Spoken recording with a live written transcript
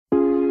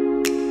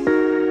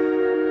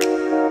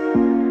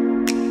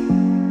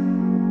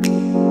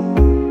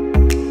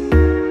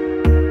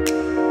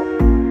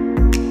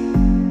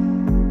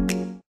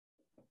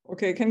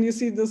Okay, can you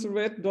see this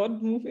red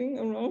dot moving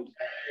around?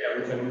 Yeah,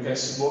 we can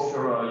see both the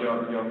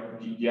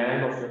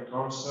end of your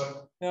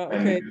cursor. Yeah,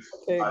 okay,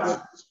 okay, good.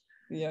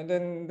 Yeah,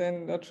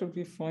 then that should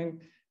be fine.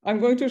 I'm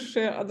going to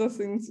share other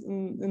things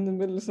in the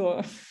middle. So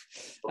okay.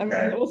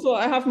 And also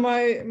I have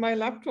my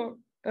laptop,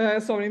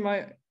 sorry,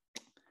 my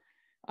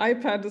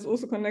iPad is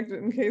also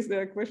connected in case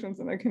there are questions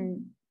and I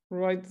can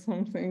write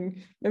something.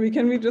 Maybe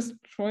can we just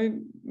try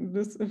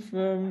this if,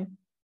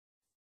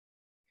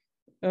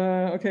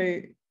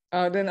 okay,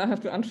 then I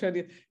have to unshare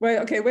it.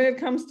 Well, okay, when it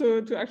comes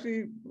to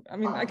actually, I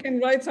mean, I can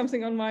write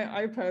something on my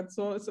iPad.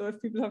 So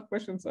if people have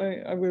questions,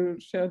 I will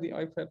share the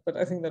iPad, but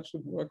I think that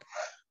should work.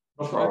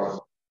 No problem.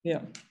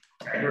 Yeah.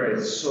 Okay, great.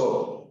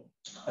 So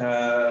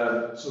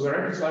we're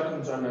ready to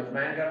welcome Johanna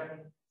Erdmenger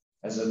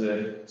as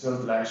the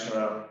third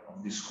lecturer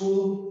of the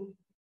school.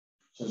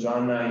 So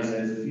Johanna is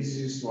a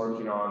physicist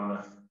working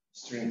on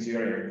string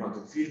theory and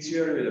quantum field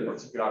theory with a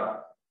particular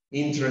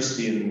interest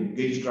in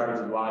gauge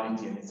gravity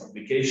duality and its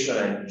application,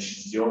 and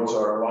she's the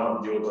author, one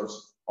of the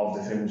authors of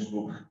the famous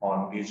book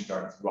on gauge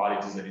gravity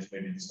dualities that is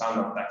maybe the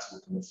standard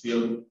textbook in the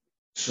field.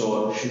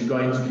 So she's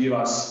going to give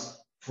us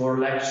 4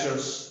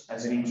 lectures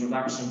as an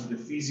introduction to the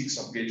physics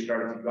of gauge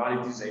gravity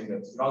dualities aimed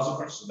at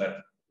philosophers, so that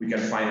we can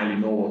finally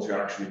know what we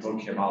are actually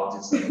talking about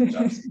instead of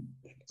just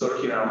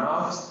talking our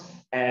mouths.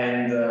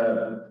 And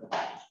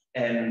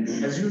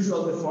as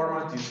usual, the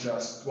format is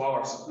just 2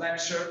 hours of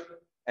lecture,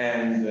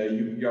 and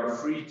you're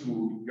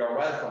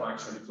welcome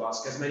actually to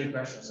ask as many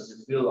questions as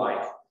you feel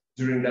like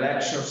during the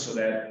lecture, so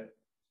that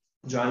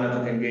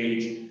Johanna can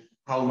gauge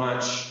how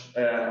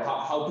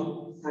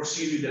to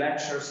proceed with the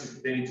lectures,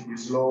 if they need to be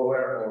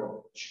slower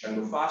or she can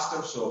go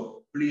faster.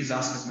 So please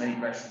ask as many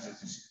questions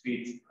as you see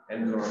fit,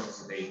 and don't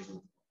hesitate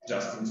to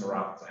just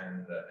interrupt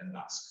and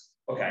ask.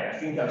 Okay, I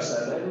think I've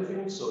said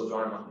everything. So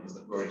Johanna, please,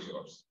 the floor is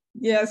yours.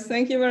 Yes,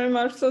 thank you very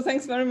much. So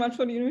thanks very much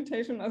for the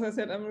invitation. As I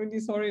said, I'm really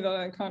sorry that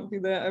I can't be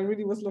there. I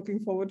really was looking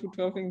forward to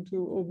traveling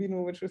to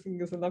Urbino, which I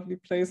think is a lovely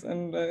place,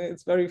 and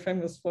it's very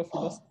famous for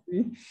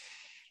philosophy,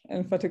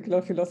 in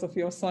particular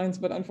philosophy of science.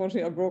 But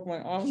unfortunately, I broke my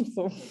arm.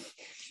 So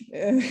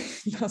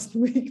last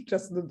week,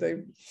 just the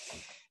day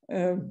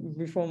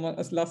before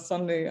last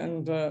Sunday,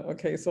 and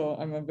okay, so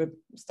I'm a bit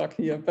stuck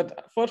here.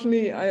 But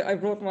fortunately, I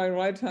broke my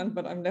right hand,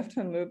 but I'm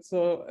left-handed,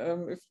 so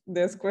if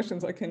there's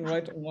questions, I can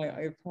write on my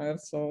iPad,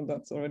 so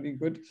that's already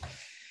good.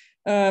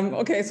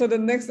 Okay, so the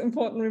next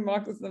important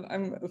remark is that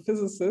I'm a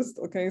physicist.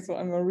 Okay, so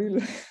I'm a real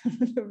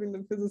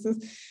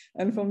physicist,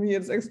 and for me,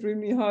 it's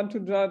extremely hard to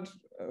judge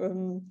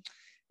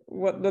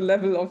what the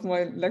level of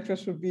my lecture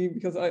should be,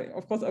 because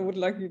of course I would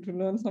like you to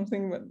learn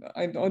something, but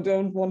I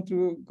don't want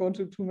to go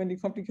into too many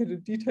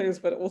complicated details,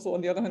 but also on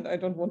the other hand, I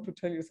don't want to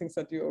tell you things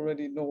that you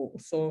already know.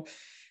 So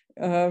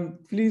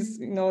please,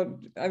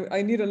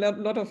 I need a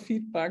lot of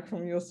feedback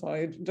from your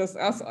side. Just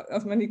ask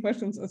as many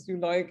questions as you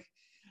like.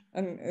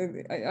 And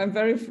I'm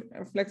very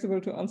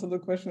flexible to answer the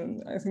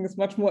question. I think it's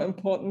much more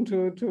important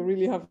to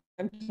really have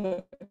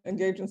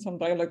engage in some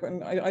dialogue.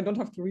 And I don't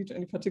have to reach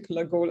any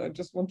particular goal. I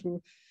just want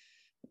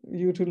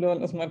you to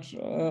learn as much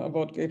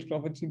about gauge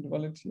gravity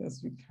duality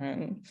as you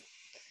can.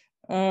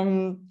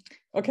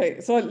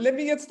 Okay, so let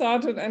me get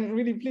started, and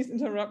really please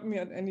interrupt me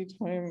at any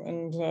time,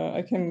 and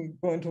I can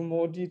go into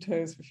more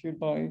details if you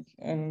like,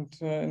 and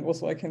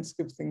also I can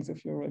skip things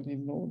if you already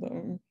know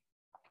them.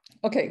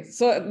 Okay,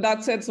 so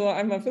that said, so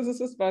I'm a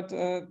physicist, but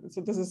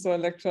so this is a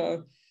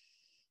lecture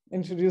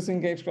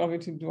introducing gauge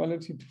gravity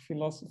duality to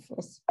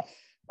philosophers.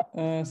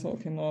 So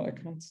okay, now I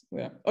can't,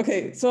 yeah.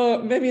 Okay,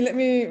 so maybe let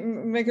me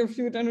make a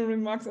few general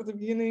remarks at the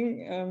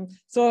beginning.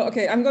 So,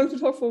 okay, I'm going to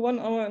talk for 1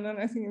 hour, and then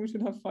I think we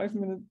should have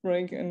 5-minute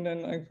break, and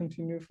then I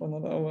continue for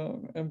another hour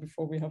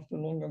before we have the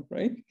longer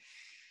break.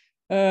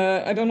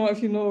 I don't know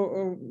if you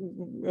know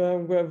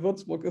where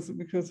Würzburg is,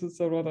 because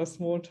it's a rather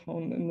small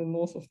town in the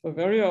north of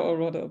Bavaria, or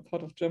rather a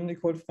part of Germany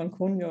called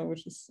Franconia,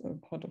 which is a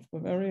part of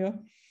Bavaria.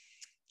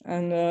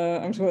 And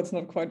I'm sure it's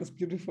not quite as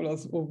beautiful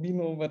as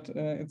Urbino, but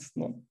it's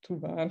not too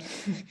bad.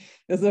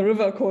 There's a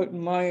river called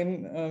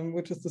Main,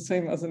 which is the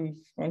same as in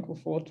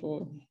Francoforte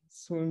or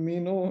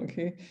Sulmeno,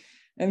 okay.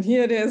 And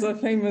here there's a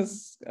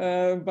famous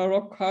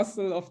Baroque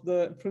castle of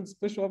the Prince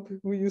Bishop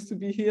who used to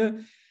be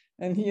here.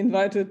 And he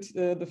invited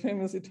the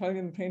famous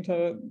Italian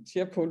painter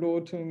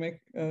Tiepolo to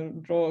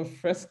draw a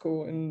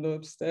fresco in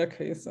the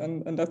staircase.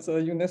 And that's a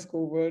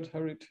UNESCO World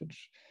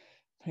Heritage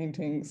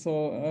painting.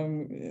 So,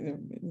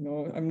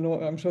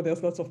 I'm sure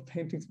there's lots of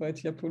paintings by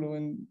Tiepolo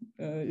in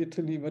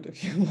Italy, but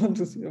if you want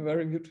to see a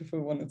very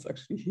beautiful one, it's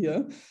actually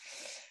here.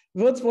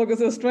 Würzburg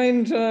is a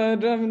strange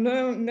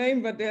German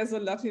name, but there's a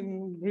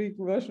Latin Greek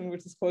version,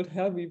 which is called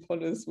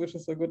Herbipolis, which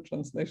is a good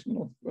translation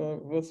of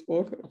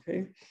Würzburg,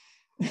 okay.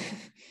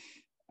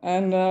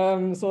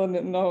 And so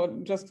now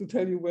just to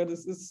tell you where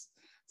this is,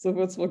 so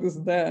Würzburg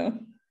is there.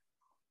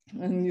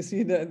 And you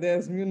see that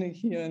there's Munich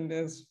here and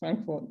there's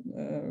Frankfurt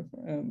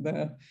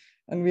there.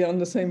 And we are on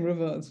the same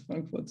river as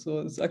Frankfurt.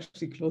 So it's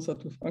actually closer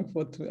to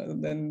Frankfurt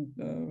than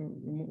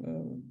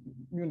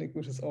Munich,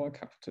 which is our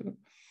capital.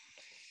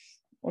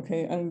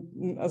 Okay,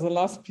 and as a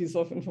last piece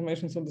of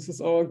information, so this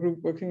is our group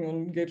working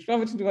on gauge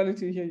gravity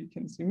duality. Here you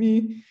can see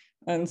me.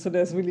 And so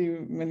there's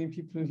really many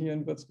people here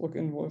in Würzburg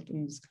involved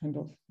in this kind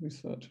of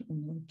research,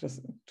 and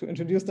just to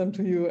introduce them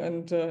to you.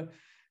 And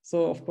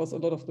so of course, a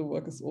lot of the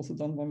work is also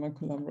done by my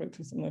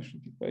collaborators, and I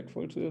should be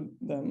grateful to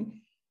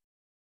them.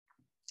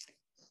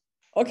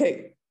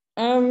 Okay,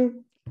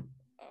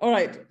 all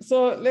right,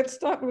 so let's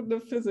start with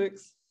the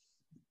physics.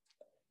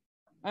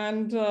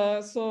 And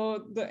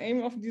so the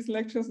aim of these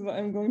lectures that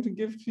I'm going to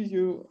give to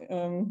you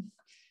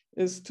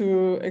is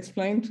to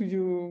explain to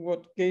you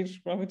what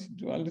gauge gravity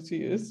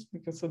duality is,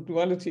 because the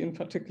duality in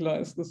particular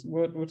is this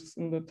word which is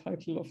in the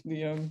title of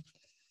the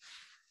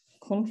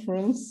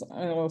conference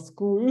or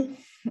school.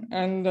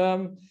 And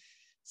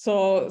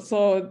so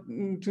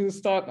to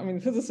start, I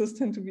mean, physicists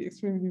tend to be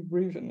extremely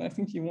brief, and I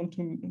think you want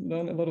to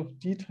learn a lot of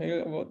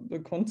detail about the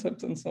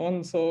concepts and so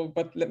on. So,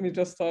 but let me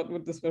just start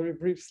with this very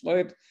brief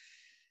slide.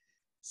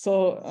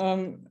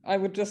 So I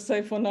would just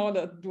say for now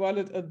that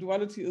a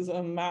duality is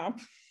a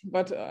map,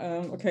 but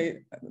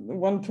okay,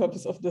 one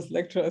purpose of this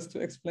lecture is to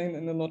explain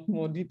in a lot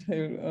more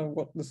detail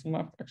what this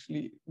map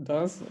actually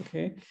does,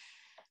 okay?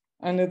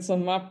 And it's a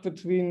map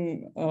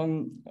between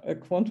a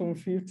quantum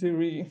field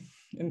theory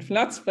in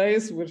flat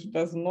space, which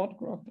does not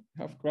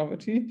have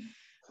gravity,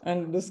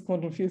 and this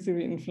quantum field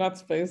theory in flat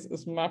space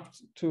is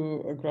mapped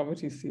to a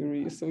gravity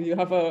theory. So you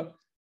have a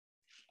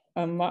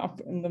map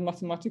in the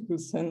mathematical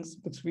sense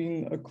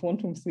between a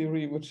quantum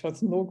theory which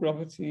has no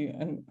gravity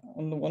and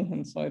on the one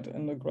hand side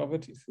and a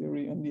gravity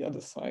theory on the other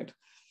side.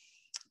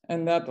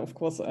 And that, of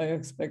course, I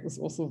expect is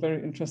also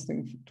very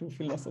interesting to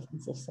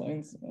philosophers of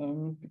science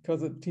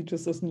because it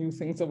teaches us new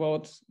things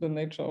about the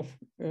nature of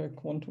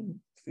quantum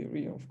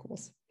theory, of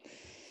course.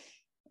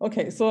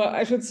 Okay, so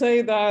I should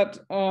say that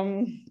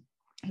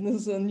this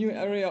is a new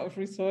area of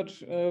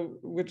research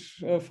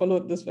which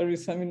followed this very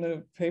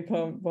seminal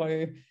paper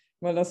by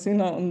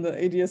Malacena on the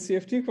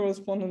ADS-CFT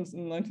correspondence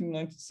in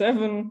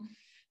 1997.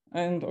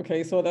 And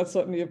okay, so that's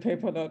certainly a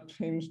paper that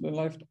changed the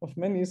life of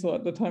many. So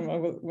at the time,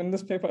 when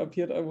this paper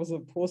appeared, I was a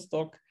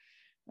postdoc.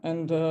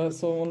 And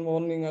so one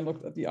morning I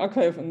looked at the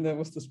archive and there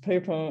was this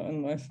paper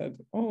and I said,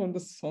 oh,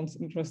 this sounds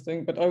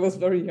interesting. But I was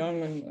very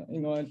young and, you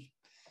know,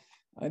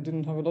 I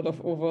didn't have a lot of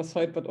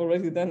oversight, but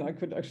already then I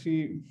could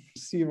actually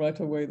see right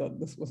away that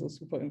this was a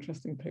super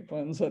interesting paper.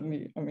 And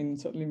certainly, I mean,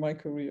 certainly my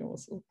career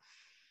also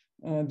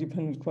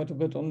depended quite a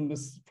bit on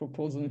this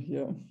proposal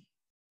here.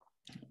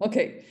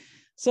 Okay,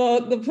 so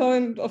the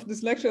point of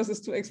this lecture is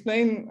to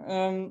explain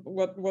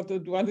what the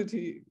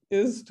duality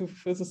is to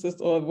physicists,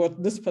 or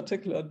what this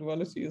particular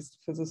duality is to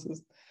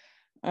physicists.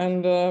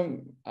 And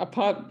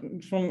apart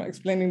from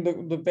explaining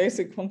the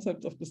basic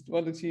concept of this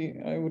duality,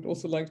 I would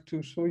also like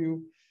to show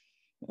you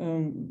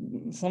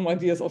some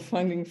ideas of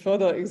finding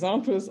further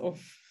examples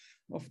of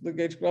the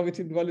gauge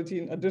gravity duality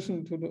in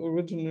addition to the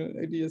original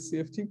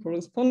ADS-CFT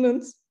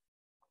correspondence.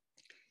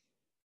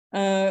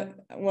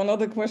 One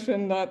other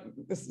question that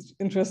is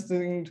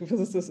interesting to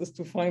physicists is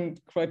to find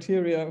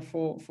criteria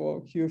for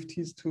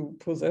QFTs to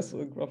possess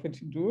a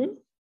gravity dual.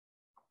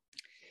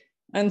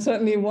 And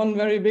certainly one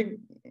very big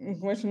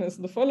question is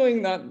the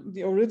following, that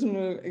the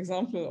original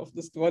example of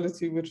this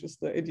duality, which is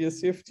the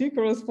ADS-CFT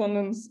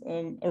correspondence,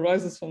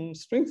 arises from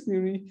string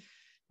theory.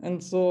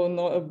 And so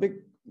now a big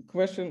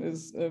question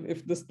is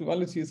if this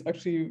duality is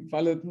actually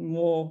valid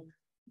more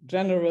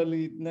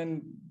generally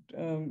than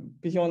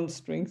beyond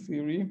string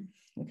theory.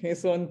 Okay,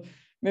 so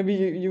maybe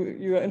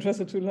you are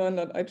interested to learn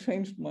that I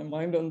changed my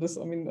mind on this.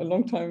 I mean, a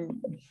long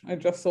time I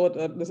just thought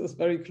that this is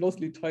very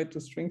closely tied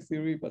to string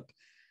theory, but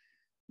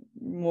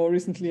more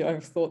recently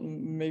I've thought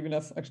maybe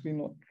that's actually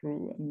not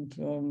true,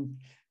 and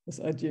this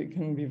idea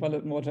can be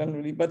valid more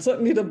generally. But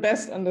certainly the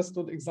best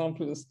understood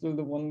example is still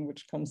the one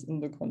which comes in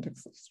the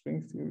context of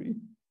string theory.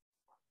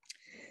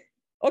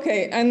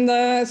 Okay, and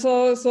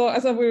so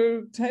as I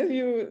will tell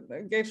you,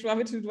 gauge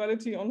gravity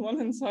duality on one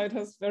hand side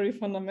has very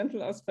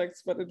fundamental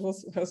aspects, but it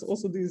has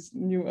also these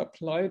new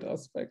applied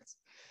aspects.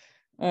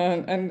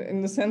 And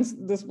in the sense,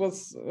 this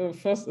was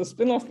first a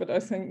spin-off, but I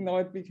think now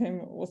it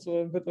became also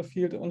a bit of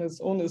field on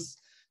its own, is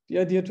the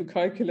idea to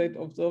calculate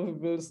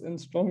observables in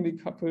strongly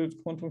coupled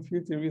quantum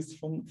field theories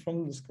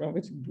from this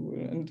gravity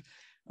dual. And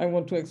I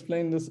want to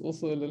explain this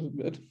also a little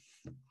bit.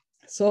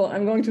 So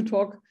I'm going to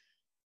talk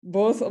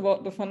both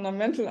about the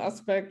fundamental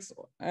aspects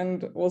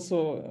and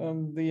also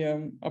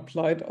the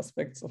applied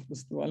aspects of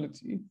this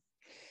duality.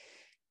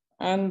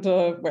 And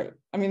well,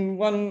 I mean,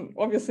 one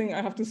obvious thing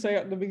I have to say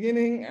at the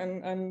beginning,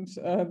 and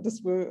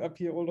this will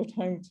appear all the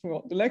time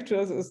throughout the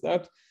lectures, is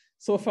that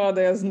so far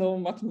there's no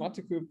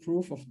mathematical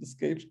proof of this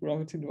gauge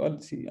gravity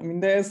duality. I mean,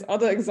 there's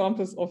other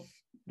examples of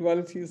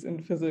dualities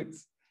in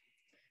physics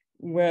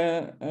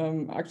where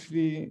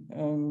actually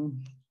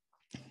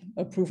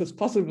a proof is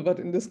possible, but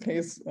in this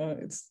case,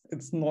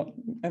 it's not.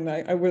 And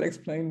I will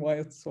explain why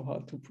it's so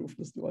hard to prove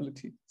this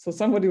duality. So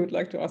somebody would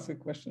like to ask a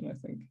question, I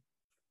think.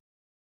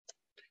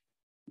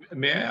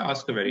 May I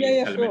ask a very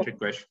elementary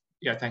question?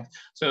 Yeah, thanks.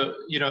 So,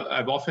 you know,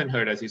 I've often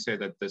heard, as you say,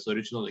 that this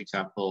original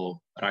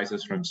example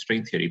arises from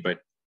string theory, but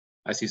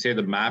as you say,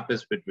 the map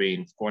is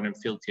between quantum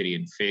field theory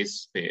and phase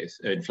space,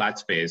 in flat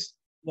space,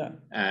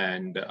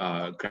 and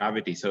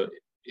gravity. So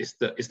is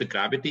the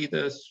gravity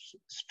the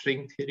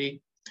string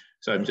theory?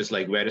 So I'm just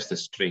like, where is the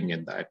string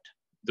in that,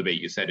 the way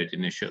you said it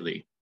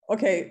initially?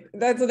 Okay,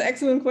 that's an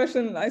excellent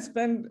question. I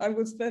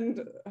would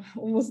spend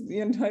almost the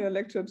entire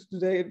lecture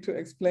today to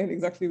explain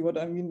exactly what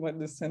I mean by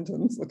this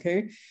sentence,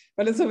 okay?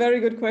 But it's a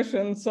very good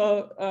question.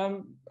 So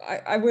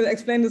I will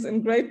explain this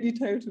in great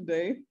detail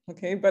today,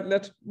 okay? But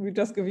let me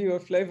just give you a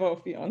flavor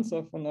of the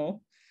answer for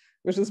now,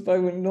 which is by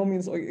no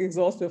means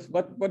exhaustive.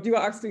 But what you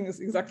are asking is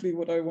exactly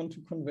what I want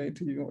to convey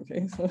to you,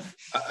 okay? So,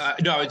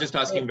 no, I was just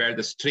asking where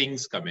the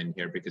strings come in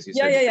here, because you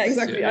said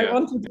exactly.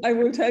 I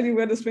will tell you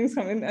where the strings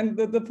come in. And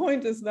the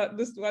point is that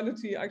this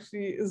duality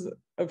actually is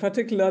a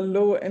particular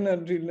low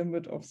energy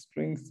limit of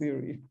string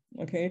theory,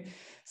 okay?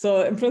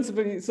 So in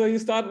principle, so you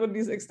start with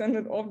these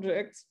extended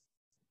objects,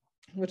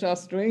 which are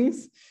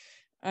strings,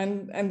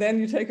 and then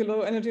you take a low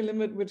energy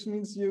limit, which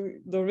means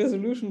the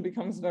resolution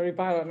becomes very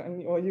bad,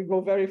 or you go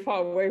very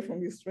far away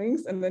from these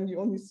strings, and then you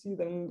only see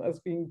them as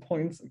being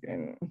points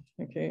again,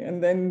 okay?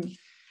 And then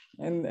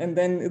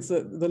it's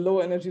the low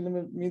energy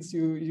limit means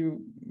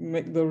you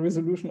make the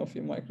resolution of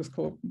your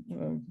microscope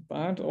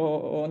bad,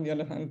 or on the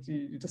other hand,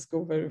 you just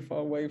go very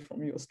far away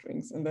from your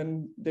strings, and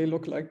then they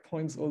look like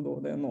points, although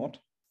they're not,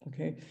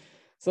 okay?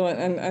 So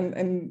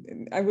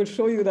and I will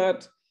show you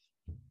that.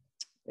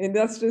 And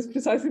that's just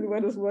precisely where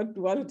this word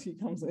duality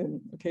comes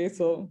in. Okay,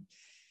 so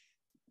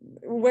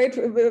wait,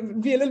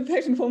 be a little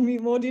patient for me,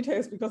 more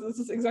details, because this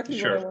is exactly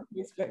what I want to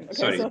explain. Okay,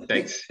 sorry,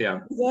 thanks.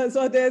 Yeah.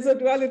 So there's a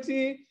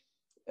duality.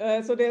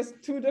 So there's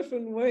two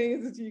different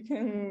ways that you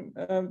can.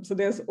 So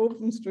there's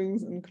open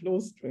strings and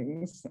closed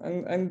strings,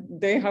 and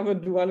they have a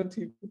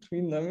duality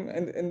between them.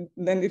 And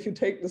then if you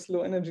take this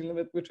low energy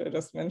limit, which I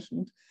just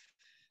mentioned,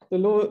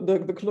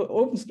 the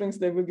open strings,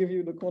 they will give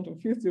you the quantum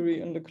field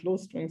theory, and the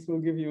closed strings will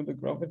give you the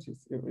gravity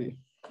theory.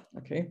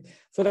 Okay,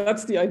 so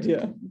that's the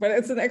idea. But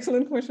it's an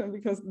excellent question,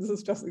 because this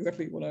is just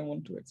exactly what I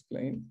want to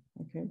explain.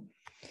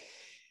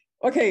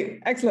 Okay,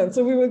 excellent.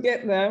 So we will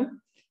get there.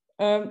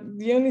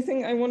 The only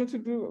thing I wanted to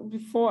do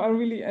before I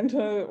really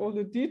enter all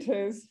the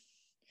details.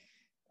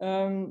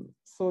 So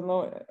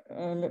now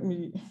let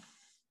me.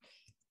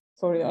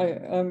 Sorry,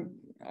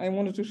 I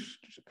wanted to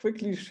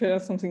quickly share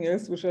something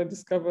else which I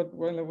discovered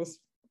while I was.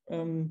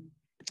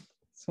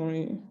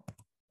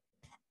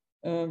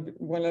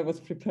 While I was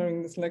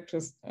preparing these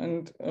lectures,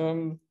 and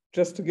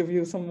just to give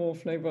you some more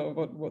flavor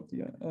about what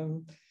the,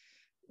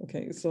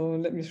 okay, so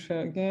let me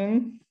share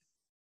again.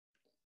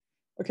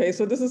 Okay,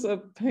 so this is a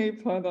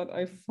paper that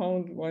I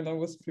found while I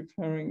was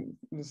preparing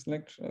these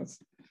lectures.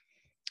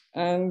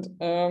 And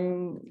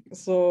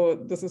so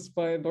this is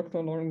by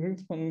Dr. Lauren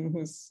Greenspan,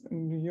 who's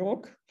in New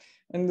York,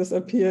 and this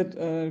appeared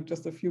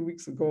just a few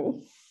weeks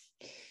ago.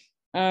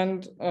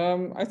 And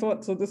I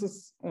thought, so this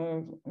is,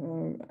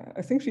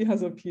 I think she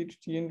has a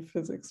PhD in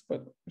physics,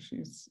 but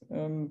she's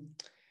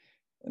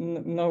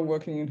now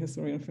working in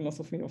history and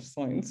philosophy of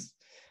science.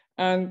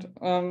 And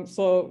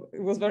so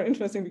it was very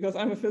interesting, because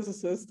I'm a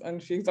physicist,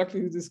 and she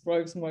exactly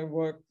describes my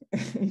work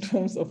in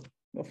terms of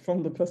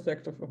from the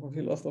perspective of a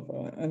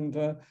philosopher.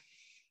 And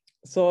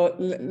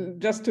so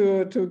just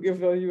to give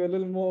you a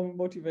little more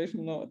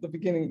motivation now at the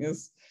beginning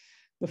is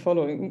the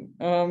following.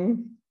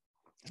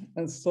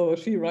 And so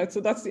she writes, so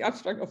that's the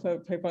abstract of her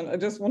paper. And I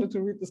just wanted to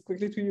read this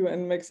quickly to you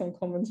and make some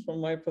comments from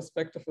my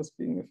perspective as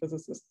being a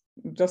physicist,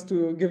 just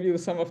to give you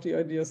some of the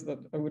ideas that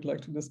I would like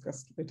to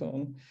discuss later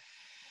on.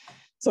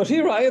 So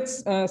she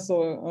writes,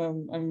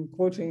 I'm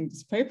quoting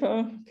this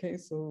paper. Okay,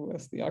 so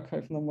as the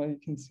archive number, you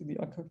can see the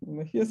archive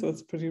number here. So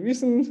it's pretty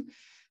recent.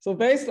 So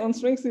based on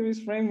string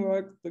theory's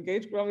framework, the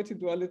gauge gravity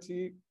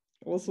duality,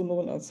 also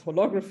known as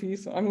holography.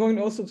 So I'm going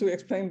also to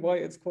explain why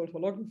it's called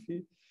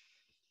holography.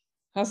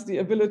 Has the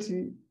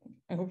ability,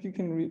 I hope you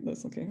can read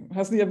this, okay,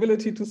 has the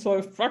ability to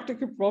solve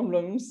practical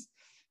problems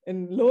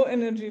in low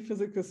energy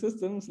physical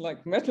systems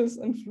like metals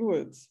and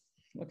fluids.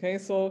 Okay,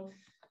 so,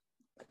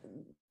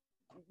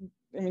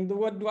 I mean, the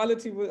word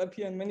duality will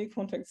appear in many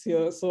contexts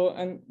here. So,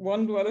 and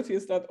one duality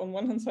is that on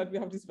one hand side, we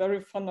have these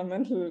very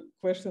fundamental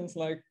questions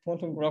like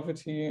quantum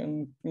gravity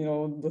and, you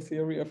know, the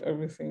theory of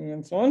everything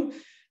and so on.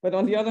 But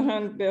on the other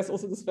hand, there's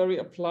also this very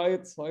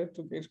applied side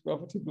to gauge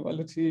gravity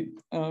duality,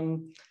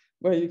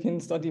 where you can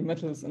study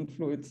metals and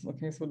fluids.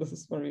 Okay, so this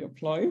is very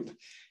applied.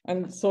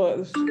 And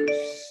so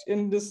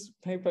in this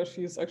paper,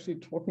 she's actually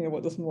talking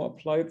about this more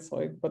applied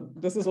side, but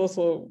this is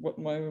also what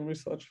my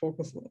research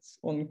focuses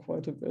on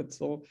quite a bit.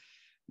 So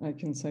I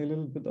can say a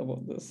little bit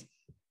about this.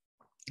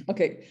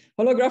 Okay,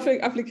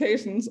 holographic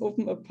applications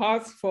open a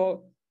path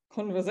for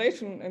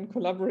conversation and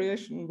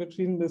collaboration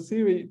between the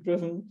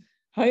theory-driven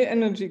high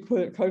energy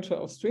culture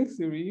of string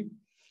theory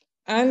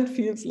and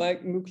fields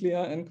like nuclear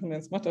and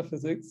condensed matter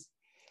physics,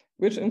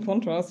 which in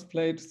contrast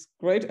placed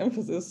great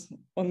emphasis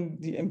on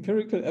the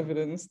empirical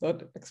evidence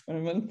that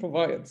experiment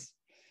provides.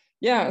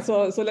 Yeah,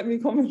 so let me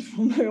comment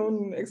from my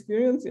own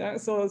experience. Yeah,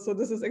 so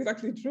this is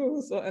exactly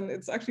true. So, and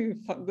it's actually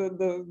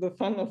the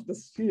fun of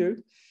this field.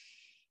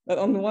 But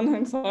on the one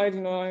hand side,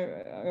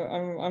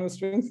 I'm a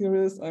string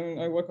theorist.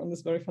 I work on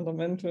this very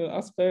fundamental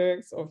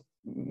aspects of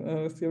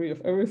theory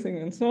of everything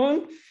and so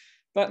on.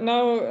 But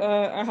now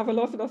I have a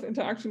lot of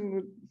interaction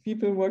with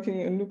people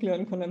working in nuclear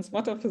and condensed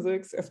matter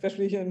physics,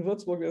 especially here in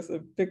Würzburg. There's a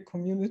big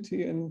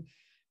community in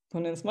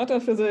condensed matter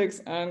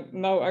physics. And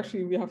now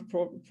actually we have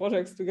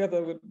projects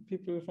together with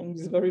people from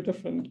these very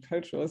different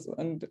cultures.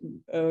 And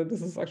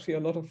this is actually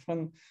a lot of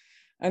fun.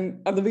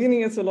 And at the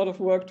beginning, it's a lot of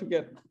work to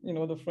get,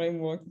 the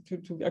framework to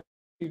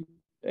actually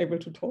able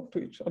to talk to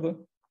each other.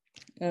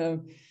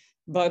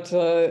 But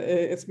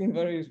it's been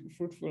very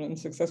fruitful and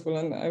successful.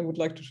 And I would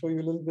like to show you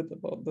a little bit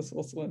about this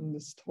also in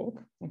this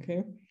talk,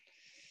 okay?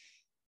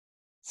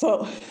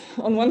 So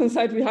on one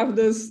side, we have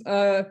this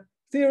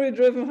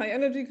theory-driven high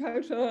energy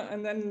culture.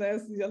 And then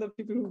there's the other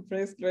people who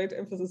place great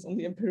emphasis on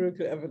the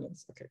empirical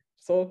evidence, okay?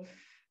 So,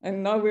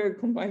 and now we're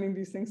combining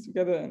these things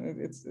together and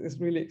it's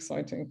really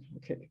exciting,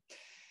 okay?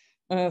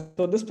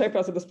 So this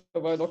paper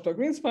by Dr.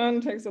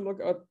 Greenspan takes a look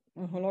at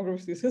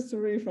holography's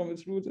history from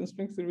its roots in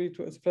string theory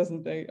to its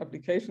present day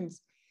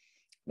applications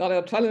that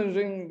are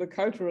challenging the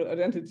cultural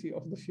identity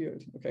of the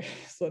field. Okay,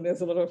 so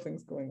there's a lot of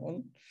things going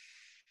on.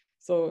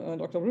 So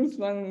Dr.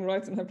 Greenspan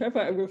writes in her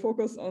paper, I will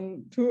focus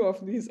on two of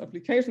these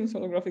applications,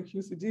 holographic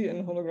QCD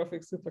and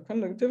holographic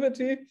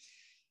superconductivity.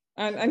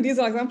 And these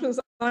are examples,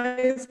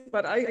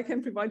 but I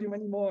can provide you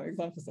many more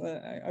examples.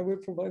 I will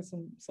provide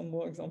some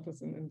more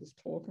examples in this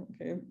talk,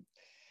 okay?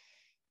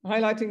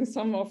 Highlighting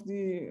some of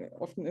the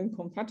often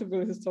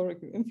incompatible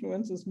historical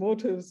influences,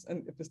 motives,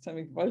 and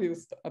epistemic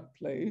values at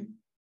play,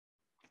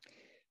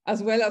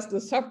 as well as the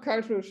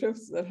subcultural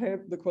shifts that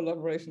help the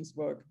collaborations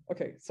work.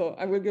 Okay, so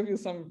I will give you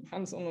some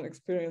hands-on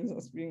experience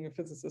as being a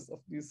physicist of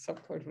these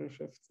subcultural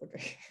shifts,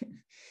 okay.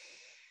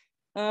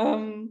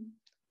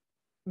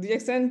 The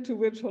extent to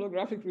which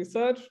holographic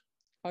research,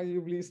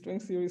 arguably string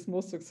theory's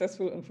most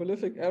successful and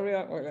prolific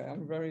area, well,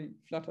 I'm very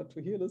flattered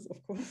to hear this,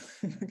 of course,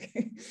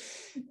 okay,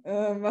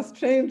 must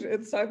change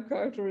its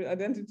subcultural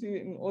identity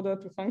in order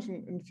to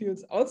function in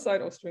fields outside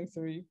of string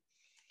theory,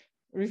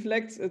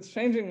 reflects its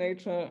changing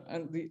nature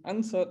and the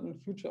uncertain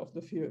future of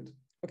the field.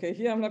 Okay,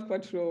 here I'm not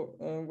quite sure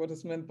what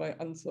is meant by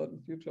uncertain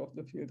future of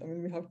the field. I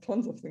mean, we have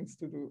tons of things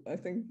to do. I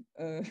think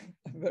I'm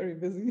very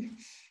busy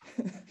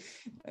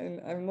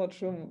and I'm not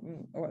sure,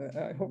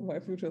 I hope my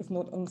future is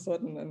not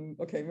uncertain. And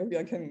okay, maybe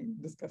I can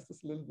discuss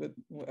this a little bit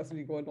as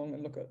we go along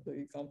and look at the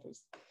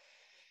examples.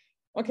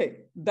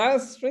 Okay,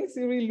 does string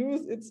theory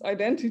lose its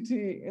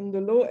identity in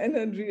the low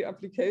energy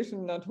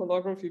application that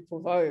holography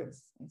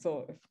provides?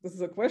 So if this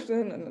is a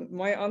question, and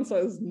my answer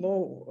is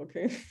no,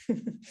 okay?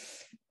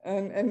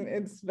 And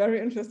it's very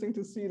interesting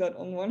to see that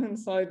on one hand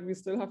side, we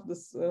still have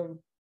this,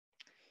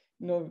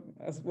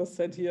 as was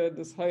said here,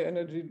 this high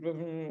energy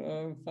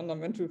driven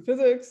fundamental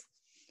physics,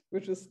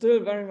 which is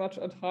still very much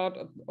at heart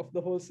of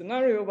the whole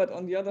scenario. But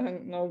on the other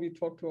hand, now we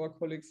talk to our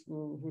colleagues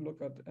who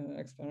look at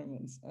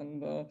experiments.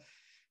 And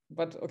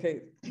but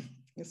okay,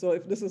 so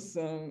if this is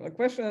a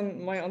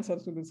question, my answer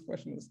to this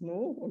question is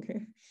no,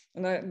 okay.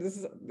 And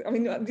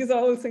these are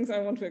all things I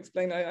want to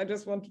explain. I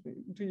just want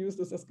to use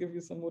this as give you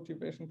some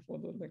motivation for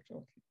the lecture.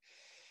 Okay.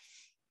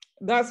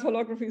 Does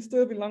holography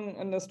still belong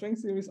under string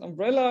theory's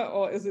umbrella,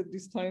 or is it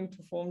destined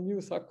to form new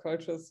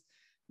subcultures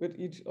with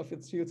each of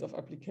its fields of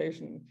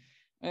application?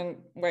 And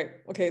wait,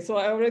 okay, so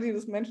I already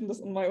just mentioned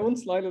this on my own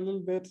slide a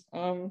little bit.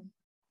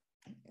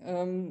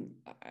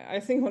 I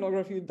think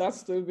holography does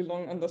still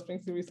belong under string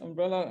theory's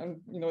umbrella, and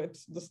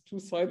it's this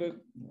two-sided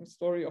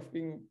story of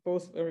being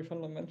both very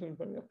fundamental and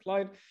very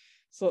applied.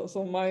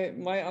 So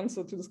my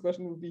answer to this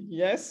question would be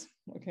yes,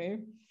 okay.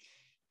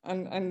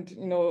 And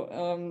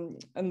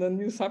the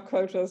new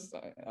subcultures,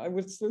 I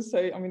would still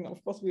say, I mean,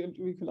 of course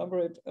we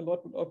collaborate a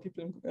lot with our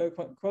people,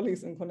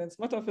 colleagues in condensed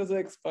matter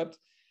physics, but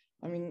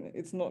I mean,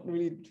 it's not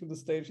really to the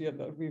stage yet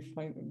that we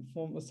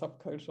form a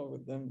subculture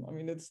with them. I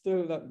mean, it's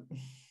still that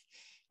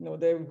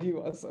they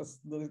view us as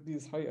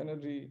these high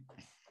energy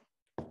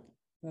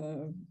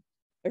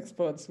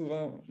experts who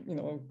are,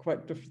 quite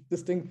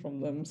distinct from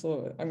them.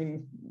 So, I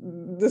mean,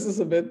 this is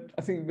a bit,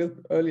 I think, a bit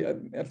early,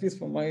 at least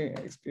from my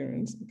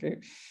experience, okay.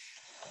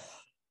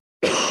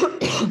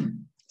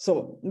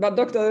 So, but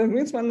Dr.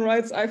 Greenspan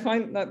writes, I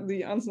find that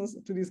the answers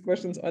to these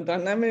questions are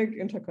dynamic,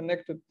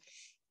 interconnected,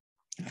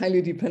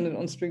 highly dependent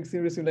on string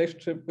theory's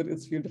relationship with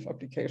its field of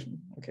application.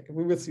 Okay,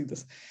 we will see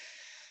this.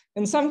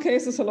 In some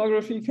cases,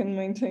 holography can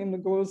maintain the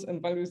goals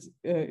and values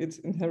it's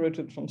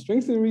inherited from string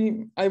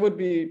theory. I would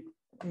be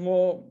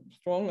more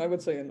strong, I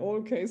would say, in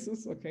all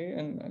cases, okay?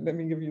 And let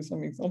me give you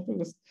some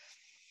examples.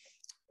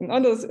 In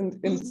others,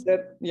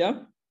 instead, yeah?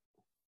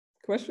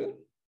 Question?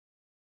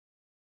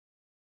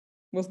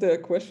 Was there a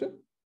question?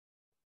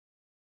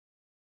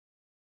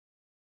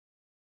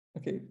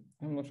 Okay,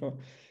 I'm not sure.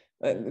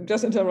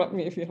 Just interrupt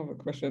me if you have a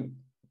question.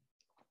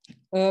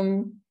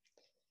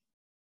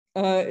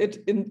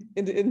 It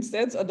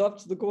instead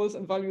adopts the goals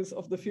and values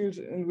of the field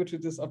in which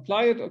it is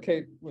applied.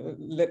 Okay, well,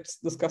 let's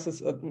discuss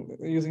this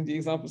using the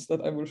examples that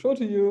I will show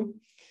to you.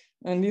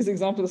 And these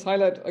examples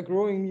highlight a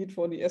growing need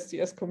for the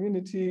STS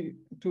community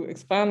to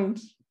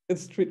expand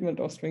its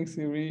treatment of string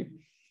theory.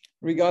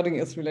 regarding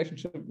its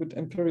relationship with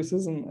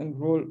empiricism and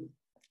role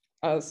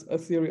as a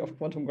theory of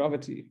quantum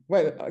gravity.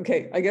 Well,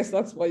 okay, I guess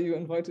that's why you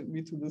invited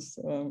me to this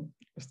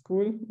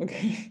school,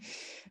 okay?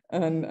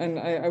 And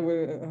I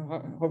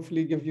will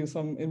hopefully give you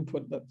some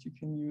input that you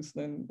can use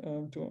then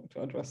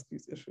to address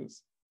these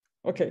issues.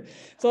 Okay,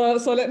 so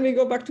let me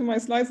go back to my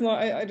slides now.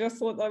 I just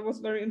thought that was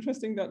very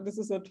interesting that this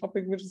is a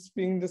topic which is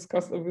being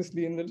discussed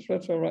obviously in the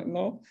literature right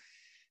now.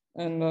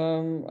 And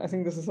I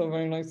think this is a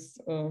very nice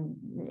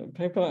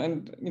paper.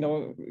 And, you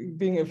know,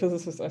 being a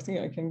physicist, I think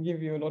I can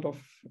give you a lot of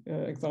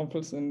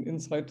examples and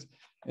insight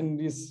in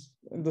this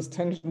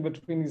tension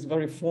between these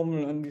very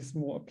formal and these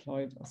more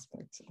applied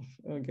aspects of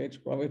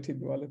gauge gravity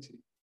duality.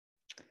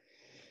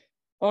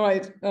 All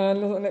right,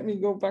 let me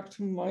go back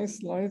to my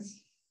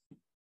slides.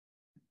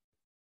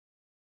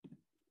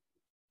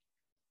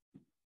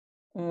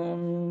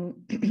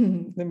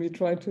 Let me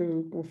try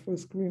to go full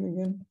screen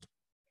again.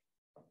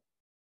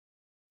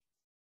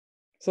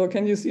 So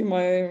can you see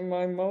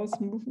my mouse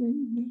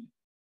moving?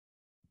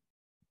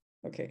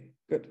 Okay,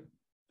 good.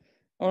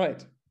 All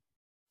right.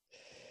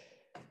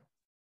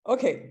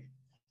 Okay.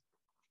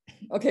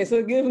 Okay,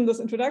 so given this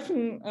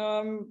introduction,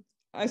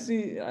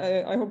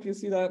 I hope you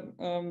see that,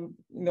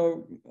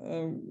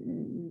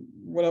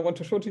 what I want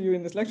to show to you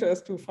in this lecture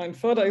is to find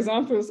further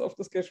examples of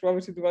this gauge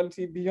gravity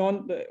duality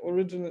beyond the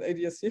original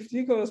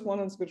ADS-CFT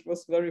correspondence, which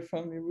was very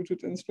firmly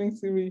rooted in string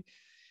theory.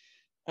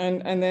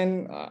 And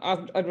then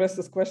address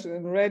this question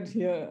in red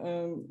here,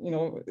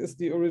 is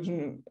the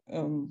original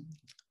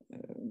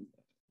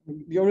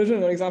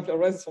example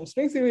arises from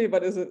string theory,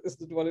 but is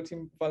the duality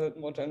valid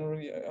more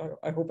generally?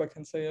 I hope I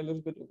can say a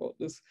little bit about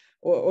this,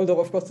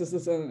 although of course this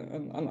is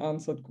an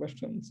unanswered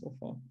question so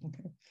far.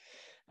 Okay,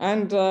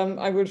 and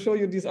I will show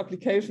you these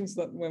applications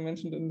that were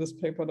mentioned in this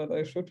paper that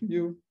I showed to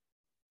you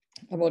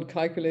about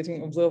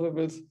calculating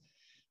observables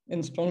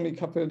in strongly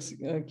coupled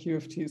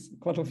QFTs,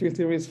 quantum field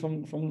theories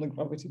from the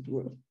gravity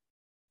dual.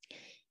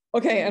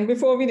 Okay, and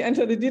before we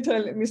enter the detail,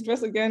 let me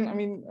stress again, I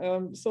mean,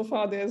 so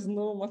far there's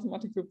no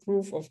mathematical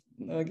proof of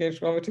gauge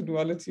gravity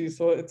duality,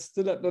 so it's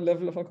still at the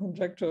level of a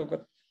conjecture,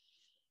 but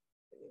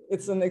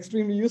it's an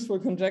extremely useful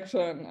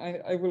conjecture, and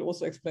I will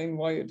also explain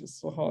why it is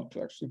so hard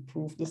to actually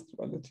prove this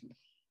duality.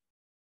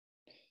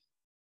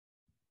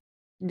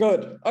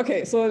 Good,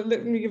 okay, so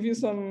let me give you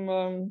some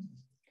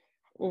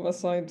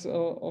oversight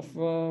of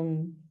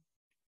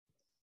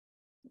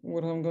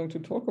what I'm going to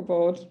talk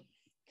about.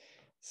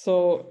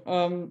 So,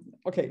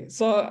 okay,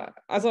 so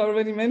as I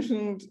already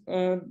mentioned,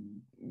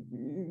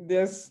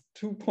 there's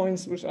 2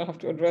 points which I have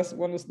to address.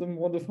 One is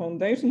the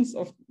foundations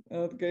of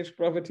gauge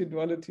gravity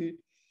duality,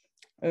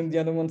 and the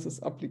other one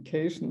is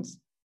applications.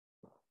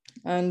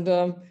 And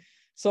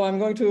so I'm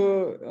going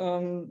to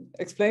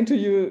explain to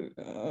you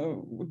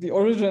the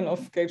origin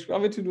of gauge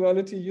gravity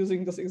duality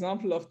using this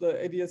example of the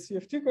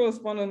ADS-CFT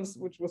correspondence,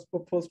 which was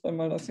proposed by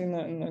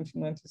Maldacena in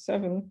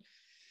 1997.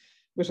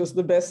 Which is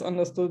the best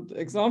understood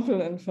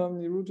example and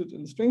firmly rooted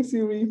in string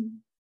theory.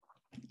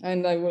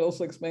 And I will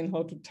also explain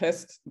how to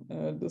test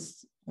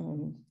this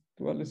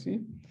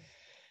duality.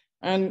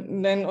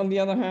 And then on the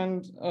other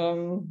hand,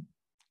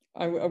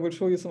 I will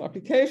show you some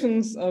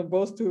applications,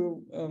 both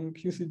to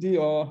QCD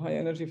or high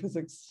energy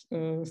physics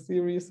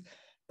theories,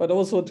 but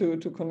also to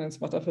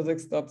condensed matter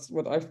physics. That's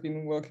what I've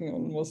been working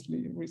on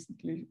mostly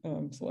recently.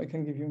 So I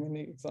can give you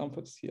many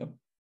examples here.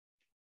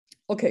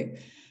 Okay,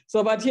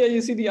 so but here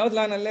you see the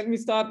outline, and let me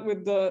start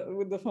with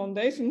the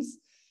foundations.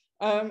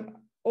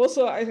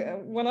 Also,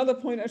 one other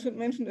point I should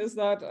mention is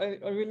that I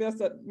realized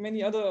that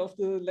many other of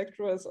the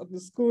lecturers at the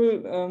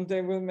school,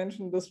 they will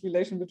mention this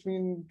relation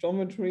between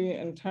geometry,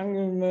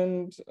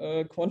 entanglement,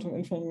 quantum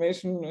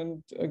information,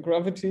 and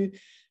gravity,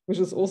 which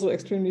is also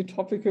extremely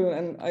topical.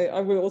 And I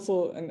will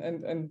also,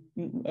 and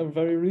a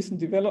very recent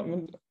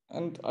development,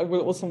 and I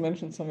will also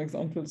mention some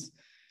examples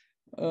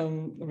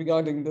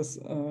regarding this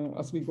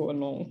as we go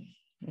along.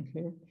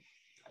 Okay,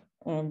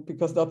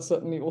 because that's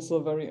certainly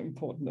also very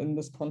important in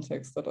this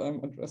context that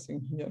I'm addressing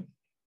here.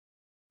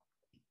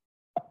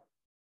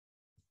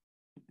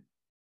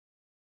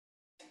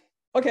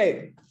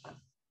 Okay,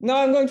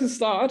 now I'm going to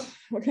start.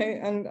 Okay,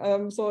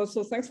 and so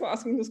thanks for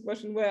asking this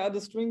question. Where are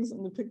the strings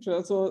in the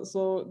picture?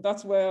 So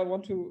that's where I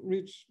want to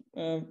reach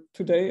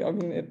today. I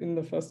mean, in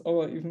the first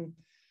hour even,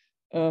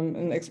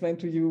 and explain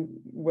to you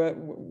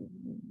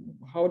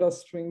how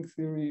does string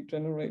theory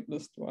generate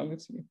this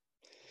duality.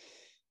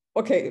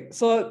 Okay,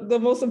 so the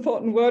most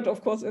important word,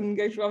 of course, in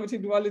gauge gravity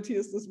duality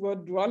is this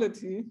word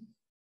duality.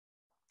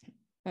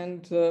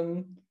 And is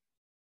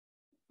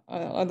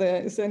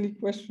there any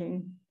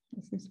question?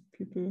 I think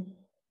people,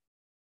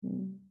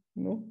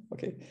 no?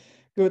 Okay,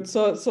 good.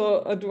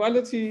 So a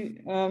duality,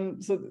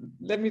 so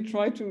let me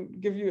try to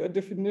give you a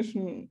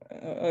definition,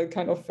 a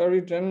kind of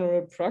very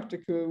general,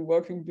 practical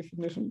working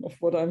definition of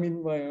what I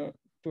mean by a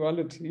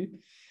duality.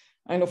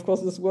 And of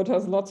course, this word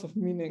has lots of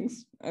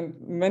meanings, and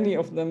many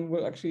of them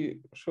will actually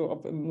show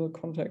up in the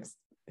context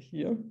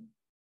here.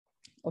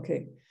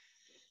 Okay.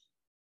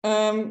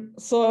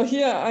 So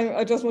here,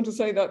 I just want to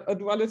say that a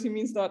duality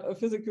means that a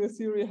physical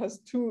theory has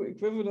two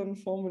equivalent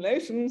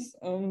formulations.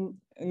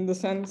 in the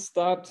sense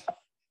that,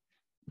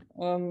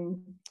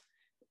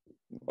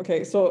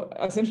 okay, so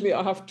essentially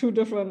I have two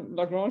different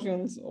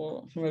Lagrangians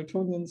or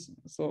Hamiltonians.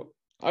 So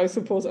I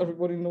suppose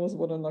everybody knows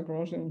what a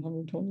Lagrangian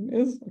Hamiltonian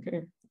is.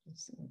 Okay,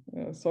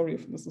 sorry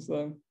if this is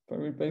a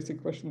very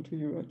basic question to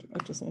you.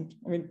 I just want,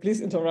 I mean,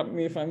 please interrupt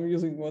me if I'm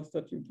using words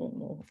that you don't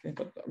know. Okay,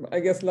 but I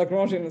guess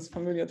Lagrangian is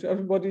familiar to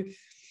everybody.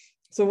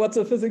 So what's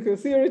a physical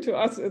theory to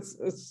us?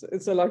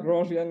 It's a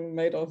Lagrangian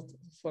made of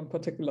some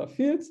particular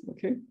fields.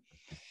 Okay,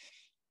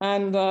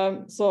 and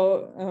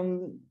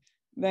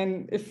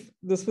then if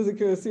this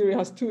physical theory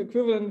has two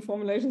equivalent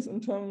formulations in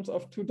terms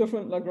of two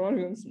different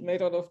Lagrangians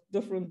made out of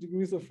different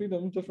degrees of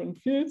freedom, different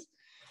fields,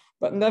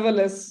 but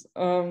nevertheless,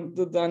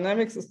 the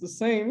dynamics is the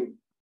same.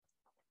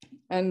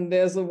 And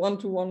there's a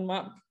one-to-one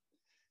map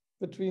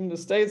between the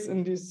states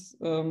in these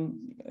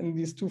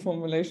two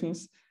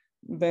formulations,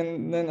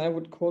 then I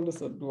would call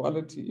this a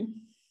duality.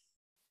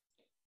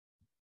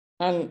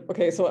 And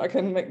okay, so I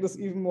can make this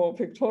even more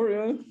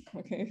pictorial.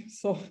 Okay,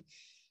 so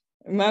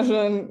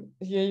imagine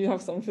here you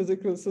have some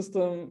physical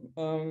system,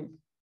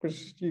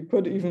 which you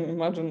could even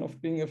imagine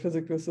of being a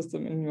physical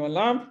system in your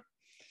lab.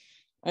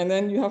 And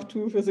then you have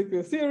two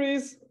physical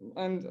theories.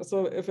 And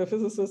so if a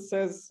physicist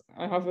says,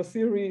 I have a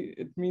theory,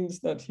 it means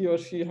that he or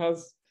she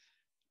has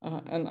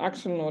an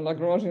action or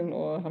Lagrangian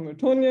or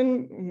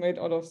Hamiltonian made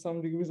out of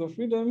some degrees of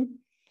freedom.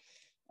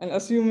 And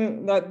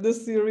assuming that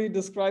this theory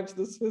describes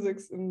this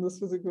physics in this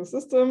physical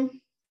system,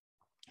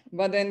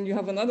 but then you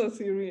have another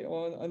theory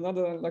or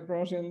another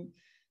Lagrangian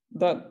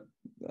that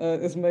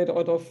is made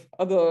out of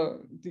other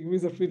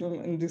degrees of freedom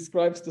and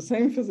describes the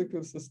same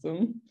physical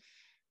system,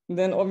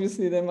 then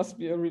obviously there must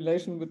be a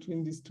relation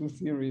between these two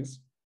theories.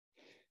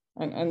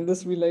 And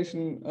this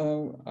relation,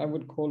 I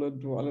would call a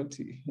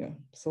duality. Yeah.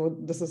 So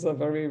this is a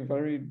very,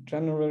 very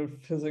general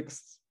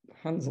physics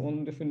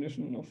hands-on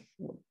definition of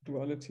what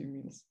duality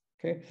means.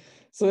 Okay.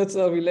 So it's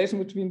a relation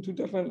between two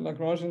different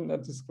Lagrangians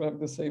that describe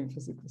the same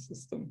physical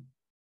system.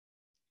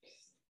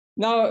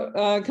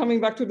 Now,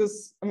 coming back to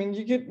this, I mean,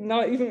 you could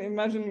now even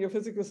imagine your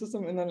physical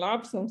system in a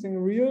lab, something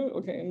real,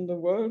 okay, in the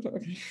world,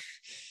 okay.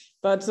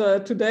 But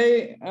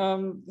today,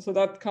 so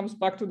that comes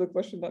back to the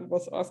question that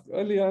was asked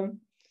earlier.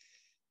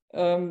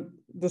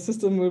 The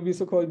system will be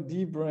so-called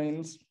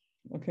D-branes,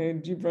 okay,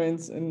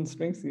 D-branes in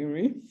string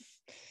theory.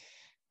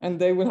 And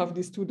they will have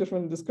these two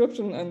different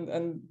descriptions,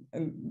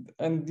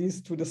 and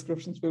these two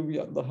descriptions will be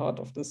at the heart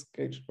of this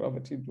gauge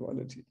gravity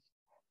duality.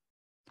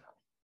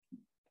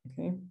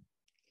 Okay.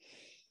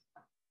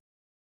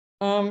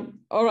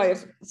 All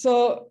right,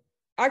 so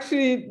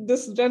actually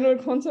this general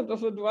concept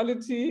of a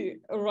duality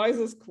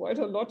arises quite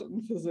a lot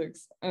in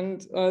physics.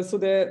 And so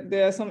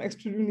there are some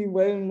extremely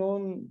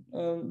well-known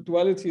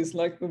dualities,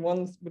 like the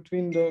ones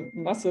between the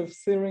massive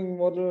Thirring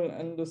model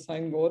and the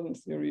sine-Gordon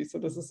theory. So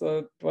this is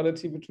a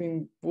duality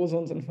between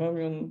bosons and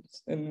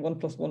fermions in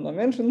 1+1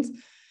 dimensions.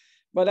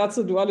 But that's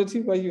a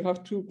duality where you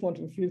have two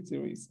quantum field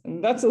theories.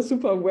 And that's a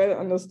super well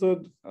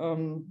understood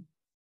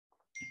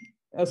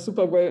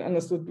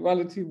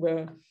duality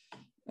where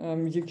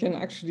you can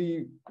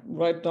actually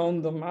write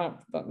down the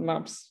map that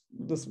maps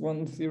this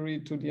one theory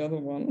to the other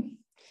one.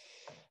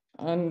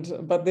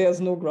 But there's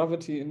no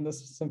gravity in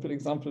this simple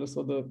example.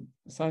 So the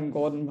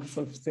sine-Gordon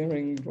massive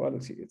Thirring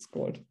duality, it's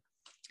called.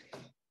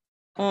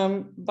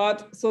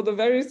 But so the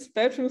very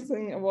special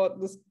thing about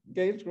this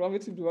gauge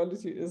gravity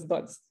duality is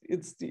that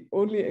it's the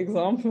only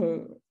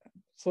example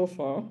so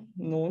far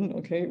known,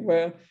 okay,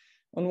 where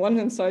on one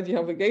hand side you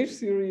have a gauge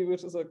theory,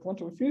 which is a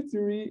quantum field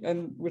theory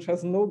and which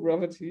has no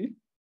gravity.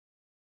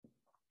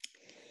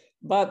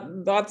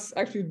 But that's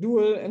actually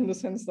dual in the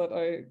sense that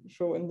I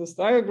show in this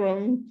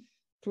diagram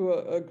to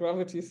a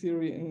gravity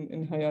theory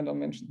in higher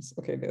dimensions.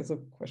 Okay, there's a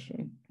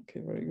question.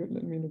 Okay, very good.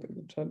 Let me look at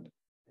the chat.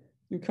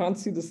 You can't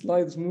see the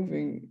slides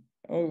moving.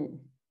 Oh,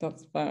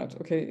 that's bad.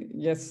 Okay,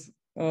 yes.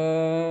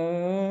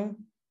 Okay,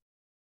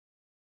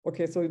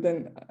 so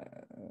then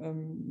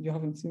you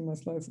haven't seen my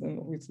slides, then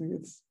obviously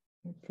it's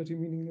pretty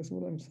meaningless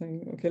what I'm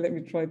saying. Okay, let me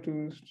try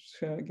to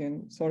share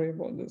again. Sorry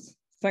about this.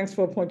 Thanks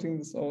for pointing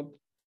this out.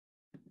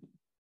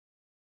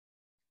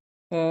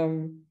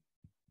 Can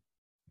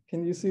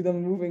you see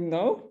them moving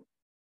now?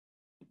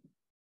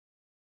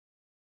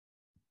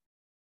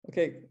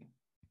 Okay.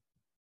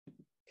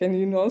 Can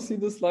you now see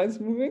the slides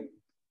moving?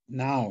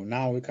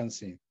 Now we can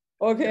see.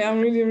 Okay, I'm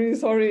really, really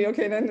sorry.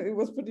 Okay, then it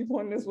was pretty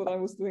pointless what I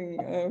was doing.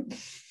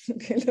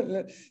 Okay,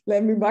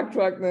 let me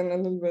backtrack then a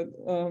little bit.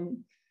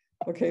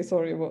 Okay,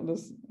 sorry about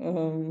this.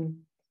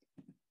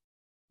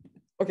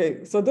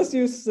 Okay, so this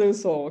you still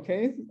saw,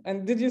 okay?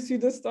 And did you see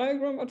this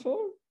diagram at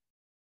all?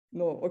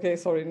 No, okay,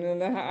 sorry. No,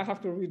 I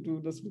have to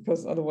redo this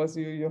because otherwise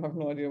you have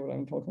no idea what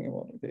I'm talking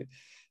about. Okay,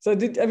 so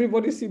did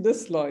everybody see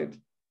this slide?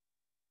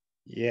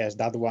 Yes,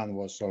 that one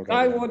was already.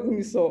 I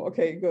wouldn't so.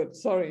 Okay, good.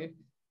 Sorry.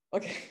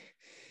 Okay,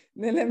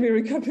 then let me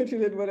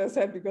recapitulate what I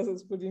said because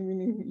it's pretty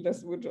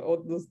meaningless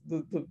without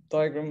the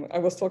diagram. I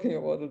was talking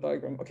about the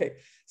diagram. Okay,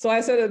 so I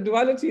said a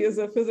duality is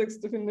a physics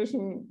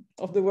definition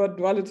of the word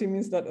duality,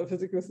 means that a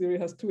physical theory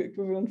has two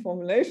equivalent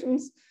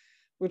formulations.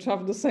 which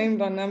have the same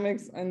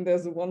dynamics, and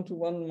there's a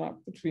one-to-one map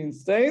between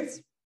states,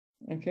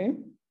 okay?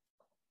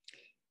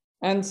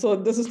 And so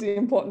this is the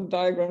important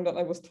diagram that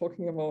I was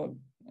talking about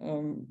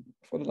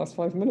for the last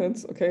 5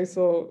 minutes, okay?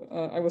 So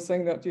I was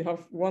saying that you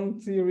have one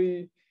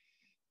theory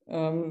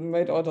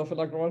made out of a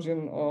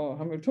Lagrangian or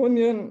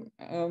Hamiltonian,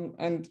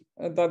 and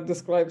that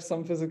describes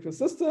some physical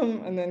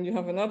system, and then you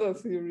have another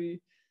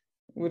theory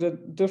with a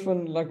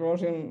different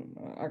Lagrangian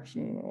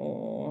action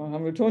or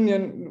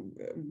Hamiltonian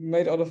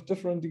made out of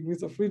different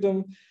degrees of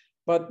freedom,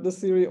 but this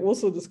theory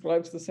also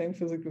describes the same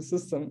physical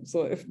system.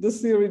 So if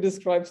this theory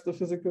describes the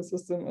physical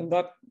system and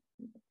that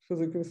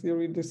physical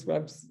theory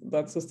describes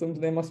that system,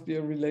 there must be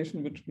a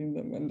relation between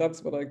them, and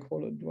that's what I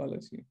call a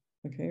duality,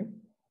 okay?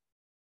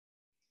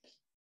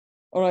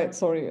 All right,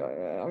 sorry,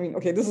 I mean,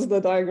 okay, this is the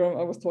diagram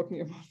I was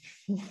talking about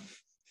before.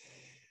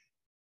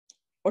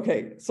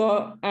 Okay,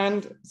 so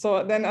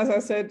then, as I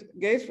said,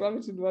 gauge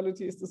gravity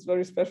duality is this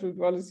very special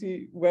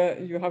duality where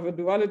you have a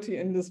duality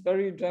in this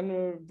very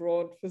general,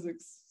 broad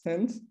physics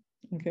sense,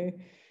 okay,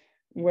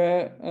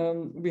 where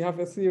we have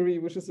a theory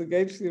which is a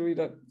gauge theory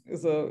that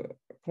is a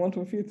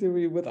quantum field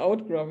theory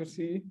without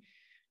gravity,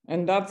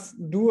 and that's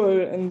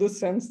dual in this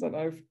sense that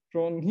I've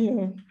drawn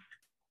here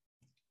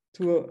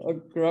to a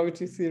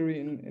gravity theory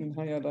in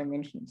higher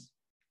dimensions,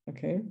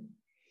 okay?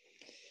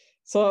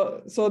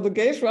 So the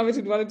gauge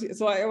gravity duality,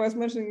 so I was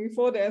mentioning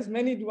before, there's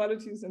many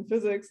dualities in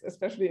physics,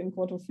 especially in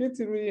quantum field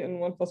theory and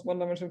 1+1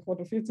 dimensional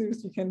quantum field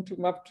theories. You can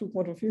map two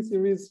quantum field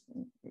theories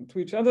to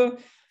each other,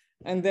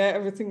 and there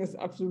everything is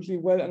absolutely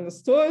well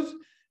understood.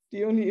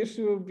 The only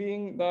issue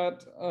being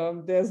that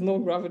there's no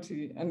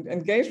gravity,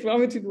 and gauge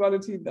gravity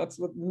duality, that's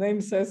what the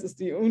name says, is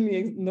the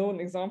only known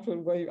example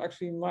where you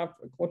actually map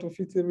a quantum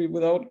field theory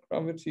without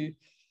gravity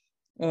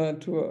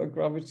to a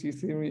gravity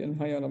theory in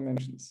higher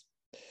dimensions.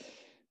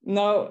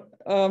 Now,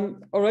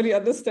 already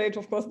at this stage,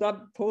 of course, that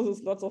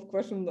poses lots of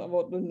questions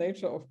about the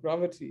nature of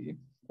gravity,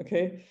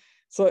 okay?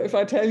 So if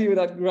I tell you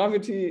that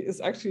gravity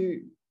is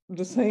actually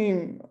the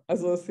same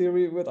as a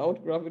theory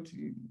without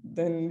gravity,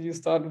 then you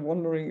start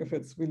wondering if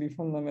it's really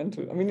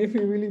fundamental. I mean, if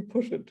you really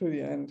push it to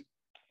the end,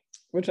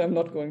 which I'm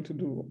not going to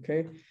do,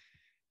 okay?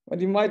 But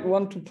you might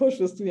want to push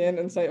this to the end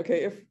and say,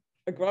 okay, if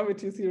a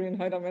gravity theory in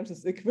high dimensions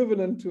is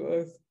equivalent to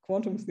a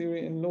quantum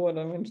theory in lower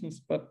dimensions,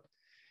 but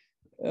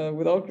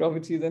without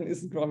gravity, then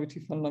is gravity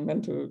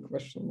fundamental,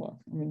 question mark.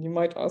 I mean, you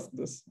might ask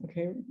this,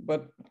 okay?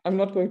 But I'm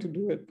not going to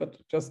do it, but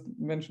just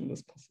mention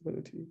this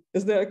possibility.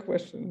 Is there a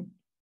question?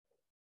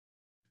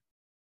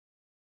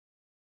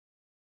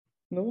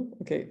 No?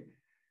 Okay.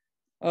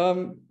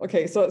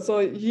 Okay, so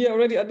here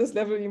already at this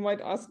level, you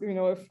might ask, you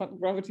know, if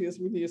gravity is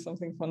really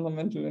something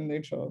fundamental in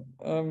nature.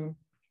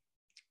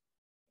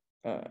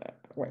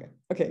 Well,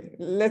 okay,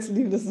 let's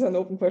leave this as an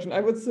open question.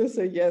 I would still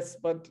say yes,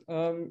 but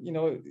you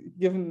know,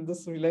 given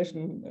this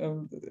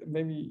relation,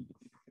 maybe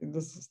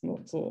this is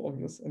not so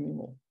obvious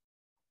anymore.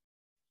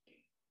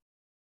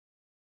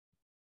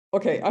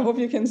 Okay, I hope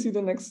you can see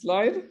the next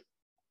slide.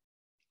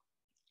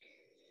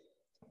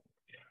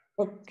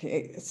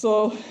 Okay,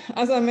 so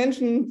as I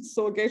mentioned,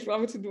 so gauge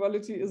gravity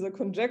duality is a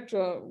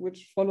conjecture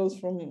which follows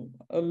from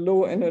a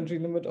low energy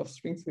limit of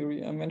string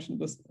theory. I mentioned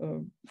this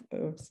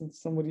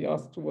since somebody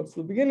asked towards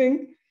the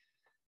beginning.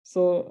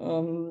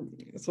 So,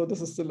 so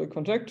this is still a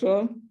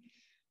conjecture.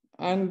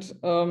 And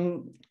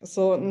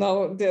so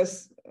now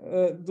there's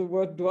the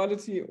word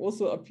duality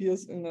also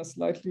appears in a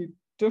slightly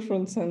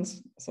different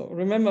sense. So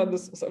remember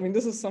this, so, I mean,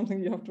 this is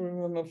something you have to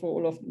remember for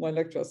all of my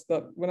lectures,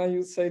 that when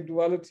I say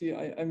duality,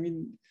 I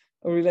mean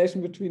a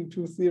relation between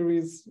two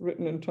theories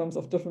written in terms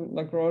of different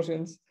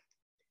Lagrangians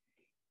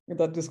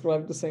that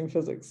describe the same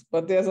physics.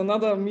 But there's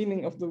another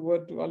meaning of the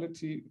word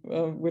duality,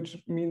 which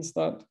means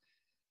that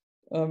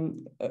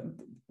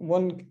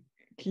one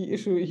key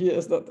issue here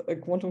is that a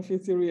quantum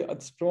field theory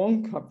at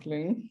strong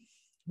coupling,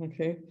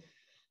 okay,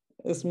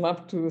 is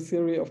mapped to a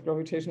theory of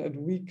gravitation at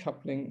weak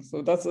coupling.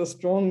 So that's a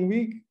strong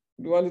weak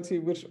duality,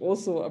 which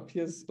also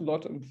appears a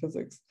lot in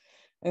physics.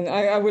 And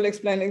I will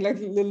explain like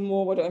a little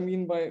more what I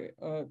mean by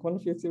quantum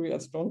field theory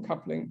at strong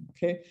coupling,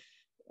 okay?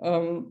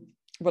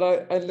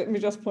 But let me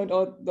just point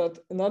out that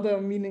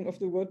another meaning of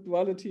the word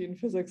duality in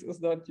physics is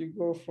that you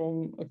go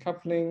from a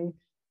coupling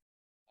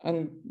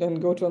and then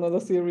go to another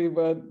theory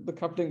where the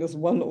coupling is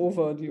 1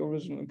 over the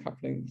original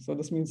coupling. So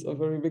this means a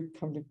very big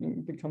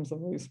coupling becomes a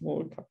very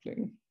small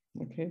coupling,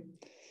 okay?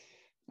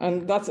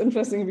 And that's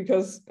interesting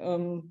because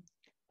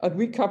at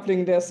weak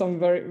coupling, there's some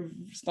very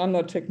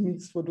standard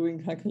techniques for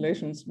doing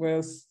calculations,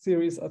 whereas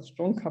theories at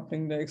strong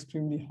coupling, they're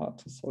extremely hard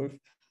to solve.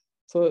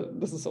 So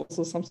this is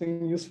also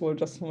something useful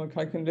just from a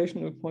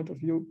calculational point of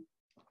view,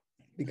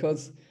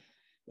 because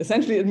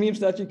essentially it means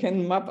that you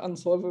can map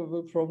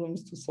unsolvable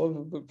problems to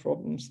solvable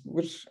problems,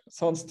 which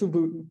sounds too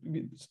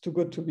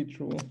good to be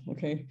true,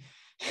 okay?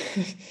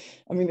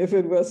 I mean, if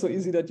it were so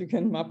easy that you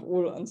can map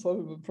all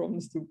unsolvable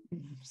problems to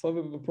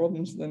solvable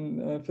problems,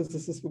 then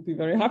physicists would be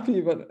very happy,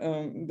 but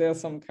there are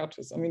some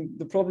catches. I mean,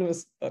 the problem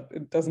is that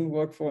it doesn't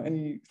work for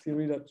any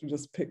theory that you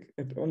just pick.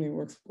 It only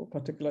works for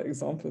particular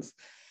examples.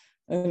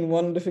 And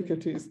one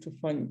difficulty is to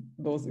find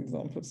those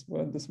examples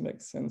where this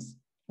makes sense.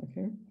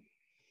 okay?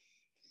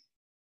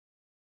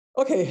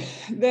 Okay,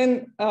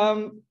 then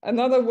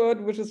another word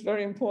which is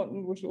very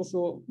important, which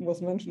also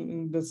was mentioned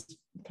in this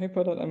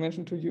paper that I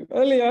mentioned to you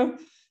earlier,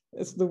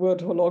 is the word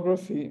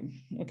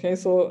holography. Okay,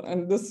 so,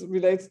 and this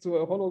relates to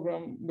a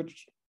hologram,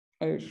 which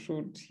I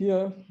showed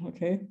here,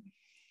 okay?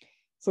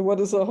 So what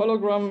is a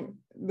hologram?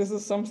 This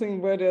is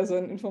something where there's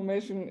an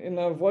information in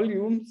a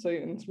volume,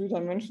 say in 3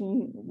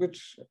 dimensions,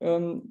 which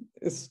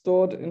is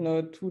stored in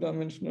a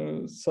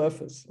 2-dimensional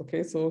surface,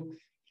 okay? So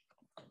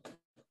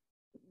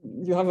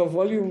you have a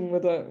volume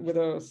with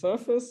a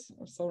surface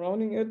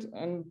surrounding it,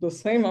 and the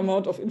same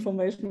amount of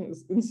information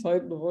is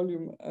inside the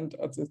volume and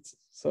at its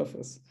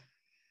surface.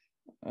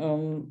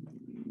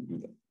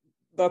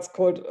 That's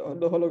called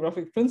the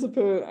holographic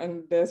principle,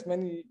 and there's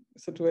many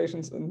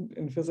situations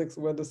in physics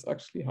where this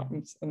actually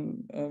happens,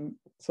 and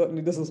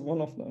certainly this is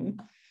one of them.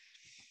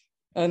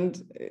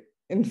 And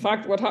in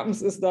fact, what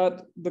happens is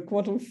that the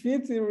quantum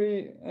field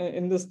theory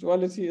in this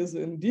duality is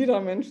in d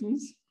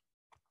dimensions,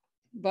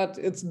 but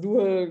its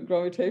dual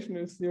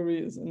gravitational theory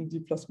is in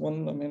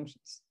d+1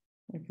 dimensions,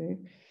 okay?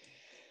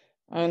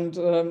 And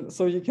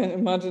so you can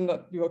imagine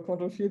that your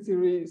quantum field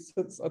theory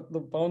sits at the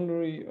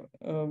boundary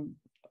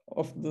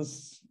of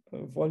this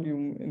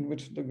volume in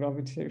which the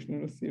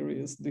gravitational theory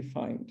is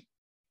defined.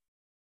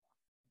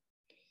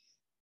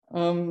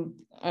 So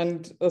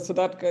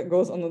that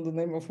goes under the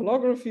name of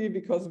holography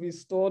because we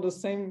store the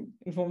same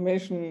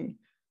information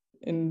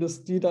in this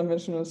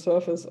d-dimensional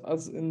surface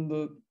as in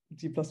the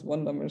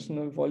d+1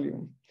 dimensional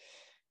volume.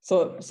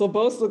 So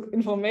both the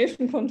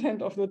information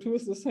content of the two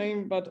is the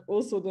same, but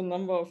also the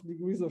number of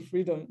degrees of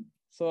freedom.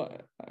 So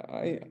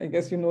I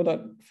guess you know that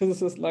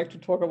physicists like to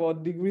talk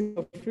about degrees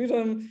of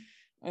freedom,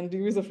 and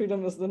degrees of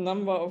freedom is the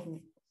number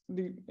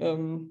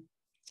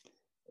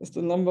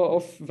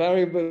of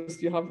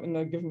variables you have in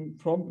a given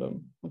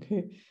problem.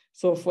 Okay,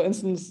 so for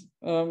instance,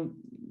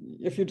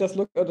 if you just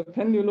look at a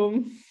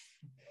pendulum,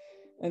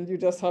 and you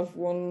just have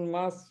one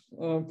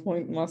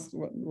point mass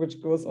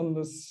which goes on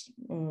this,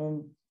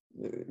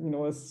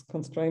 is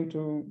constrained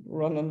to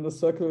run on the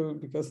circle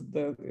because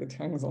it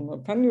hangs on a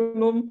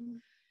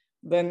pendulum,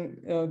 then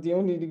the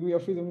only degree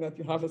of freedom that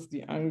you have is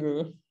the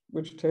angle,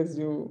 which tells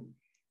you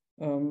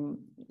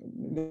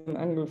the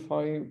angle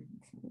phi,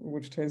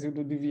 which tells you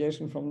the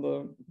deviation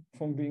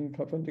from being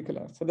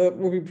perpendicular. So that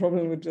would be a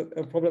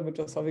problem with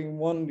just having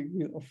 1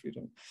 degree of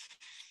freedom.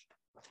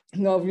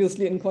 Now,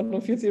 obviously, in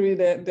quantum field theory,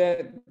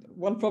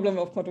 one problem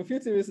of quantum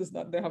field theories is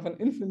that they have an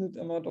infinite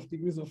amount of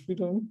degrees of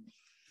freedom.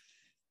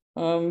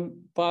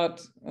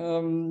 But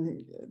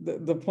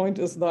the point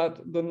is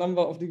that the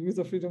number of degrees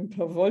of freedom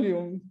per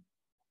volume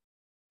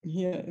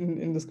here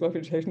in this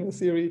gravitational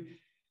theory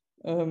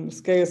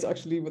scales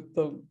actually with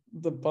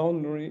the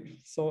boundary.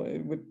 So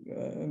it would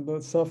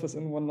the surface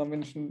in 1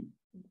 dimension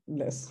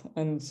less.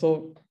 And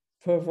so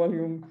per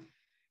volume,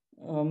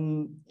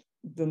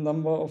 the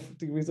number of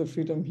degrees of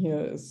freedom here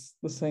is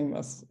the same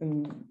as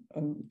in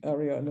an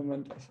area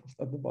element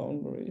at the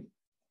boundary,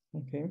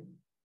 okay?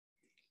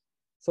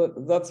 So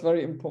that's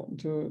very important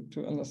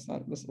to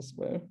understand this as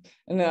well.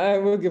 And I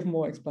will give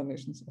more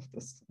explanations of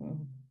this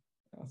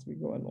as we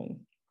go along.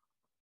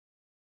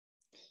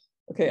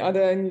 Okay, are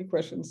there any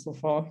questions so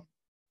far?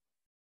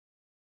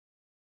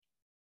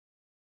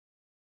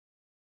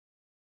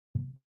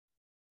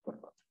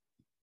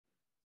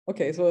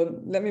 Okay,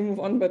 so let me move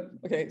on, but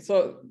okay,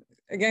 so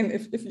again,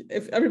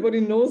 if everybody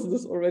knows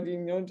this already,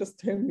 just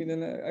tell me,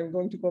 then I'm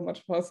going to go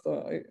much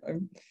faster.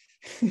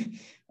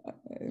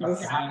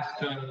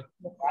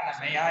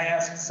 May I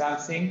ask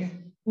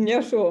something?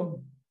 Yeah, sure.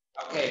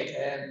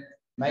 Okay,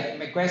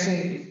 my question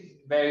is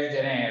very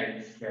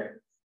generic.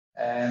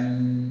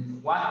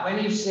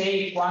 When you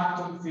say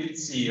quantum field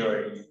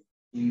theory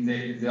in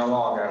the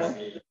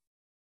holography,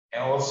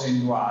 and also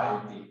in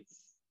duality,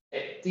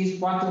 this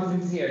quantum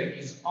field theory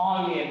is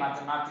only a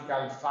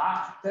mathematical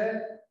fact,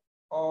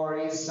 or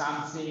is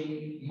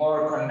something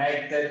more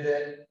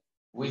connected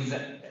with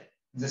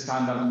the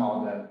standard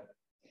model?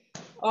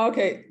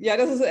 Okay, yeah,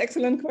 this is an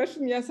excellent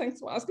question. Yeah, thanks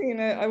for asking,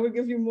 and I will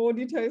give you more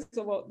details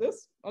about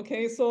this.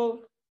 Okay,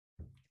 so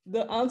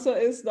the answer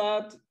is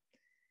that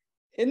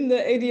in the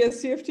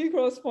ADS-CFT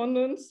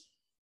correspondence,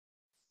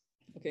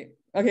 okay,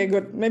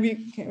 good.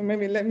 Maybe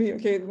let me,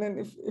 okay, then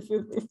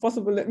if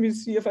possible, let me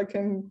see if I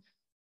can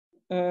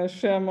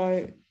share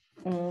my,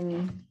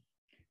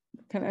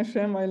 can I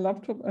share my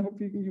laptop? I hope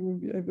you will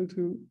be able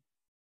to,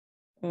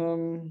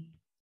 can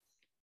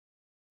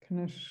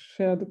I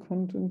share the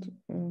content?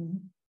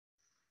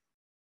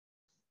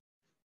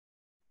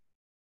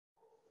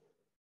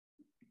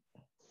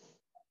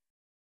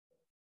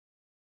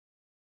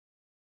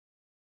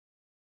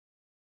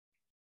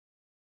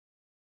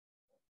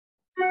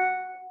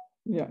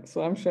 Yeah,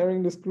 so I'm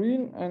sharing the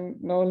screen,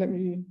 and now let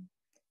me,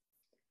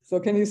 so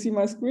can you see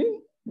my screen?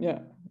 Yeah,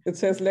 it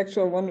says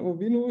lecture 1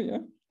 Urbino, yeah.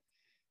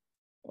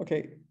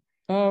 Okay,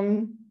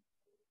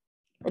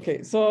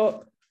 okay,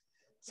 so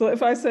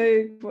if I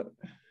say,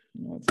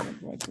 no, it's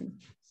not writing,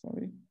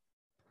 sorry.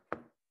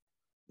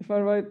 If I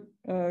write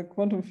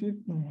quantum field,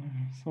 no,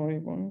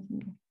 sorry,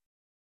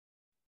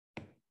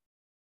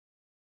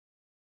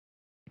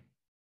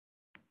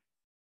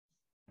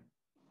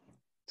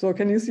 So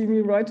can you see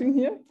me writing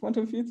here,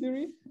 quantum field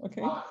theory?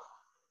 Okay.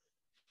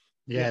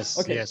 Yes,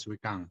 okay. Yes, we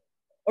can.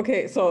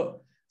 Okay,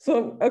 so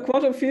a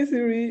quantum field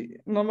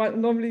theory,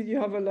 normally you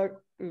have a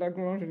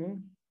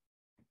Lagrangian.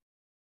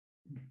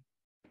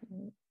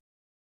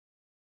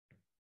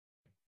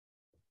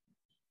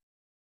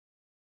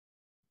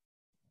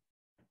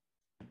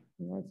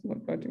 No, it's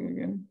not writing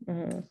again.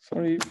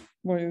 Sorry,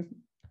 why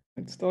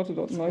it started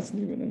out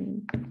nicely, but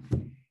then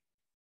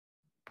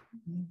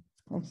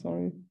I'm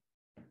sorry.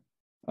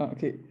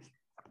 Okay.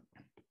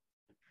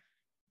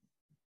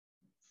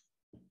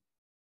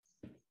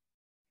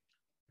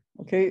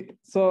 Okay,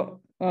 so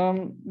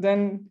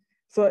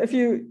so if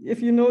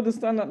you know the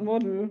standard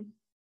model,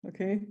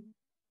 okay.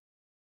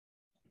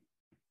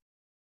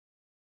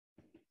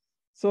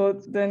 So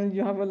then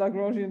you have a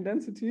Lagrangian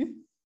density,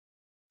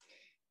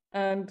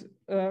 and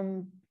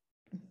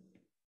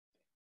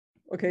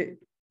okay,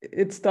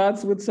 it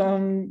starts with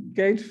some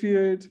gauge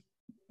field.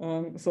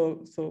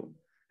 So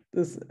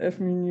this F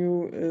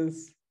mu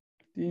is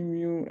d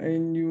mu a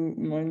nu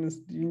minus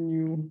d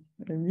nu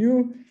a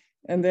mu,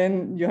 and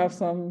then you have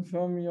some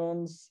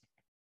fermions,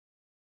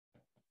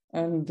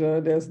 and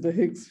there's the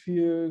Higgs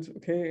field.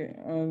 Okay,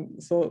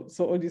 and so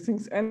all these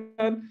things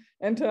enter,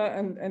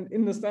 and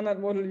in the standard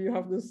model you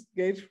have this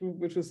gauge group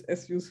which is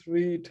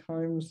SU3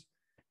 times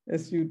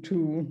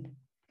SU2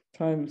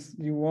 times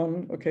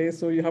U1. Okay,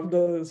 so you have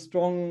the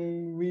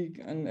strong, weak,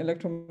 and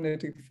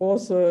electromagnetic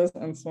forces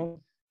and so on.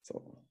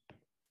 So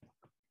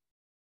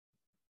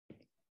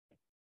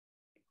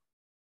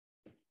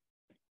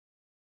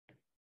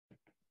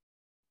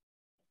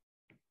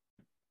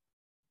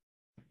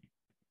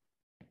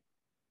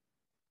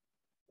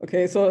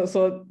okay,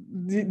 so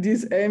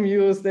these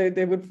AMUs,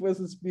 they would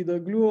versus be the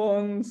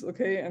gluons,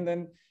 okay, and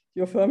then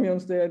your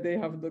fermions there, they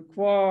have the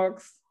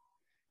quarks,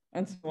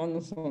 and so on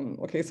and so on.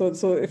 Okay,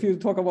 so if you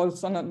talk about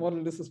standard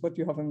model, this is what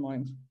you have in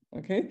mind.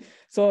 Okay,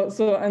 so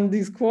and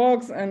these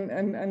quarks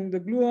and the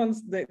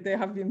gluons, they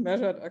have been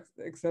measured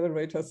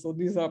accelerators. So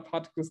these are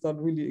particles that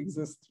really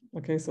exist.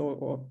 Okay, so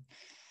or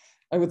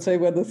I would say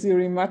where the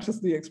theory matches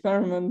the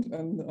experiment,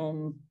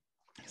 and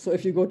so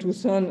if you go to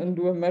CERN and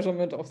do a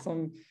measurement of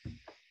some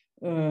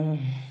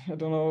I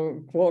don't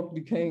know, quark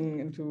decaying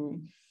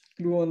into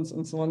gluons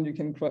and so on, you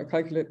can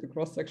calculate the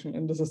cross section,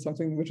 and this is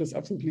something which is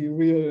absolutely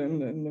real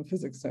in the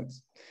physics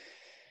sense.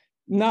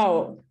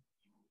 Now,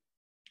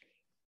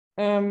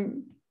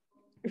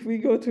 if we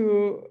go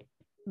to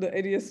the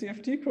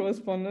ADS-CFT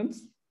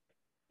correspondence,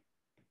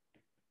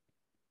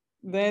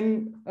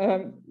 then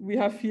we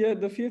have here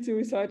the field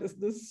theory side is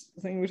this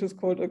thing which is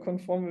called a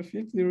conformal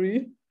field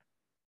theory.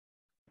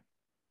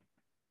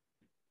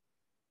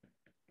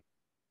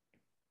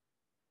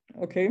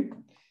 Okay,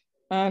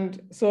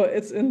 and so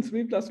it's in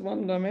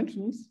 3+1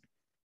 dimensions.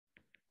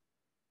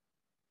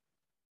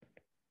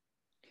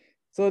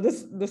 So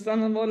the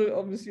standard model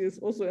obviously is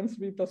also in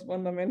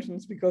 3+1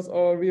 dimensions because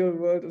our real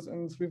world is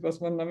in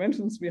 3+1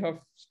 dimensions. We have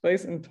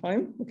space and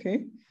time,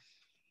 okay?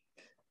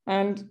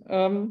 And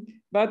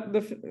but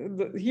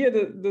here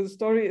the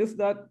story is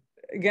that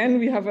again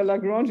we have a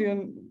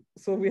Lagrangian,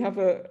 so we have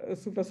a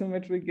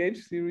supersymmetric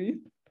gauge theory.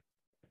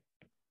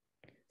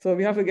 So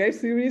we have a gauge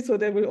theory, so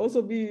there will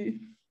also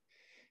be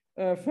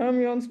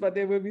fermions, but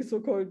there will be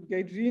so-called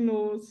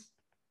gauginos,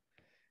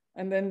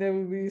 and then there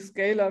will be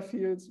scalar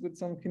fields with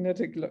some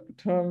kinetic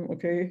term.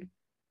 Okay,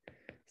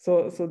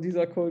 so these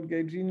are called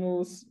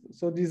gauginos.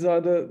 So these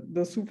are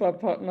the super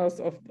partners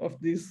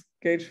of these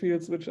gauge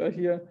fields which are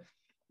here,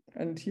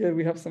 and here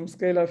we have some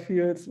scalar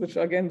fields which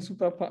are again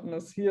super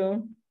partners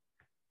here.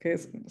 Okay,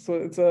 so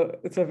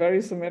it's a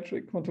very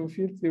symmetric quantum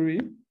field theory.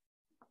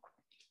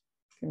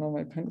 Okay, now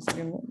my pen is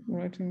again not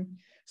writing.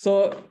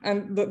 So,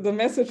 and the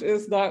message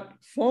is that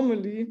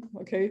formally,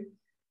 okay,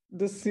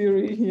 this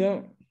theory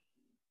here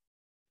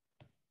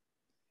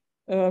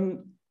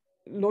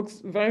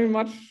looks very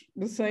much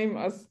the same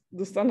as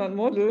the standard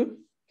model,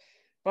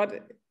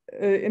 but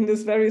in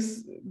this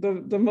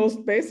the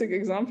most basic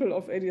example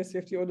of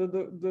ADS-CFT, or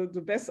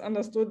the best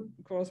understood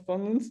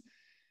correspondence,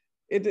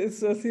 it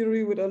is a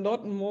theory with a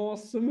lot more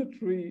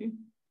symmetry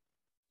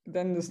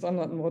than the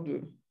standard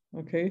model,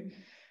 okay?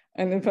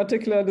 And in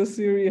particular, this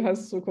theory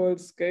has so-called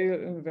scale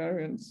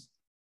invariance.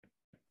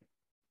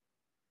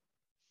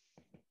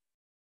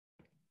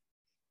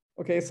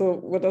 Okay, so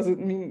what does it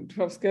mean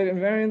to have scale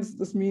invariance?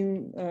 This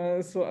means,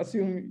 so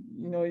assume,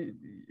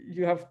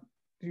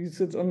 you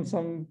sit on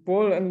some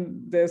ball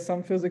and there's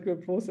some physical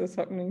process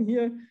happening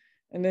here,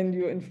 and then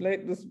you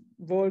inflate this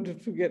ball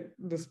to get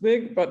this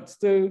big, but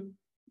still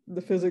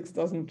the physics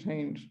doesn't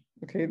change.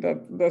 Okay,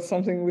 that's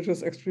something which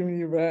is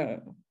extremely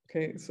rare.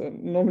 Okay, so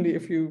normally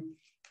if you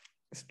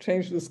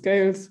change the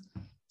scales,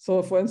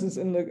 so for instance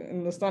in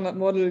the standard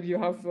model you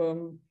have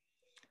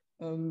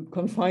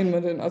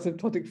confinement and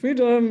asymptotic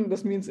freedom.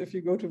 This means if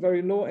you go to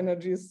very low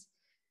energies,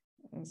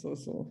 so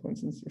for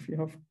instance if you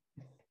have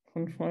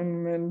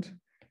confinement,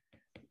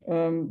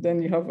 then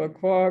you have a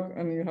quark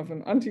and you have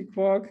an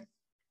anti-quark,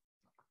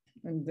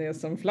 and there's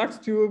some flux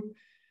tube,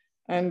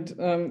 And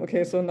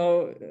okay, so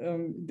now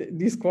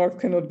these quarks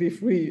cannot be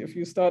free. If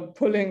you start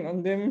pulling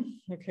on them,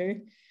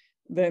 okay,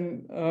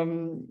 then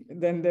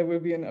there will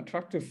be an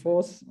attractive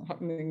force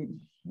happening,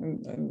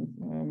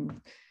 and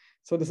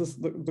so this is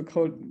the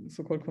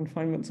so-called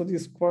confinement. So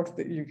these quarks,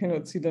 you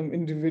cannot see them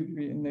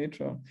individually in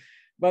nature,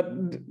 but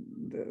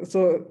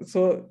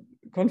so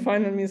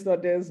confinement means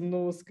that there is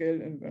no scale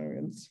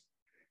invariance,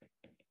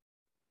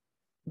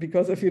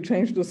 because if you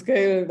change the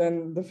scale,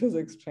 then the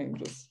physics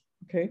changes.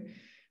 Okay.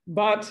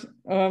 But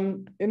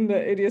in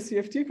the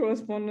ADS-CFT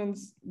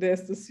correspondence,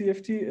 there's the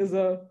CFT is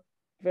a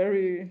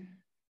very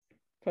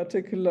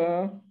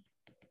particular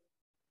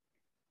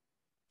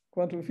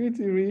quantum field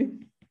theory.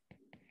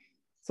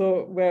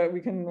 So where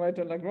we can write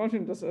a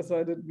Lagrangian, just as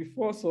I did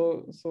before,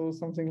 so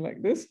something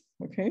like this,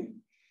 okay?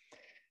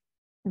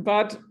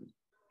 But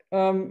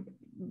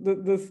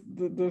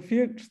the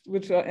fields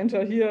which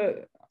enter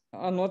here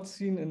are not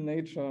seen in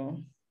nature.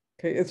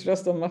 Okay, it's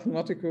just a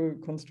mathematical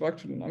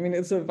construction. I mean,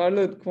 it's a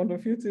valid quantum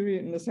field theory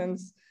in the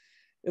sense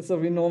it's a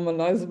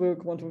renormalizable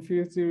quantum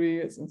field theory.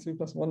 It's in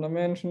 3+1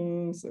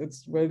 dimensions.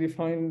 It's well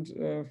defined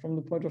from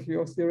the point of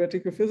view of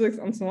theoretical physics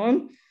and so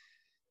on.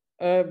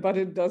 But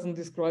it doesn't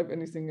describe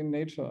anything in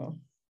nature.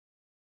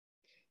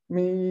 I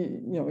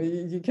mean,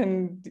 you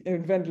can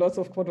invent lots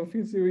of quantum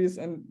field theories,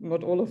 and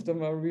not all of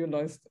them are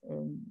realized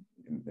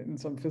in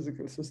some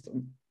physical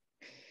system.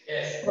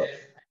 Yes.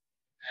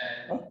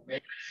 May I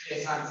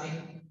say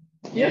something?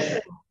 Yes.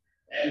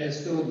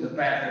 Understood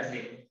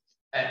perfectly.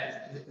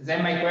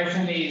 Then my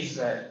question is,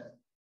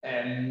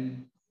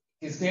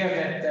 it's clear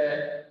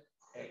that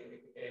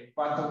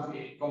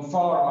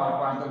conformal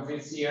quantum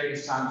field theory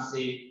is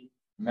something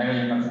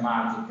very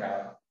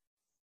mathematical,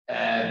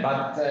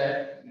 but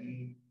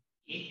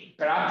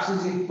perhaps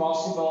is it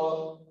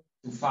possible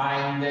to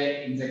find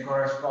in the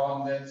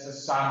correspondence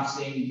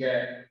something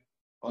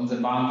on the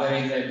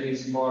boundary that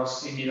is more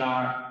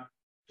similar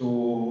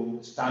to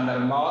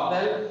standard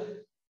model,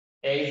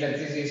 and that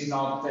this is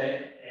not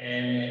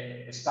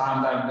a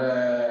standard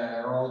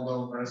road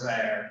of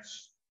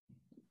research?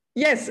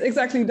 Yes,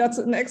 exactly. That's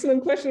an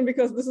excellent question,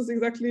 because this is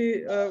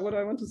exactly what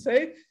I want to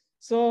say.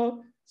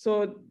 So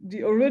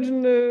the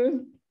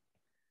original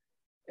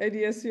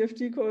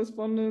ADS-CFT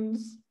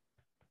correspondence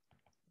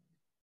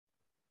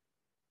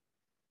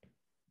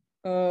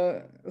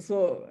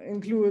so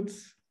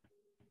includes,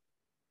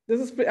 this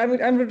is, I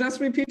mean, I'm just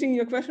repeating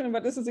your question,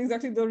 but this is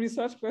exactly the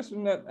research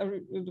question that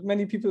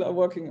many people are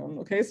working on.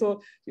 Okay,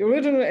 so the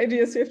original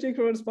ADS-CFT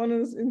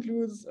correspondence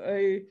includes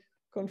a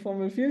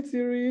conformal field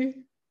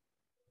theory,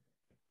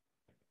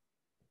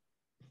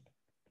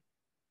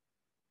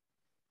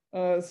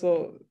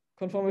 so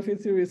conformal field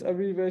theories are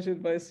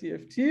reweighted by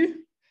CFT,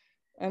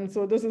 and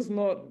so this is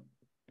not,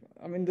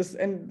 I mean, this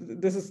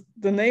is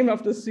the name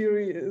of the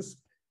theory is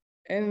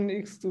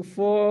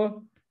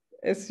NX24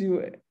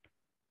 SUN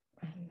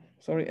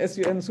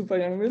super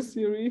Young-Mills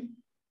theory.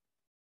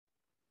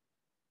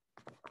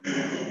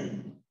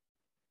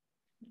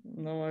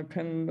 No, my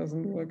pen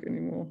doesn't work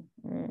anymore.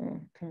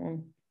 Come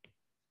on.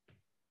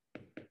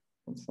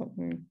 What's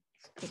happening?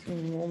 It's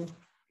getting warm.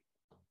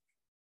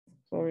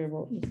 Sorry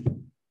about this.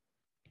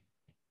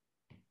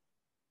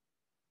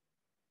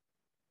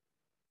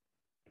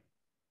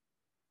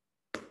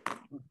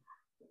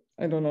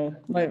 I don't know.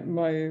 My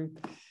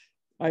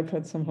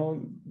iPad somehow.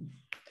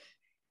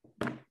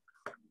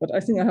 But I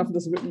think I have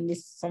this written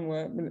this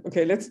somewhere.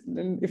 Okay,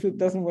 then if it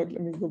doesn't work,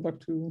 let me go back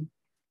to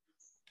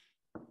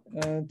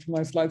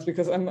my slides,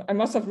 because I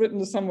must have written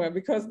this somewhere,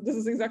 because this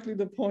is exactly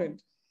the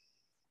point.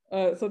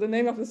 So the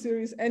name of the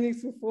series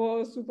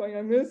NX24 super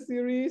Young-Mills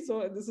theory.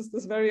 So this is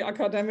this very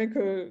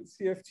academical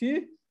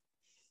CFT.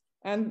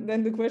 And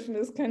then the question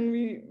is, can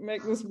we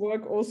make this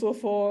work also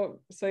for,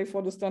 say,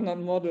 for the standard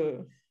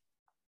model?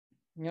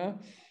 Yeah,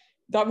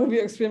 that would be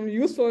extremely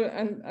useful.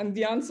 And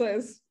the answer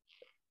is,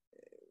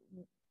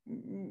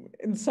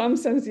 in some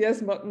sense,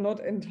 yes, but not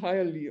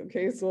entirely.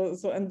 Okay, so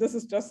and this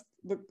is just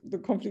the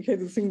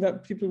complicated thing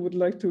that people would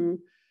like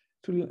to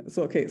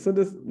so okay, so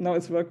this now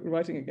it's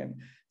writing again.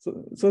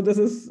 So this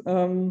is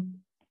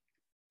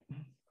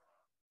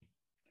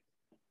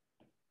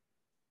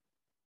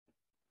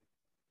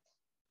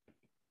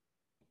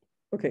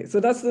okay, so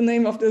that's the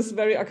name of this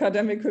very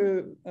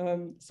academical,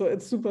 so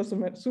it's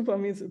super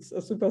means it's a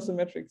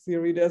supersymmetric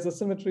theory. There's a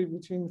symmetry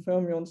between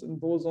fermions and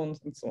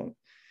bosons and so on.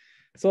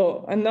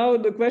 So, and now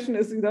the question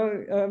is,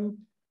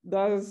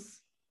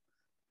 does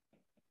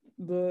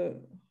the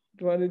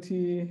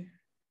duality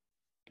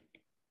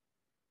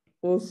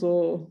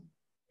also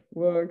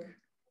work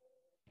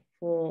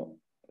for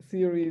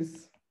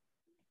theories,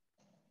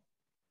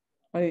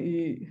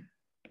 i.e.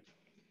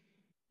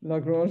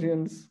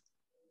 Lagrangians,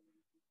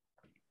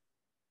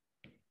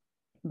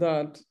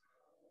 that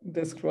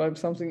describe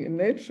something in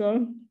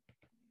nature?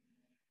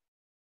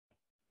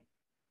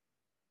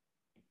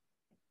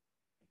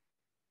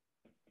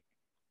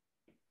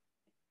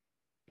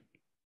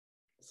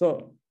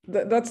 So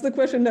that's the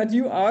question that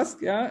you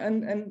ask, yeah,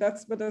 and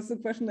that's the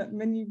question that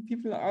many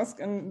people ask,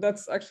 and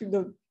that's actually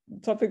the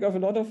topic of a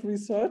lot of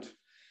research.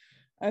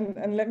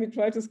 And let me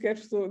try to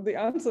sketch. So the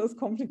answer is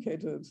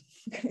complicated,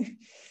 okay?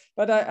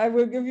 But I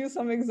will give you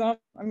some examples.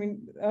 I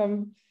mean,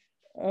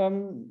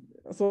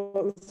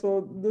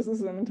 so this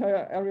is an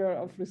entire area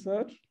of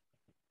research.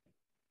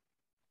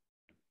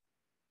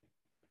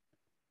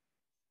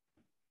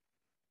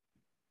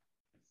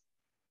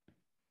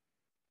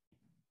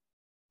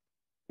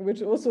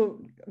 Which also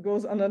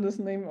goes under this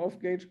name of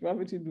gauge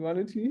gravity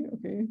duality,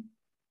 okay?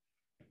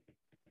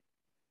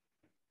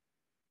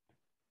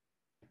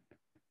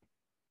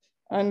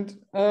 And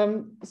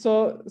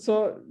so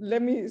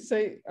let me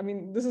say, I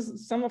mean, this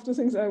is some of the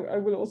things I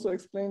will also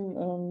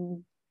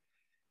explain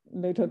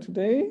later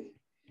today.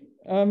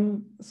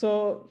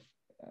 So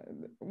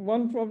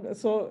one problem,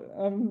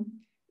 so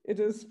it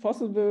is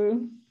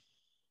possible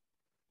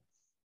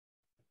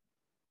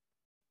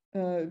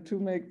to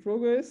make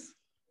progress.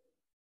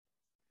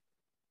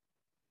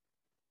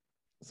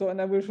 So,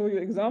 and I will show you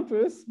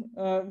examples,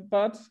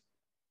 but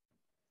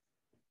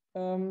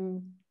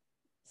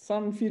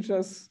some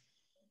features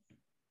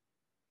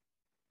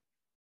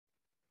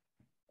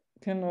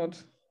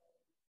cannot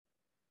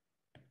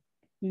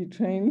be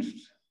changed.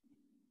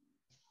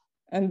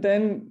 And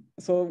then,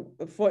 so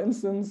for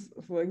instance,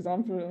 for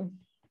example,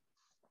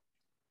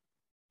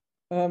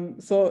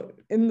 so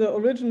in the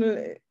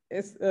original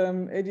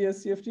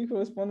ADS-CFT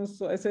correspondence,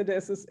 so I said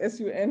there's this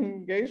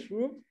SUN gauge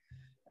group.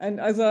 And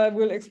as I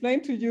will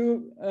explain to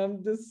you,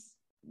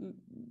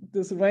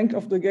 this rank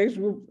of the gauge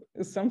group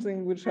is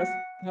something which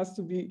has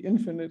to be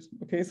infinite.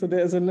 Okay, so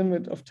there is a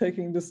limit of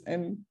taking this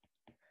n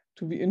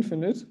to be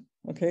infinite.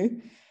 Okay,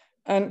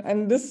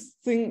 and this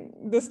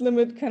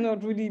limit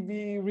cannot really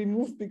be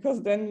removed,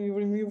 because then you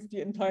remove the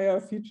entire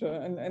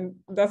feature, and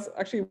that's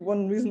actually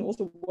one reason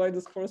also why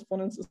this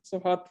correspondence is so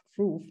hard to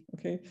prove.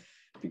 Okay,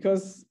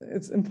 because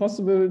it's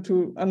impossible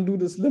to undo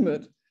this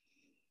limit.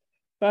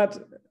 But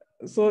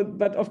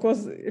of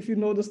course, if you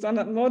know the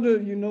standard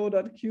model, you know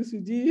that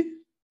QCD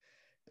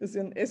is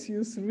an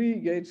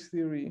SU3 gauge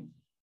theory.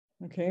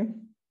 Okay,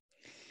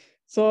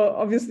 so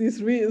obviously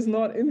 3 is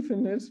not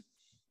infinite.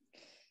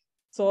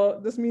 So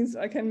this means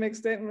I can make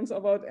statements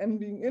about n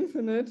being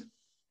infinite,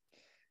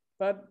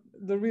 but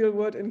the real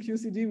word in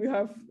QCD we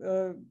have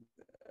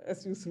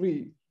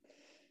SU3.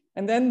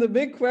 And then the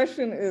big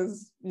question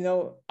is, you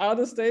know, are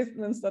the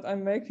statements that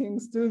I'm making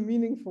still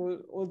meaningful,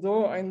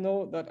 although I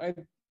know that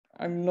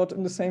I'm not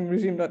in the same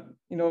regime, that,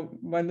 you know,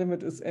 my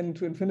limit is n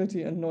to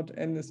infinity and not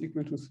n is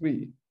equal to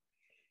 3.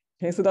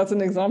 Okay, so that's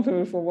an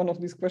example for one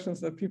of these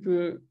questions that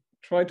people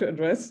try to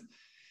address.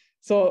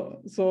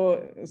 So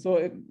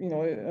it, you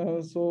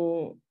know,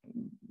 so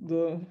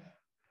the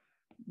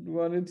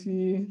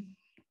duality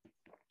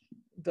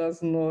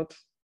does not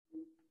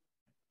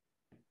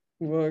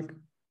work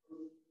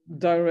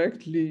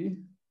directly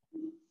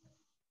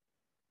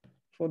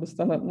for the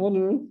standard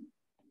model.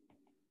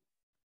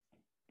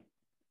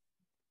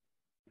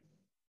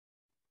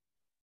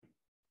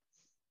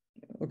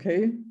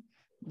 Okay,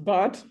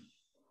 but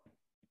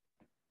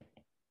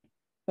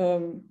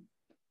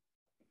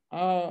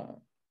are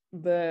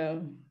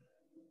there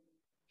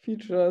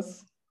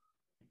features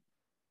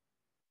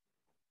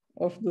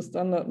of the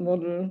standard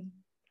model?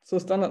 So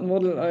standard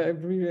model I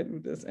abbreviate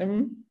with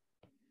SM,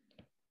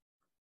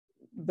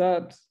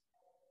 that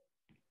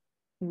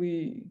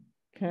we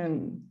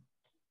can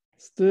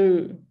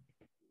still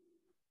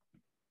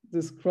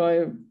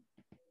describe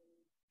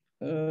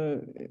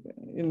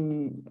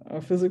in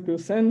a physical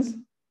sense.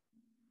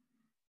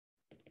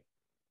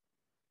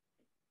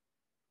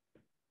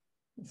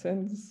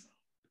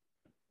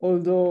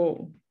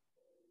 Although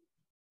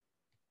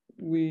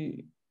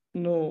we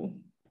know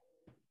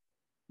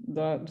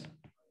that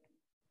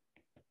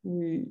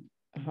we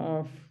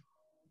have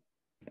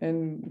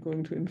n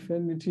going to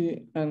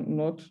infinity and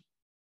not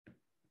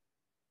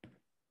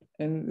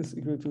n is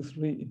equal to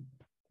 3.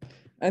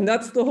 And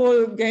that's the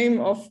whole game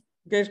of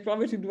gauge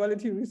gravity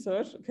duality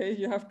research. Okay,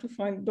 you have to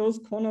find those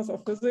corners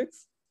of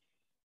physics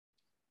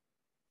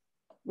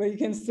where you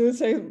can still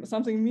say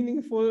something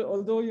meaningful,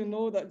 although you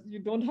know that you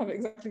don't have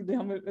exactly the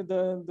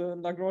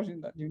Lagrangian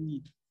that you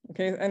need.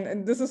 Okay,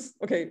 and this is,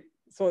 okay,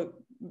 so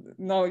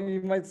now you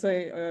might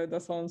say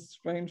that sounds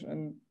strange,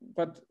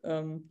 but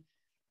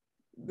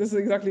this is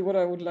exactly what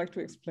I would like to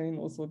explain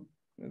also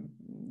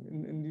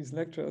in these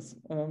lectures,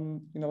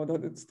 you know,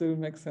 that it still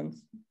makes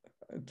sense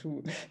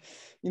to,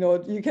 you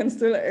know, you can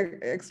still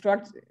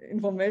extract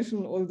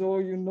information, although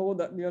you know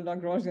that your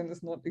Lagrangian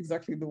is not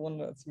exactly the one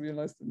that's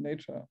realized in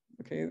nature.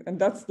 Okay, and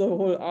that's the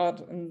whole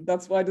art, and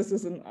that's why this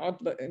is an art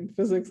in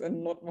physics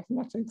and not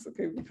mathematics.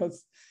 Okay,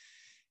 because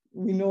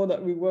we know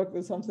that we work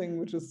with something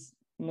which is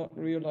not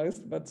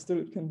realized, but still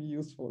it can be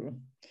useful.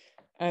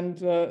 And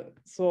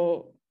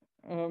so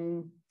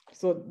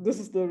this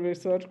is the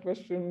research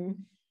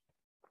question.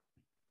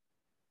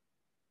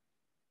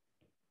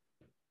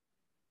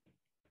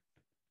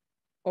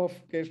 Of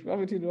gauge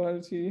gravity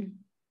duality.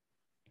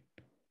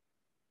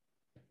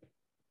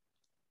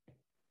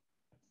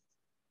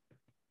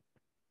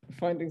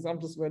 Find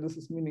examples where this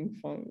is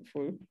meaningful.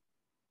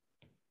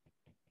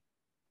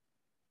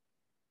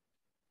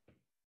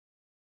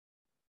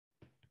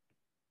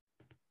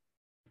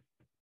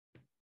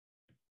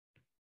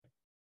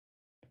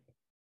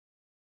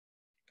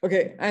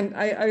 Okay, and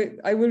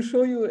I will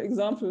show you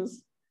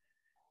examples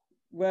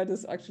where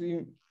this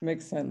actually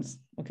makes sense.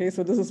 Okay,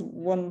 so this is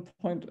one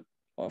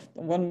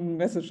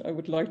message I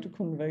would like to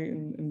convey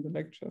in the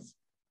lectures.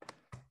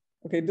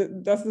 Okay,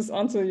 does this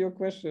answer your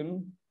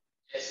question?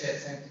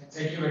 Yes,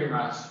 thank you very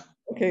much.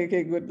 Okay,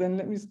 good. Then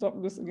let me stop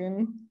this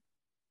again.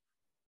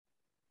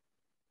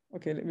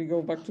 Okay, let me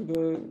go back to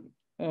the,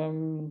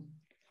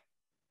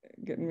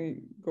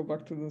 go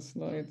back to the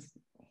slides.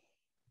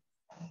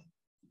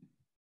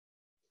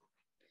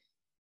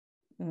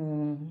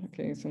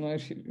 Okay, so now I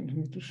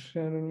need to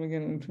share them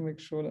again and to make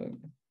sure that.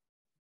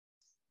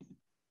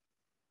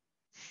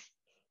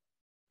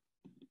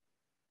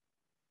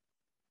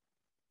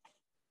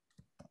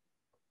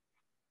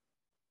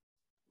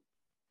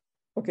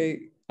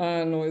 Okay,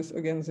 no, it's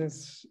again,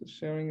 this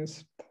sharing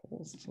is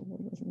paused, so why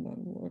doesn't that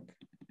work?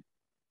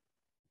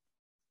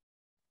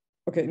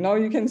 Okay, now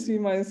you can see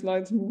my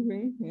slides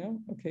moving, yeah,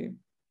 okay.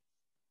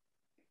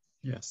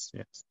 Yes.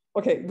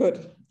 Okay,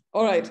 good.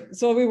 All right,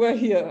 so we were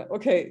here.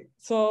 Okay,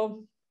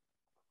 so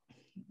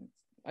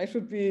I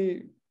should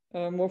be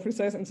more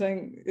precise in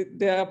saying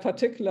there are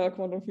particular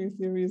quantum field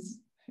theories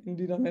in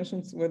D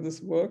dimensions where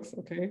this works,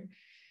 okay?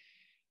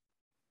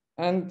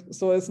 And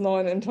so it's now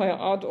an entire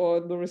art,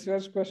 or the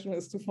research question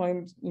is to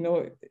find,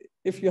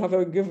 if you have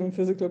a given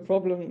physical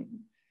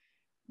problem,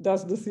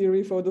 does the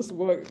theory for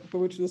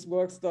which this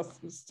works, does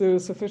still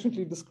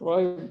sufficiently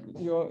describe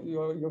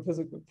your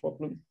physical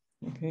problem?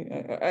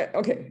 Okay,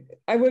 okay,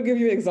 I will give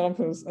you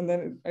examples, and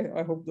then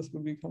I hope this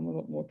will become a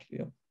lot more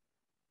clear.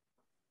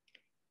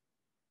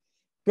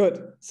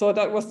 Good. So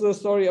that was the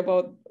story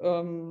about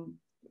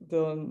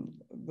the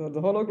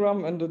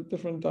hologram and the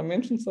different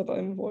dimensions that are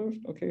involved.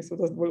 Okay, so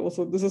that will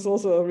also, this is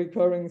also a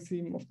recurring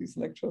theme of these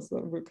lectures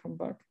that will come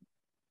back.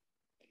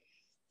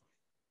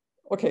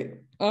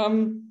 Okay,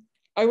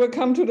 I will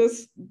come to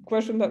this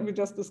question that we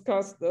just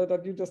discussed,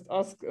 that you just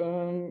asked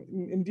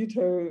in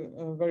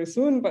detail very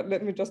soon, but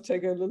let me just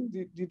take a little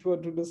detour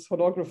to this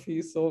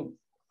holography. So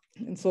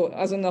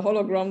as in a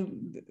hologram,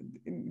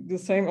 the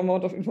same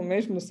amount of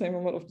information, the same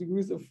amount of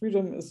degrees of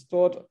freedom is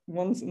stored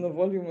once in the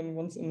volume and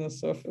once in the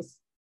surface.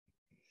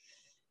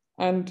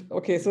 And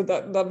okay, so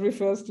that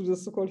refers to the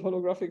so-called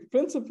holographic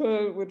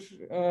principle, which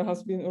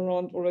has been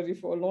around already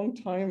for a long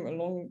time,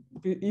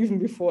 even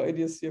before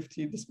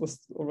ISSPP, this was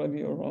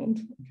already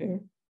around, okay?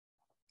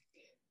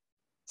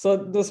 So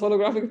this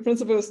holographic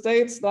principle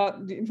states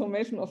that the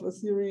information of a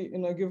theory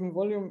in a given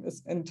volume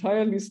is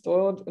entirely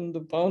stored in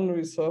the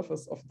boundary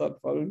surface of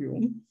that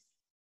volume.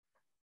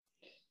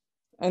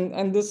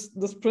 And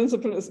this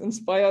principle is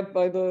inspired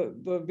by the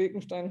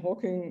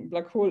Bekenstein-Hawking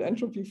black hole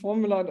entropy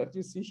formula that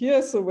you see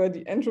here. So where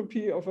the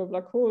entropy of a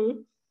black hole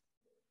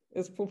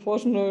is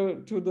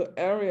proportional to the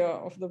area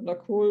of the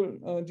black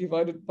hole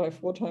divided by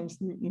 4 times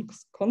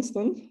Newton's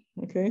constant,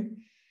 okay?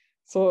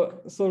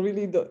 So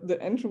really the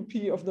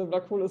entropy of the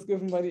black hole is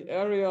given by the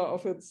area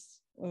of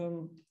its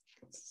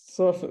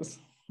surface,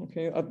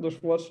 okay, at the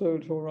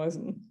Schwarzschild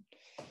horizon.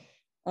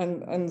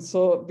 And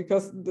so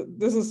because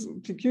this is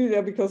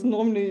peculiar, because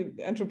normally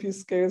entropy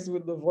scales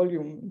with the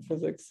volume in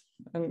physics.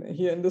 And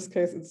here in this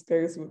case, it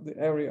scales with the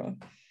area.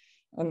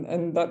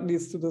 And that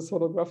leads to this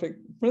holographic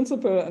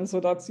principle. And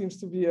so that seems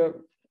to be a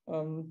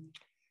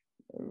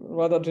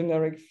rather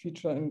generic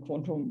feature in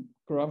quantum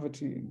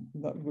gravity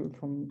that will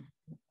come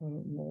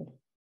more,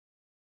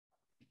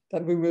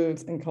 that we will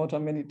encounter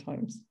many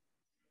times.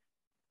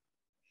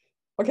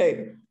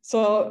 Okay,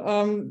 so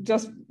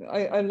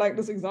I like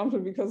this example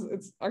because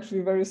it's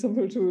actually very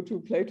simple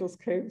to Plato's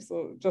cave.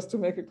 So just to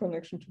make a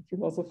connection to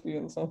philosophy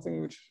and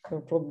something which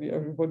probably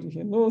everybody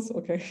here knows,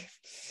 okay.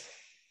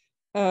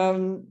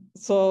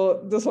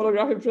 So this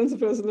holographic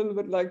principle is a little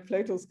bit like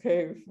Plato's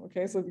cave,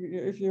 okay. So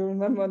if you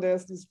remember,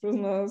 there's these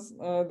prisoners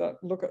that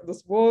look at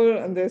this wall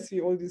and they see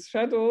all these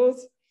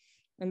shadows.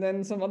 And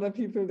then some other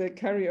people, they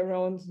carry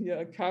around here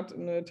a cat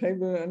and a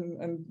table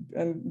and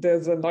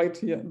there's a light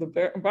here at the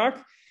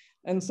back.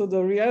 And so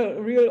the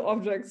real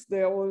objects,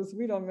 they are all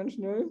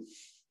 3-dimensional,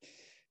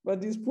 but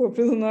these poor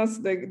prisoners,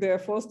 they are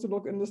forced to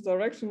look in this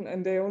direction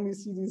and they only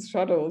see these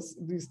shadows,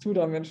 these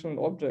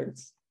 2-dimensional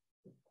objects.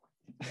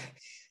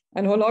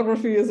 And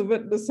holography is a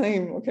bit the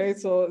same, okay?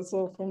 So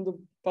from the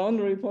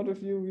boundary point of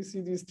view, we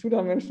see these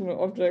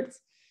 2-dimensional objects,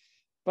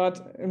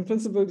 but in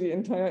principle, the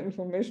entire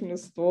information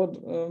is stored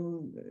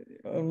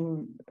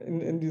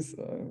in these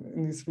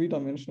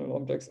 3-dimensional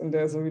objects, and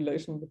there's a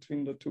relation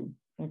between the two,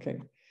 okay?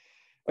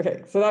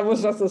 Okay, so that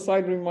was just a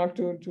side remark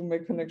to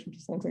make connection to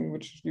something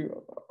which you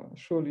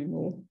surely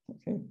know,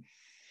 okay?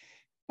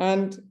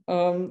 And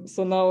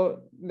so now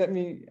let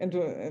me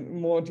enter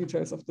more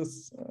details of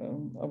this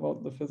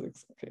about the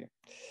physics, okay?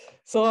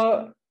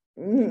 So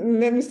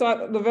let me start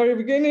at the very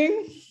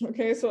beginning,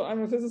 okay? So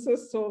I'm a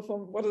physicist, so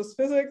from what is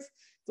physics?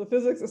 So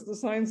physics is the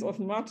science of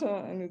matter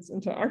and its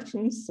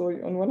interactions. So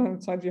on one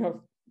hand side, you have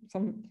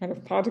some kind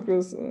of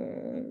particles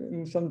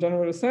in some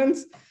general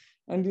sense,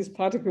 and these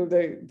particles,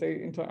 they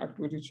interact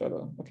with each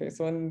other. Okay,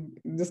 so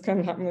this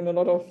can happen in a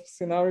lot of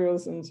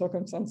scenarios and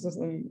circumstances,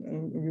 and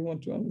we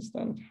want to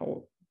understand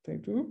how they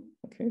do.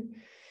 Okay,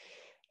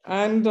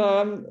 And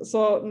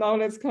so now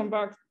let's come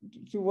back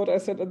to what I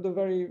said at the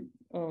very,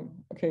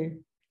 okay,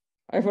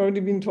 I've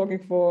already been talking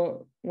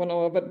for 1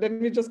 hour, but let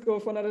me just go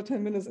for another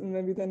 10 minutes and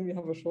maybe then we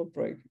have a short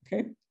break,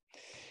 okay?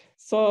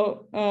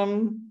 So,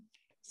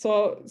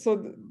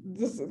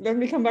 let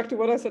me come back to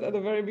what I said at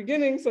the very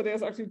beginning. So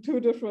there's actually 2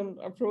 different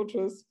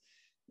approaches.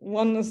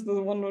 One is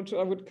the one which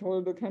I would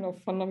call the kind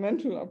of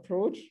fundamental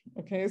approach,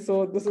 okay?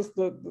 So this is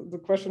the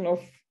question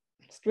of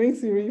string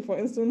theory, for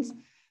instance.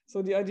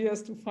 So the idea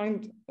is to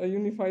find a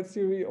unified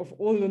theory of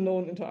all the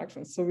known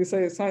interactions. So we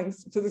say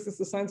physics is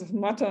the science of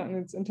matter and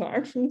its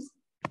interactions.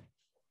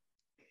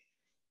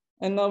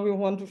 And now we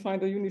want to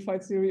find a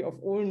unified theory of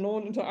all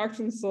known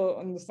interactions. So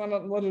on the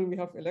standard model, we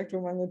have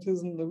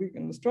electromagnetism, the weak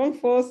and the strong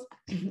force,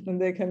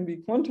 and they can be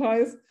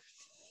quantized.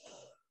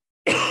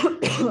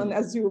 And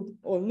as you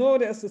all know,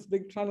 there's this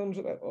big challenge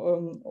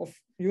of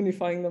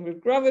unifying them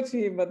with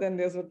gravity, but then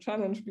there's a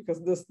challenge because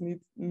this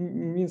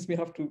means we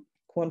have to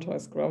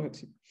quantize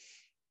gravity,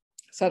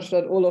 such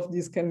that all of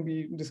these can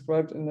be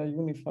described in a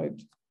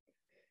unified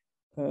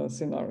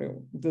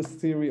scenario, this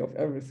theory of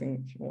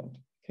everything, if you want,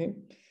 okay?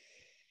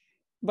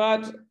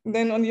 But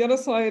then on the other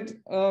side,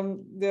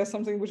 there's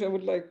something which I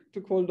would like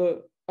to call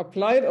the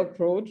applied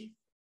approach.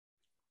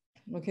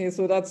 Okay,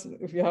 so that's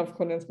if you have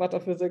condensed matter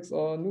physics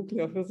or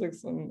nuclear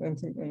physics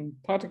and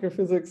particle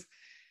physics.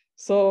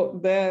 So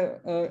there,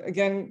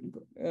 again,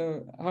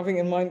 having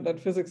in mind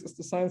that physics is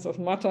the science of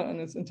matter and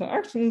its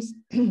interactions,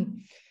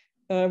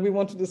 we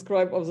want to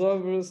describe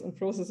observables and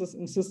processes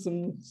in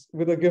systems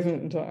with a given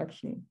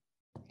interaction.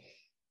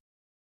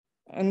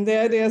 And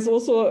there's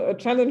also a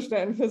challenge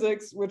there in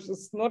physics, which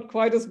is not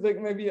quite as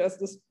big maybe as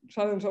this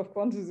challenge of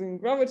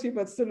quantizing gravity,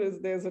 but still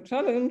there's a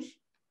challenge.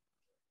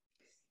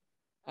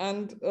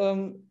 And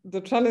the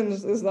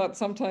challenge is that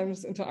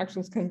sometimes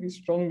interactions can be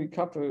strongly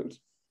coupled.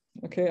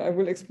 Okay, I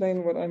will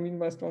explain what I mean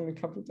by strongly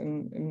coupled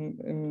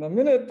in a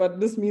minute, but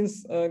this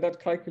means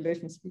that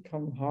calculations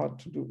become hard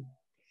to do.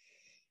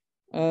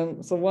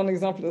 So one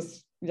example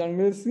is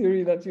Young-Mills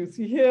theory that you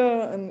see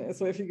here. And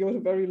so if you go to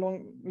very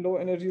low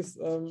energies,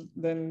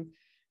 then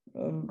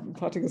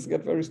particles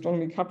get very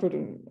strongly coupled,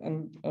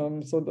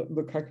 and so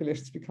the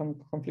calculations become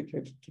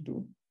complicated to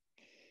do.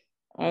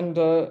 And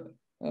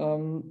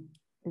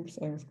oops,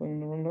 I was going in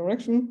the wrong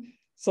direction.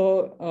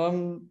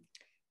 So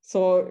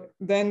so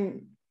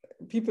then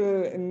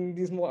people in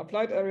these more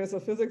applied areas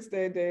of physics,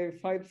 they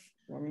fight.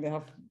 I mean, there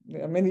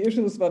are many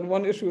issues, but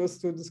one issue is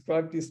to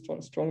describe these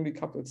strongly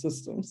coupled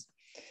systems.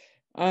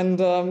 And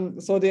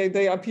so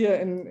they appear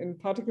in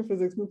particle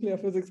physics, nuclear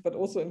physics, but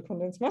also in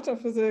condensed matter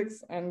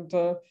physics. And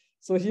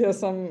so here are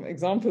some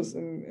examples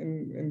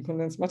in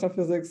condensed matter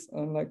physics,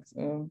 like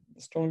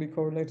strongly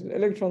correlated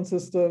electron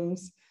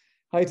systems,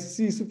 high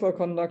C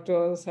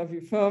superconductors, heavy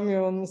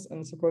fermions,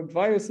 and so-called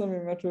viral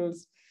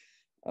semimetals.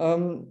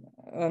 And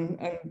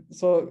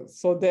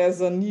so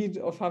there's a need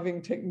of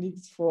having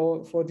techniques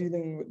for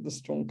dealing with the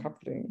strong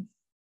coupling.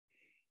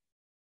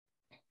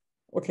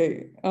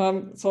 Okay,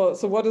 so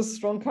what is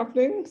strong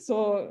coupling?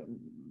 So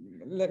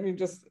let me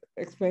just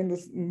explain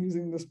this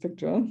using this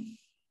picture.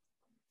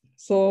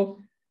 So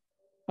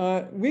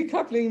weak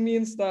coupling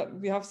means that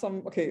we have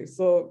some, okay,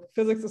 so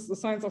physics is the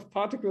science of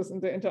particles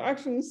and their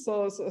interactions.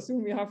 So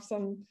assume we have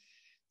some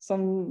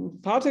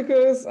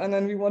particles, and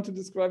then we want to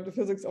describe the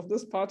physics of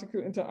this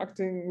particle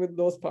interacting with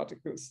those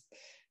particles.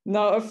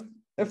 Now,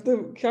 if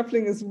the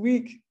coupling is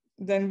weak,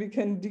 then we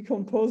can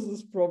decompose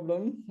this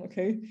problem,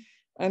 okay,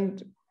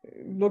 and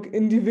look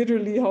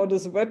individually how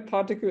this red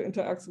particle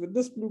interacts with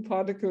this blue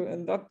particle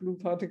and that blue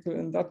particle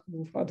and that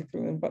blue particle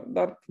and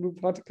that blue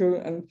particle.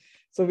 And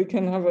so we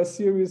can have a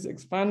series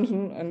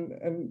expansion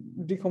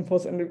and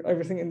decompose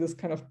everything in this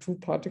kind of 2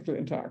 particle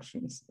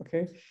interactions,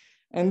 okay?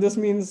 And this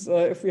means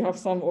if we have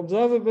some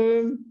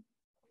observable,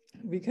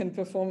 we can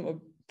perform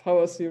a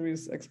power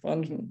series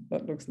expansion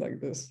that looks like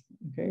this,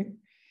 okay?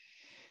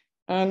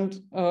 And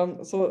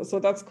so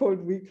that's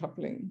called weak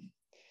coupling.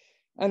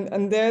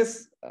 And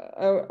there's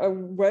a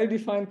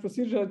well-defined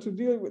procedure to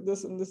deal with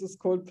this, and this is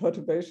called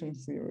perturbation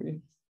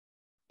theory.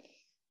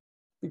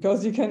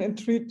 Because you can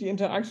treat the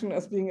interaction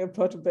as being a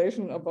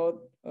perturbation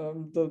about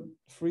the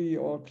free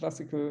or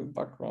classical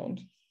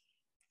background.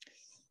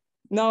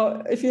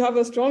 Now, if you have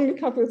a strongly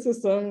coupled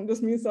system,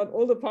 this means that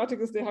all the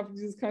particles, they have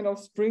these kind of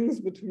springs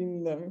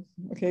between them.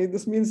 Okay,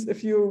 this means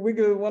if you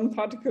wiggle one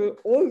particle,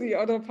 all the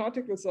other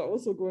particles are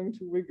also going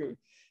to wiggle,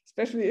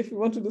 especially if you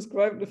want to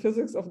describe the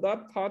physics of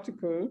that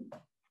particle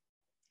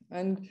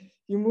and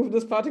you move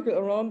this particle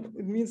around,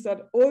 it means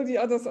that all the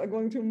others are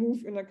going to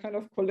move in a kind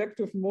of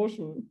collective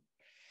motion.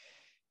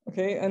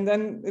 Okay, and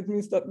then it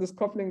means that this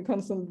coupling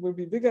constant will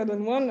be bigger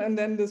than 1, and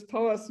then this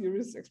power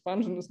series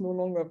expansion is no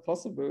longer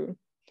possible.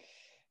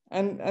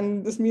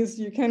 And this means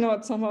you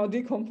cannot somehow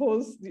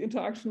decompose the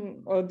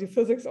interaction or the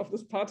physics of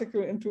this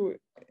particle into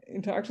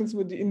interactions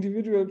with the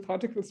individual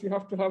particles. You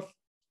have to have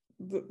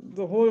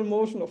the whole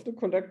motion of the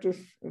collective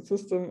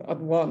system at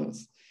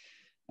once.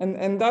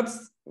 And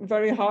that's a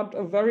very hard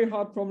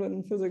problem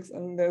in physics,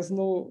 and there's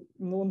no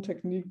known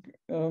technique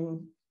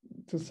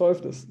to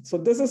solve this. So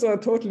this is a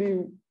totally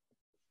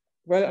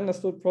well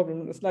understood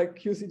problem. It's like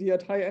QCD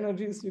at high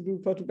energies, you do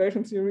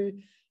perturbation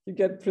theory, you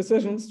get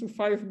precisions to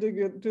 5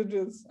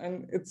 digits,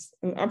 and it's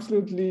an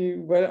absolutely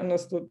well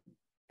understood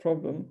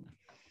problem.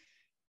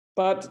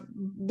 But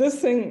this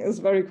thing is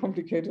very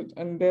complicated,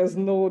 and there's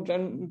no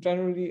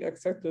generally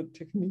accepted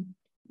technique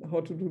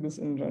how to do this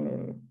in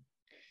general.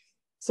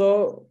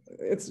 So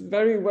it's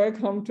very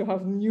welcome to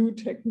have new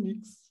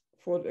techniques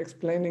for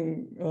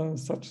explaining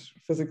such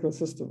physical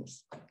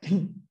systems.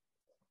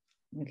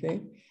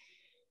 Okay,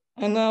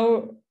 and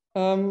now,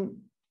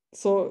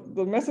 so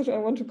the message I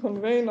want to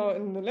convey now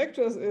in the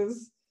lectures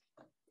is,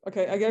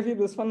 okay, I gave you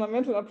this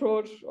fundamental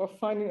approach of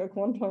finding a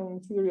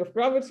quantum theory of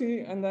gravity,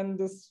 and then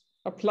this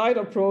applied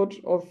approach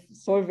of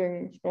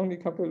solving strongly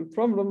coupled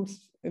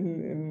problems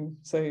in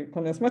say,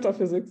 condensed matter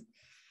physics.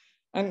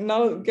 And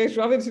now gauge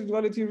gravity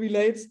duality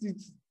relates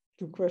these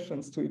two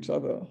questions to each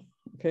other.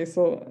 Okay,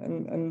 so,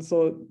 and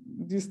so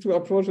these two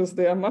approaches,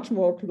 they are much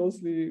more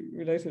closely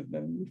related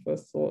than we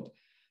first thought.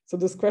 So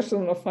this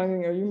question of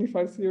finding a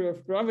unified theory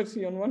of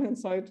gravity on one hand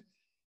side,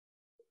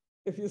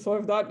 if you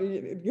solve that,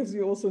 it gives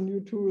you also new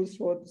tools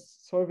for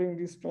solving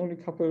these strongly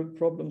coupled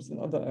problems in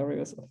other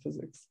areas of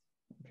physics.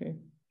 Okay.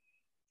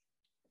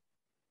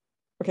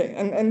 Okay,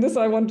 and this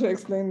I want to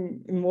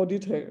explain in more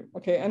detail.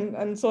 Okay,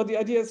 and so the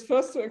idea is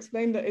first to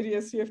explain the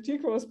ADS-CFT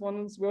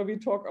correspondence, where we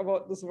talk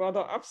about this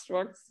rather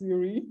abstract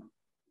theory,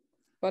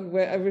 but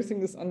where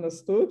everything is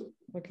understood.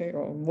 Okay,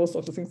 or most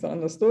of the things are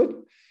understood.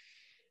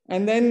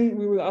 And then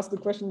we will ask the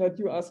question that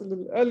you asked a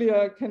little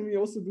earlier, can we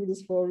also do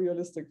this for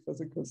realistic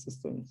physical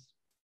systems?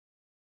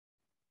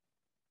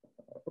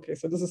 Okay,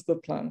 so this is the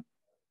plan.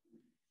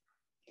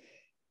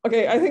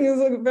 Okay, I think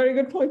it's a very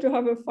good point to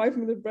have a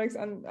 5-minute break,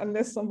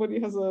 unless somebody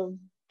has a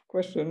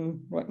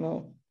question right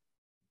now.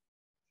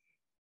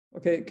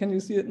 Okay, can you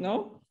see it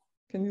now?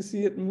 Can you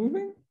see it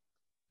moving?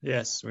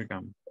 Yes, we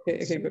can.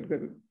 Okay,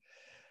 good.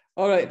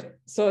 All right,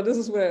 so this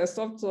is where I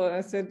stopped. So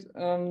I said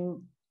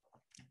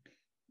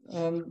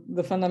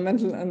the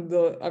fundamental and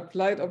the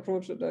applied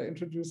approach that I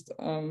introduced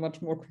are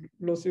much more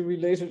closely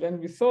related than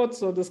we thought.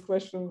 So this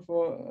question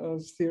for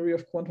theory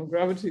of quantum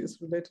gravity is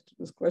related to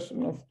this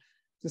question of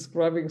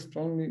describing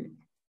strongly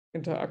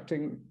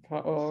interacting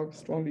or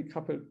strongly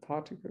coupled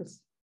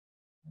particles.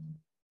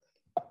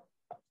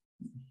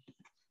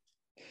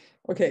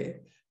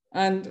 Okay,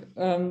 and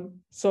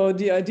so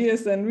the idea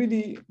is then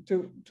really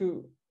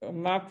to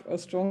map a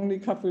strongly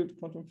coupled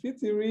quantum field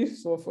theory.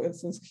 So for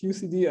instance,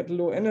 QCD at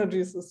low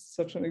energies is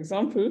such an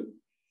example.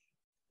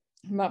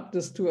 Map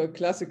this to a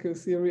classical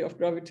theory of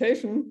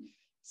gravitation.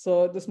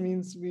 So this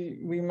means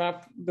we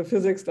map the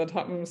physics that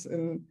happens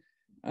in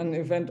an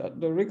event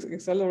at the Riggs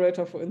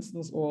accelerator, for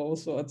instance, or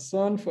also at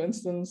CERN, for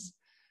instance.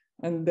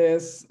 And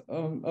there's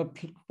a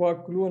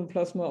quark-gluon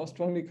plasma of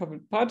strongly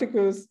coupled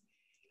particles.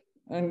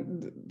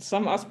 And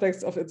some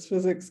aspects of its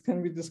physics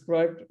can be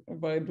described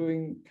by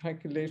doing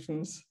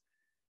calculations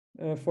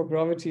for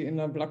gravity in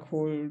a black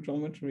hole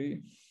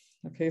geometry.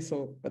 Okay,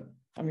 so, but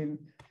I mean,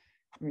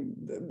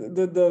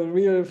 the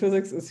real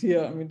physics is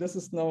here. I mean, this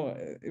is now,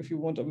 if you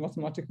want a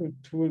mathematical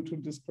tool to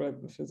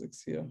describe the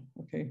physics here.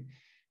 Okay,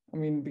 I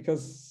mean,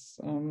 because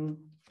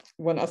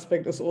one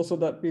aspect is also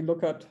that we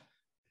look at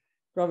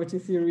gravity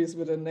theories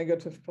with a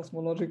negative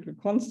cosmological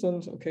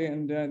constant, okay,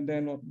 and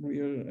they're not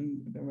real, and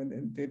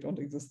they don't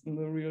exist in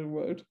the real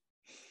world.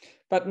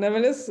 But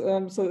nevertheless,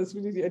 so it's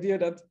really the idea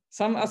that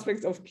some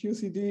aspects of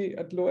QCD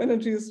at low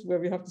energies, where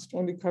we have the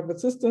strongly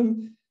coupled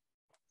system,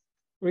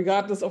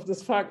 regardless of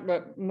this fact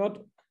that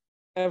not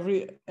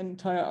every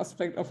entire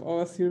aspect of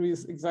our theory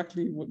is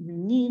exactly what we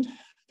need,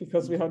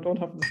 because we don't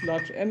have this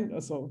large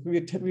n, so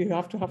we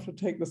have to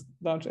take this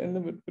large n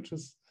limit, which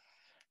is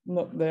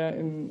not there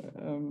in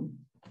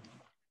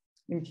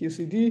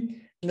QCD.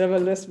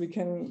 Nevertheless, we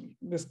can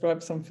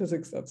describe some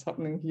physics that's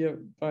happening here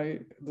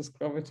by this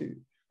gravity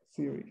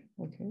theory,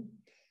 okay?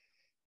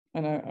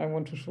 And I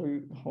want to show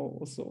you how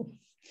also.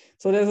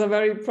 So there's a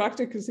very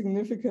practical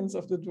significance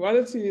of the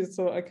duality.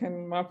 So I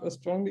can map a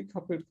strongly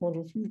coupled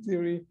quantum field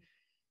theory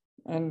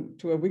and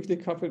to a weakly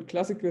coupled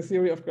classical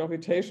theory of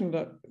gravitation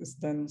that is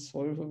then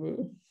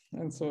solvable.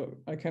 And so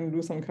I can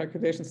do some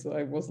calculations that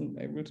I wasn't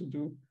able to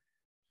do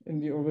in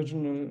the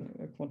original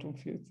quantum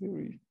field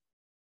theory.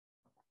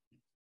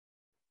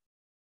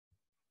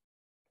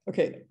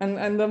 Okay,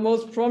 and the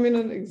most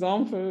prominent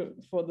example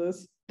for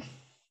this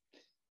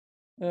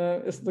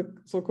is the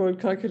so-called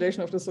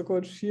calculation of the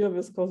so-called shear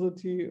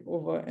viscosity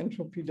over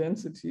entropy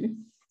density.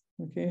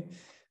 Okay,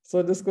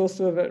 so this goes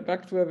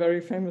back to a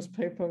very famous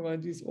paper by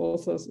these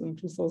authors in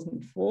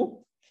 2004.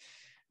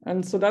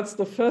 And so that's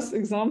the first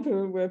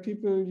example where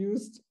people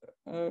used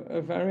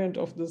a variant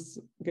of this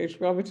gauge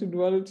gravity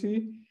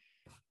duality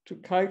to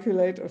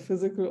calculate a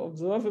physical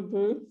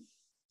observable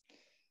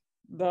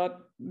that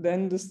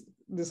then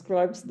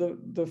describes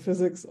the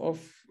physics of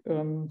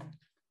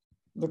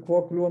the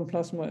quark-gluon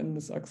plasma in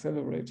this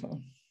accelerator.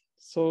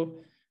 So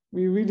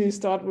we really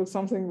start with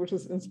something which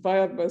is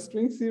inspired by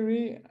string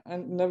theory,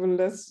 and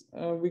nevertheless,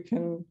 we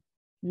can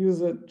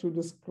use it to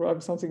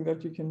describe something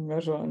that you can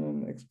measure in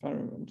an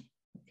experiment.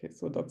 Okay,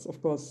 so that's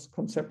of course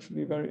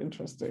conceptually very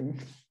interesting.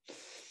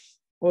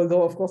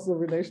 Although of course the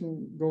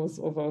relation goes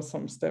over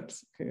some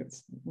steps. Okay,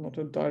 it's not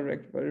a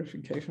direct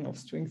verification of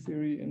string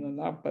theory in a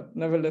lab, but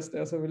nevertheless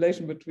there's a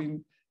relation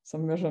between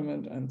some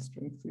measurement and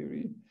string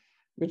theory,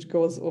 which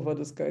goes over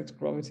this gauge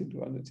gravity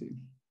duality.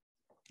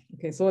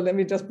 Okay, so let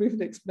me just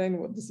briefly explain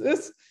what this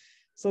is.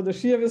 So the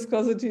shear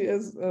viscosity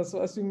is,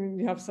 so assuming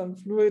you have some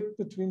fluid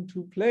between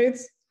two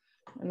plates,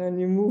 and then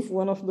you move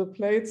one of the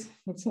plates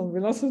with some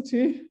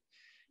velocity,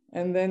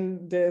 and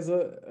then there's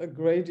a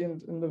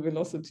gradient in the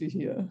velocity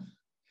here.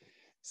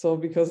 So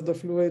because the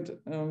fluid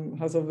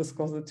has a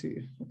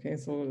viscosity, okay,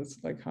 so it's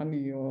like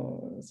honey,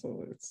 or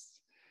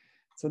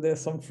so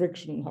there's some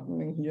friction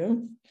happening here.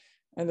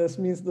 And this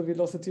means the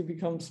velocity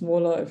becomes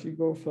smaller if you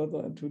go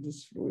further into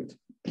this fluid.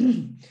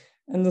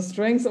 And the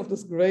strength of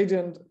this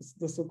gradient is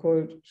the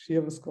so-called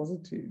shear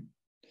viscosity.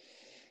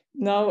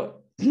 Now,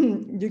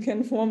 you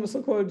can form a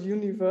so-called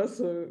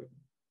universal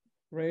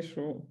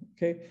ratio,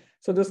 okay?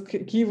 So this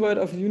keyword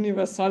of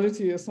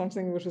universality is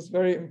something which is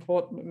very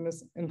important in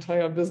this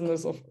entire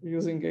business of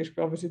using gauge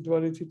gravity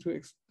duality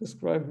to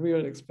describe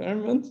real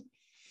experiments.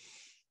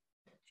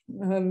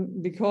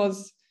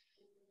 Because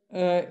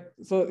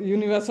so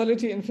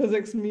universality in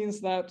physics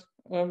means that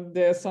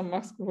there are some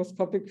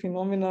macroscopic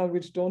phenomena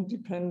which don't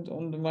depend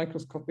on the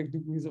microscopic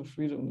degrees of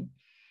freedom.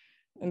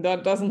 And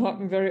that doesn't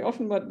happen very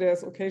often, but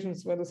there's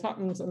occasions where this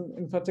happens. And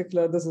in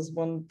particular, this is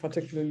one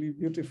particularly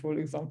beautiful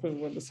example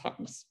where this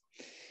happens.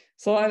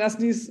 So, and as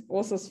these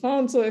authors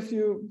found, so if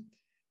you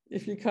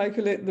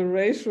calculate the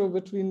ratio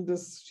between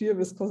this shear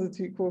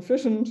viscosity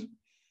coefficient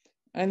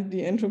and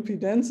the entropy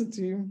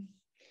density,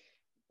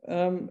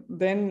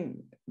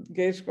 then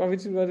gauge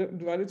gravity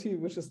duality,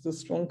 which is the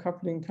strong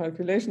coupling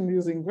calculation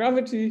using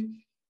gravity,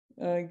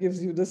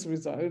 gives you this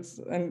result.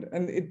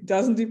 And it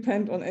doesn't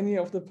depend on any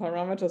of the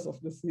parameters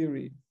of the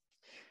theory.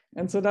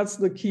 And so that's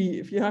the key.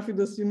 If you have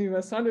this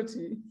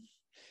universality,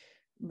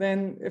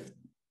 then if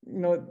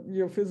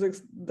your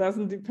physics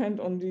doesn't depend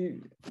on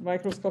the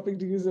microscopic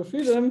degrees of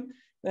freedom,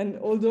 then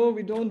although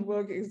we don't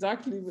work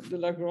exactly with the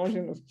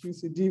Lagrangian of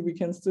QCD, we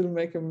can still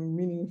make a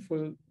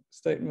meaningful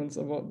statements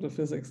about the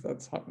physics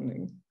that's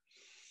happening.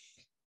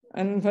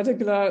 And in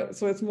particular,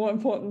 so it's more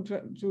important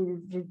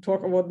to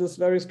talk about this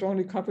very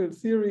strongly coupled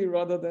theory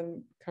rather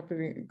than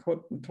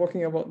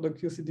talking about the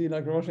QCD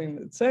Lagrangian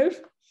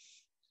itself.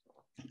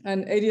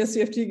 And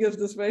ADS-CFT gives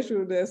this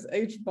ratio, there's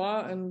H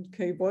bar and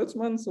K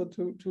Boltzmann, so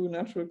two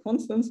natural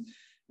constants.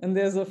 And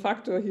there's a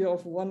factor here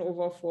of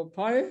 1/4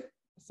 pi.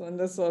 So, and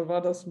that's a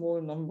rather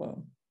small number,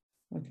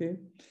 okay?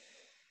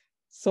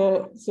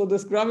 So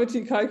this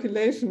gravity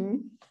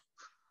calculation,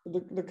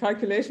 the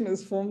calculation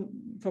is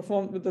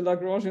performed with the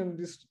Lagrangian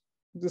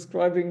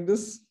describing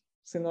this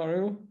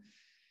scenario,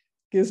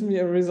 gives me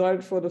a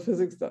result for the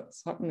physics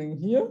that's happening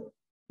here,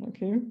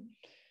 okay?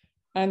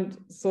 And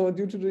so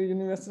due to the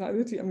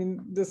universality, I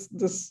mean, there's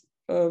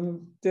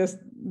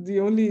the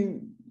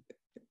only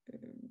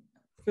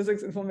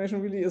physics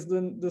information really is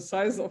the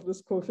size of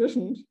this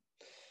coefficient,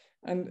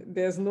 and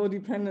there's no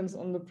dependence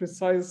on the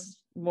precise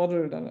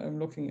model that I'm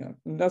looking at,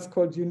 and that's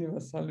called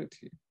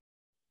universality.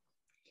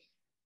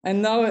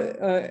 And now,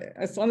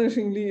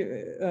 astonishingly,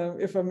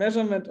 if a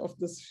measurement of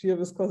this shear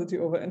viscosity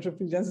over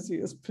entropy density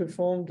is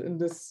performed in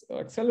this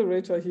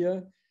accelerator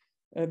here,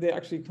 they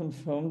actually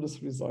confirm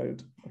this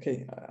result.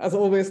 Okay, as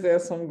always,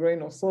 there's some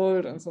grain of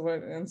salt and so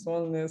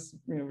on. There's,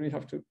 we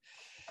have to,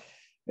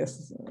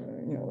 there's,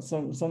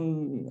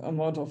 some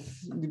amount of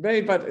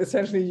debate, but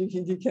essentially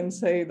you can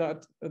say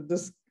that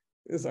this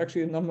is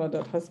actually a number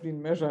that has been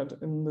measured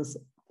in this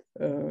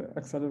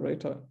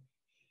accelerator.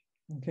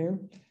 Okay.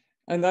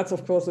 And that's,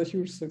 of course, a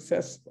huge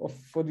success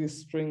for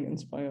these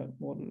string-inspired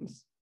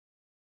models.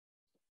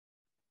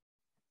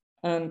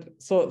 And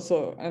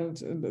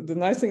the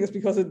nice thing is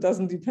because it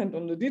doesn't depend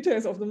on the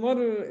details of the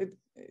model,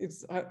 it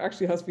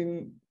actually has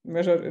been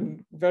measured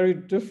in very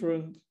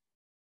different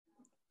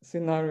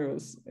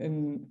scenarios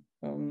in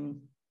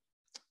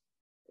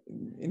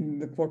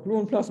the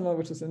quark-gluon plasma,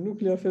 which is in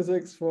nuclear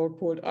physics, for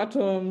cold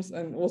atoms,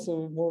 and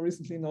also more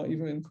recently now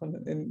even in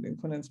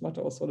condensed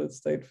matter or solid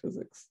state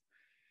physics.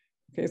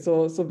 Okay,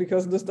 so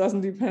because this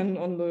doesn't depend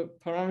on the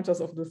parameters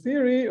of the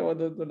theory or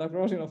the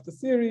Lagrangian of the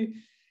theory,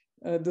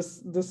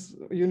 this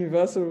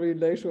universal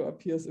ratio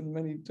appears in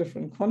many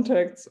different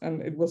contexts,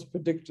 and it was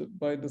predicted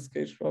by this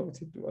gauge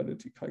gravity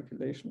duality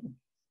calculation.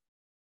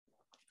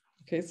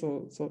 Okay,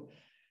 so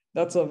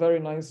that's a very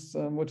nice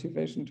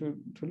motivation to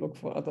look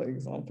for other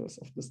examples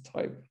of this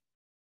type.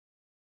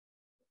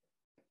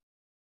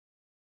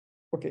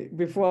 Okay,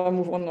 before I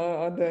move on,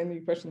 are there any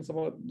questions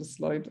about this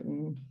slide?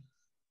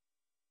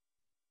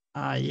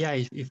 Yeah,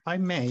 if I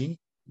may,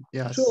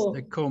 just sure.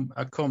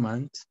 a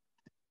comment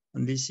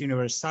on this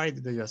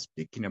universality that you're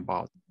speaking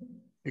about,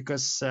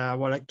 because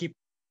well, I keep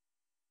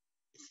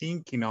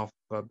thinking of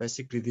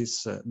basically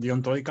this the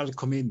ontological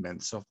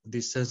commitments of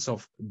this sense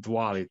of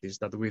dualities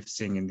that we've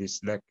seen in these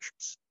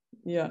lectures.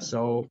 Yeah.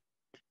 So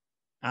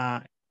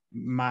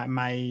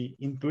my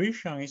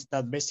intuition is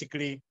that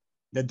basically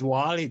the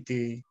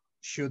duality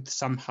should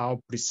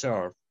somehow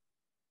preserve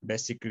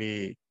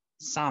basically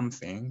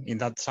something, and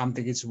that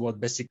something is what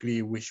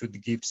basically we should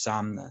give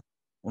some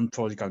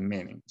ontological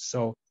meaning.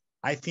 So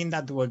I think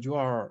that what you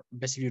are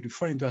basically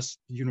referring to as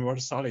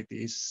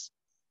universality is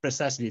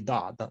precisely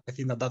that. I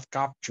think that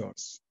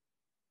captures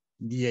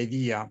the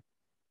idea,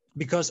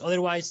 because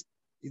otherwise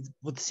it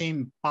would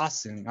seem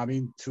puzzling. I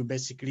mean, to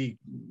basically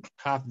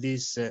have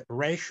this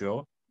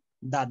ratio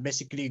that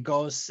basically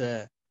goes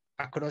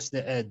across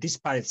the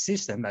disparate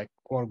system like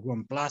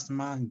quark-gluon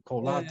plasma and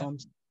cold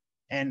atoms,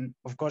 and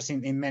of course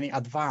in many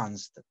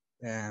advanced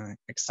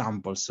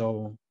examples.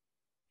 So,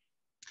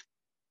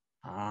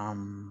 I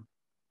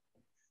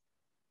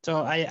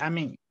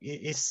mean,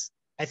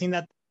 I think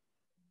that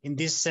in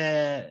these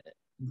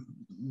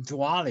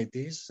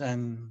dualities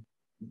and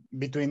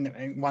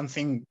between one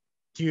thing,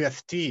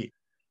 QFT,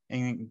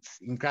 and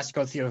in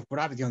classical theory of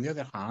gravity, on the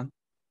other hand,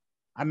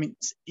 I mean,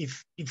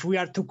 if we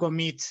are to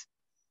commit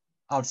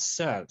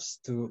ourselves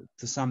to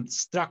some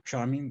structure,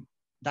 I mean,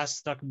 that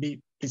structure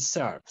be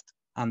preserved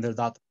under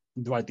that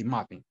duality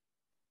mapping.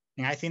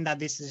 And I think that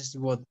this is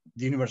what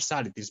the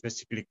universality is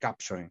basically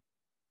capturing.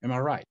 Am I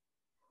right?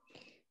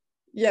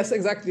 Yes,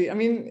 exactly. I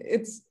mean,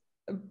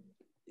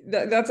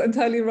 that's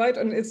entirely right.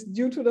 And it's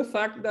due to the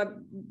fact that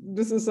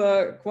this is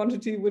a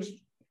quantity which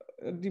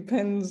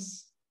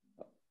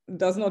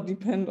does not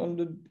depend on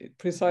the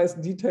precise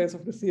details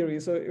of the theory.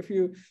 So if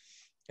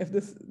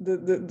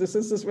the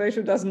systems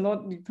ratio does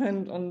not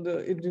depend on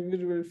the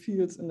individual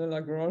fields in the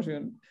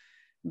Lagrangian,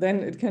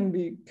 then it can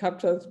be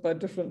captured by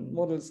different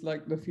models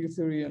like the field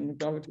theory and the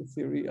gravity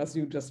theory, as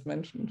you just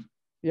mentioned.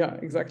 Yeah,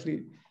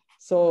 exactly.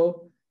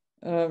 So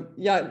so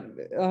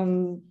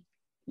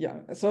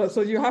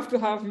you have to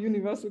have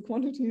universal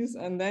quantities,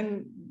 and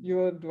then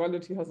your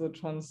duality has a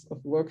chance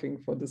of working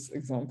for this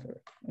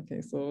example.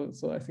 Okay, so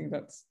I think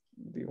that's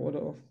the order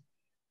of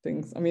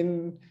things. I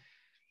mean,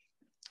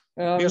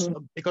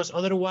 because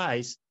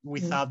otherwise,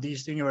 without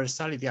this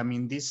universality, I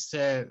mean, this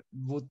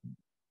would,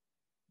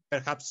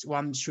 perhaps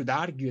one should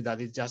argue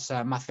that it's just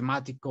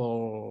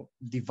mathematical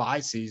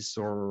devices,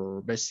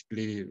 or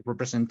basically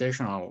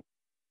representational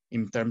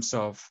in terms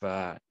of,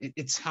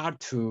 it's hard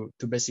to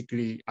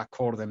basically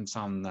accord them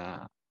some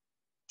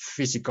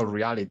physical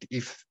reality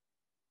if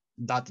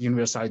that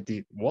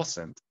universality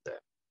wasn't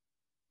there.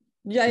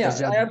 Yeah,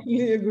 I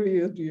absolutely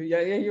agree with you.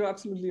 Yeah, you're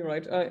absolutely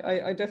right.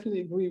 I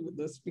definitely agree with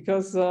this,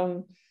 because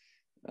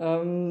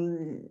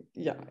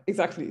yeah,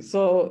 exactly.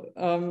 So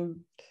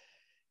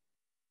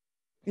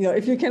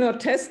if you cannot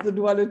test the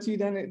duality,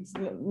 then it's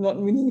not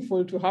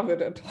meaningful to have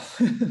it at all.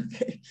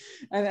 Okay,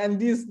 and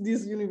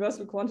these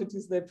universal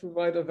quantities, they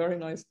provide a very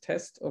nice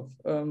test of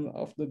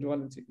the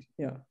duality.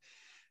 Yeah,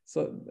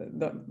 so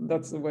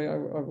that's the way I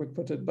would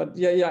put it. But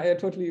yeah, I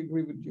totally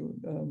agree with you,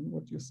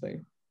 what you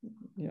say.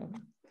 Yeah,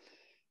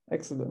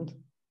 excellent.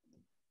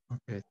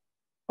 Okay.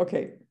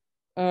 Okay.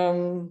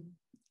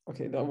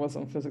 Okay, that was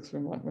on physics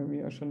remark.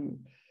 Maybe I shouldn't.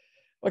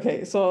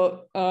 Okay,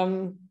 so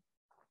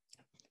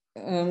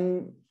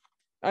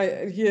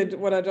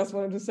what I just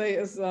wanted to say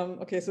is,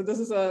 okay, so this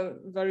is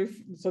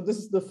this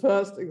is the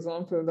first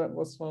example that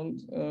was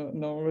found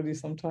now already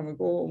some time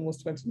ago,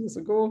 almost 20 years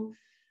ago,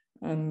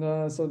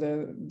 and so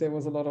there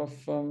was a lot of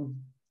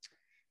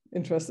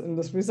interest in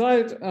this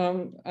result,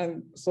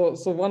 and so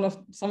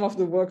some of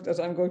the work that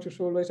I'm going to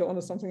show later on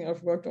is something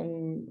I've worked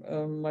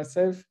on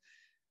myself,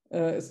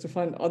 is to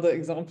find other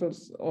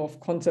examples of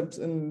concepts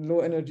in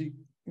low energy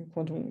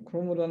quantum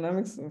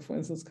chromodynamics, for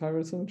instance,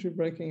 chiral symmetry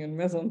breaking and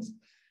mesons.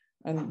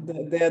 And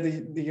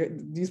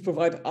these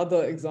provide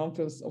other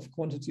examples of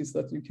quantities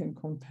that you can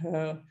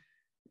compare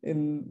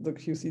in the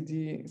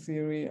QCD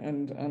theory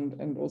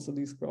and also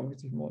these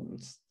gravity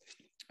models.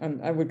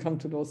 And I will come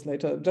to those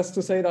later. Just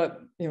to say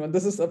that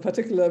this is a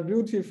particular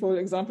beautiful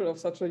example of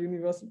such a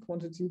universal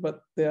quantity,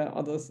 but there are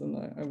others, and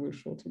I will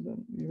show to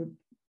them.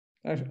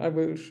 I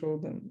will show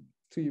them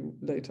to you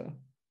later.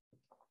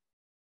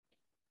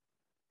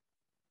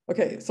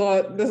 Okay,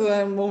 so this is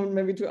a moment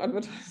maybe to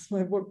advertise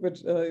my book,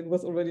 which it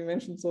was already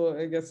mentioned, so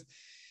I guess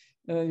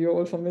you're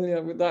all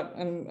familiar with that.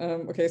 And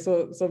okay,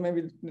 so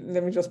maybe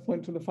let me just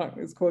point to the fact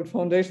it's called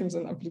Foundations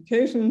and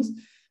Applications.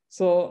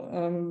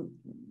 So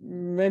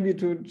maybe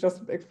to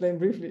just explain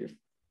briefly, if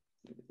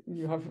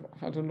you have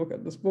had a look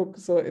at this book,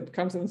 so it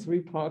comes in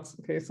 3 parts.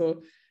 Okay,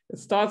 so it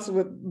starts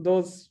with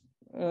those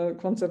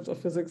concepts of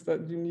physics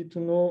that you need to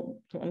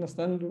know to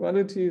understand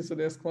duality. So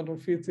there's quantum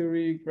field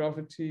theory,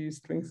 gravity,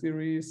 string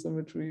theory,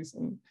 symmetries,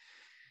 and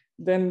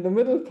then the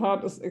middle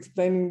part is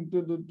explaining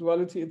the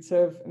duality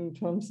itself in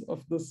terms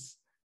of this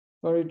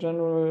very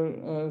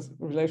general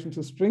relation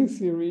to string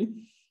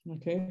theory.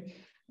 Okay,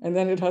 and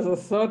then it has a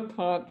third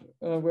part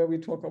where we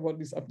talk about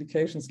these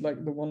applications,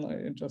 like the one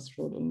I just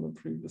showed on the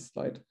previous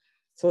slide.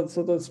 So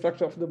the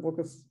structure of the book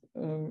is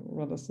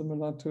rather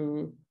similar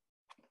to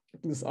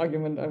this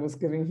argument I was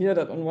giving here,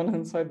 that on one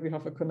hand side we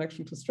have a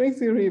connection to string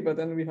theory, but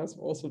then we have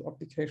also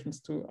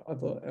applications to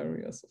other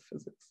areas of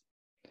physics.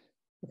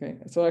 Okay,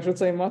 so I should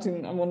say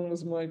Martin Ammon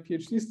was my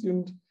PhD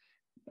student,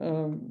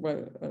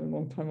 well, a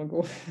long time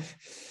ago.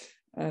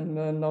 And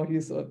now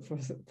he's a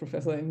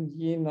professor in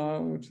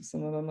Jena, which is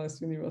another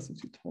nice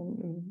university town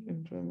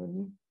in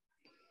Germany.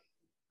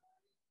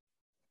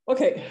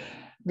 Okay,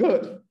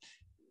 good.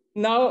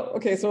 Now,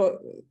 okay, so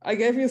I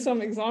gave you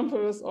some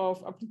examples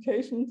of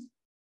applications.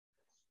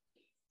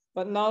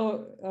 But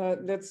now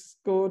let's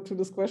go to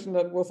this question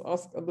that was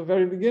asked at the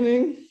very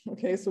beginning.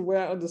 Okay, so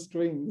where are the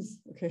strings?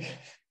 Okay,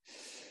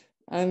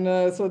 and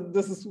so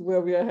this is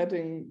where we are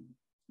heading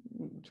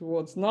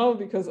towards now,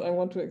 because I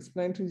want to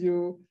explain to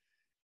you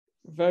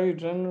very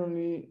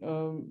generally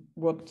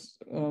what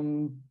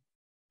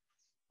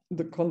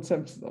the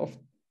concepts of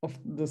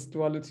this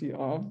duality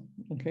are.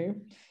 Okay,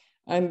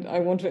 and I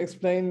want to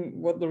explain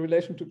what the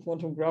relation to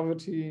quantum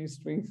gravity,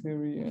 string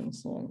theory, and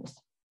so on is.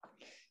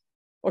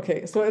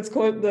 Okay, so it's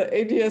called the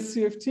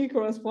ADS-CFT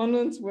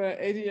correspondence,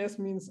 where ADS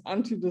means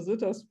anti-de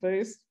Sitter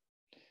space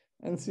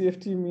and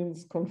CFT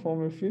means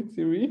conformal field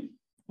theory.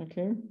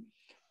 Okay,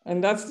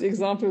 and that's the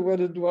example where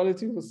the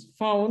duality was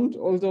found,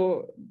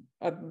 although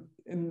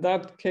in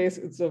that case,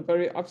 it's a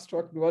very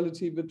abstract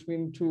duality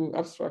between two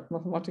abstract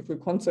mathematical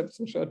concepts,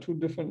 which are two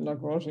different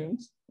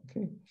Lagrangians.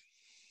 Okay,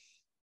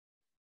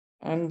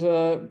 and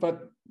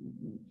but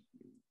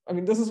I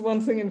mean, this is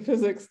one thing in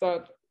physics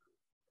that,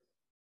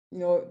 you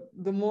know,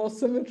 the more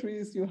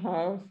symmetries you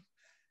have,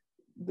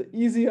 the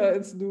easier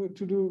it's to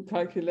do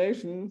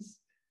calculations,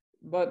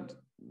 but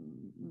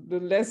the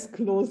less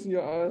close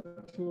you are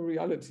to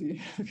reality.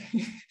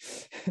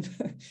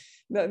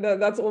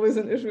 That's always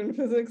an issue in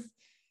physics.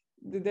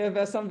 There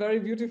were some very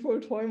beautiful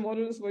toy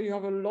models where you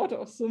have a lot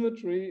of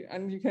symmetry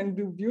and you can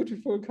do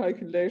beautiful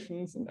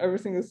calculations and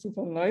everything is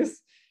super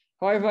nice.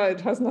 However,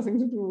 it has nothing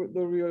to do with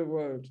the real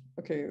world.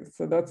 Okay,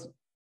 so that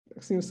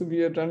seems to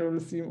be a general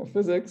theme of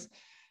physics.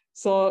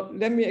 So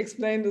let me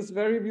explain this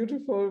very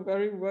beautiful,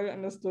 very well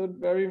understood,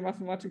 very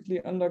mathematically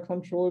under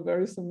control,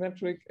 very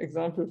symmetric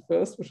example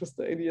first, which is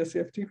the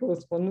ADS-CFT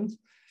correspondence.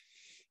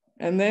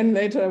 And then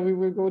later we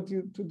will go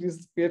to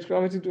these BH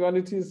gravity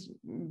dualities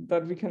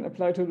that we can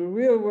apply to the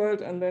real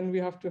world. And then we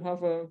have to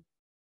have a,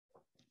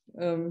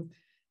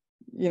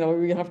 you know,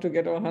 we have to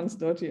get our hands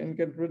dirty and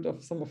get rid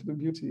of some of the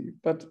beauty.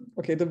 But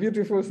okay, the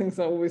beautiful things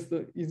are always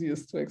the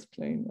easiest to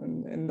explain.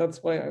 And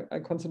that's why I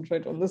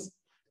concentrate on this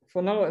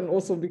for now, and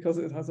also because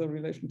it has a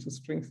relation to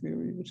string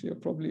theory, which you're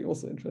probably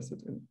also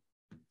interested in.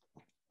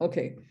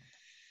 Okay.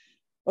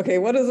 Okay,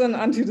 what is an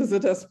anti-de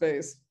Sitter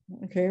space?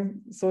 Okay,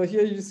 so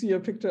here you see a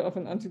picture of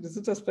an anti-de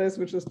Sitter space,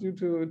 which is due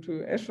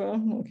to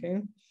Escher.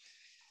 Okay.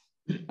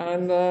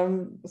 And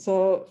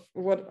so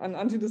what an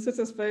anti-de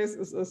Sitter space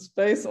is a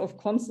space of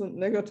constant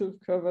negative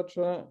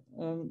curvature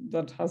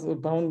that has a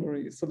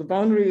boundary. So the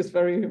boundary is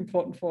very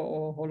important for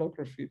our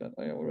holography that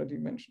I already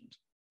mentioned.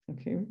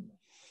 Okay.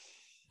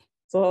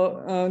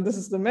 So this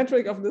is the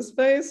metric of the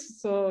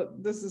space. So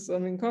this is a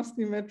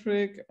Minkowski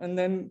metric. And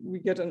then we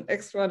get an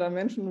extra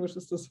dimension, which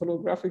is this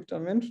holographic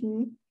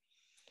dimension.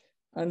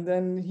 And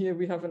then here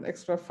we have an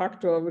extra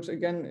factor, which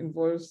again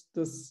involves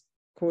this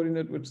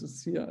coordinate, which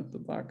is here at the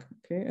back.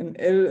 Okay, and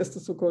L is the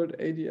so-called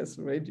ADS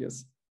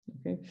radius.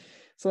 Okay,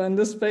 so in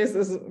this space,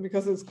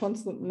 because it's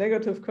constant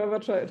negative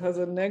curvature, it has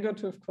a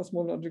negative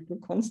cosmological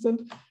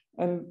constant.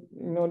 And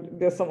you know,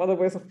 there's some other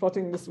ways of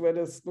plotting this where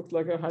this looks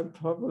like a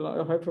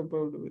hyperbola,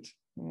 hyperboloid.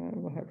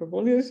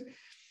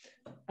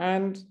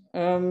 And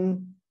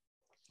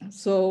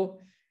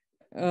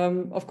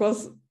of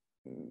course,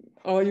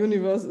 our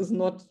universe is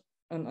not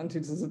an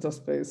anti-de Sitter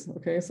space.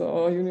 Okay, so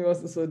our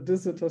universe is a de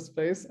Sitter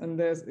space, and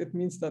it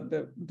means that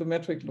the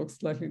metric looks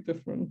slightly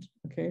different.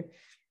 Okay,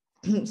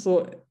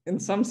 so in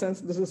some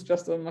sense, this is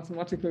just a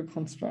mathematical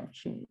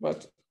construction,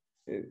 but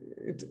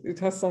it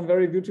has some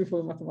very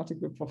beautiful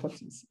mathematical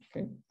properties.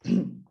 Okay.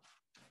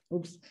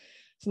 Oops.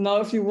 So now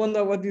if you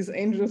wonder what these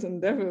angels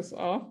and devils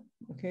are,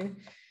 okay,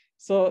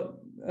 so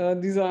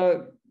these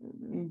are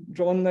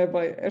drawn there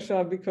by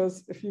Escher,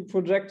 because if you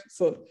project,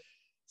 so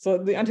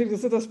the anti-de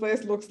Sitter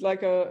space looks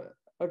like a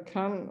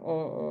can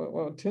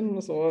or a tin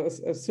or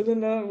a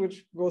cylinder,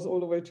 which goes all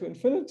the way to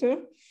infinity.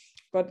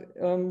 But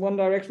one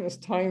direction is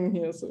time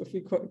here. So if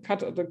we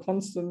cut at a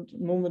constant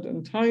moment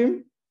in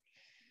time,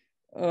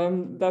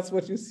 that's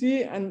what you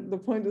see. And the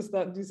point is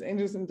that these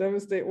angels and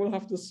devils, they all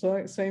have the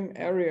same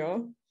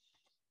area.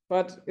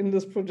 But in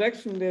this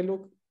projection, they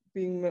look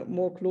being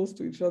more close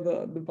to each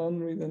other at the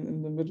boundary than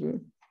in the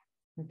middle.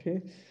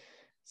 Okay.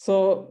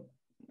 So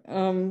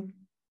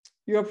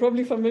you are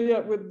probably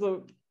familiar with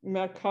the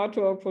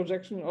Mercator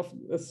projection of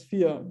a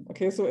sphere.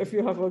 Okay, so if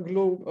you have a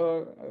globe,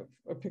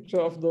 a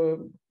picture of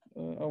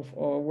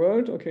our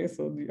world, okay,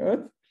 so the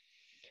Earth,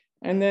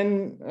 and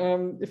then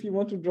if you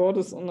want to draw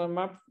this on a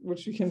map,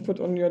 which you can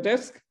put on your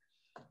desk,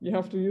 you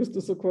have to use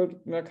the so-called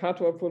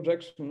Mercator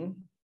projection.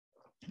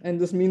 And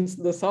this means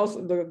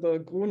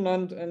the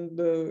Greenland and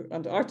the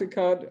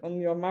Antarctica on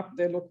your map,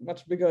 they look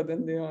much bigger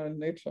than they are in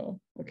nature.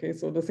 Okay,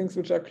 so the things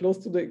which are close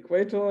to the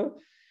equator,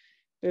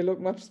 they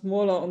look much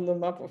smaller on the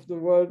map of the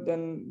world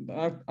than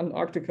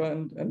Antarctica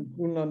and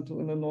Greenland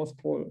in the North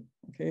Pole.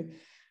 Okay,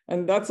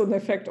 and that's an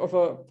effect of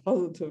a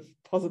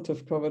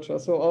positive curvature.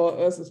 So our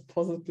Earth is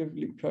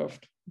positively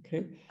curved.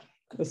 Okay,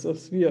 it's a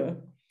sphere.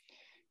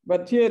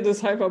 But here this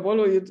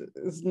hyperboloid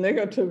is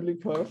negatively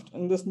curved,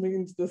 and this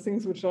means the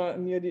things which are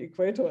near the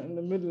equator in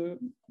the middle,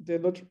 they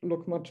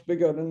look much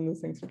bigger than the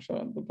things which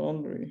are at the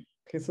boundary.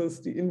 Okay, so it's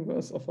the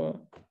inverse of a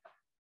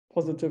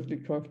positively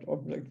curved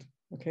object.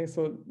 Okay,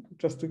 so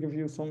just to give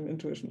you some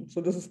intuition. So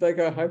this is like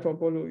a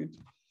hyperboloid.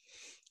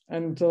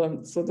 And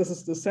so this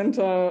is the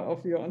center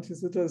of your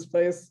anti-zeta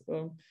space,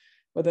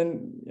 but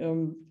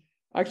then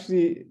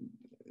actually,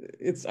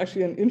 it's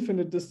actually an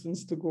infinite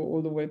distance to go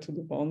all the way to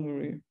the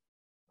boundary.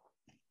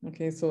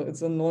 Okay, so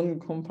it's a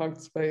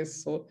non-compact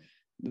space. So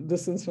the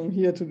distance from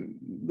here to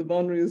the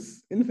boundary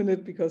is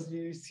infinite because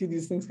you see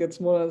these things get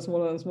smaller and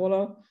smaller and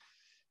smaller.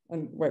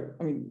 And well,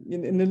 I mean,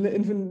 in the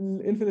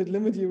infinite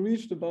limit, you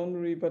reach the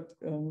boundary, but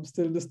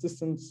still this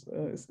distance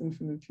is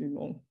infinitely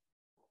long.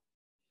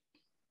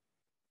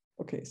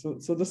 Okay,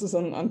 so this is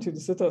an anti-de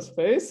Sitter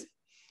space.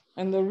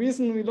 And the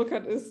reason we look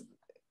at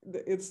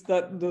it's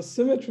that the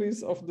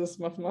symmetries of this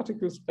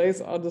mathematical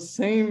space are the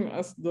same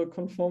as the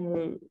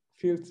conformal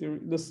field theory,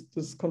 this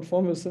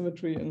conformal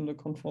symmetry in the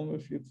conformal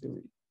field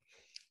theory.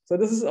 So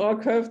this is our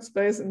curved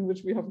space in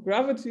which we have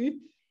gravity,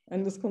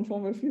 and this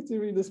conformal field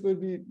theory, this will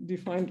be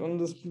defined on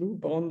this blue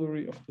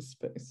boundary of the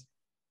space.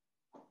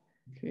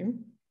 Okay.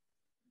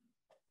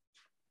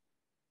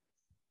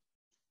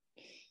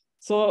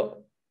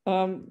 So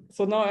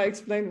now I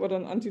explained what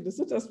an anti-de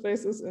Sitter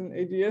space is in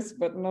ADS,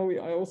 but now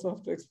I also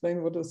have to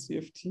explain what a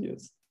CFT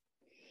is.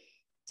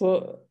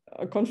 So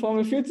a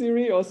conformal field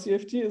theory, or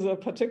CFT, is a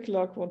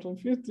particular quantum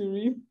field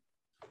theory.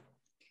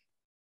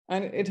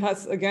 And it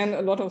has, again,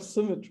 a lot of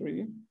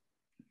symmetry.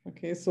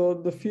 Okay, so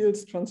the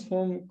fields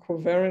transform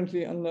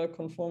covariantly under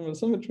conformal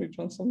symmetry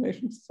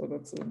transformations. So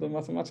that's the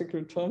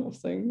mathematical term of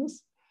saying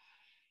this.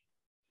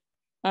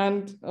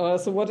 And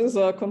so what is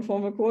a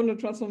conformal coordinate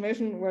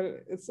transformation? Well,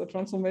 it's a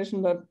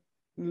transformation that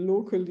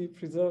locally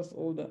preserves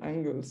all the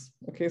angles.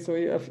 Okay, so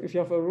if you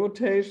have a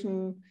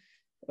rotation,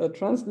 a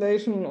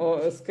translation, or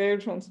a scale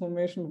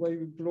transformation where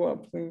you blow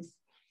up things,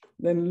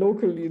 then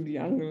locally the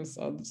angles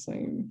are the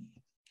same.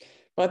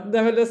 But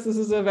nevertheless, this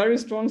is a very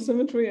strong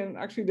symmetry, and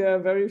actually there are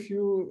very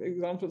few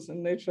examples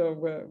in nature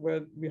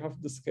where we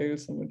have the scale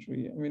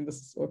symmetry. I mean,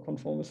 this is a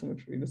conformal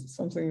symmetry. This is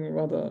something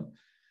rather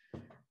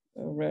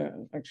rare,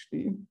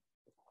 actually.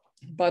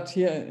 But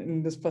here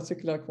in this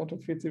particular quantum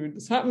field theory,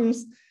 this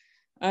happens.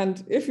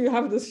 And if you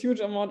have this huge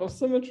amount of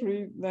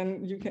symmetry,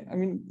 then you can, I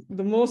mean,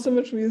 the more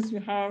symmetries you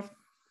have,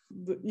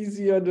 the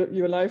easier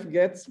your life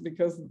gets,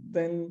 because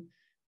then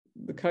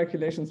the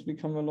calculations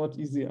become a lot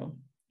easier.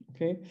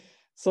 Okay,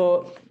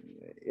 so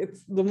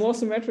it's the more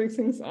symmetric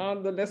things are,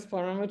 the less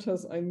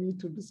parameters I need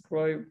to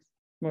describe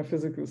my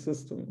physical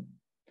system.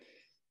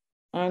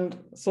 And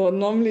so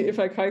normally if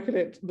I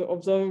calculate the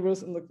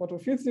observables in the quantum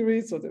field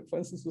theory, so that, for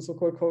instance, the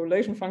so-called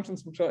correlation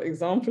functions, which are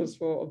examples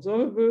for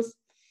observables,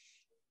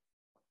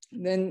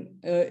 then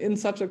in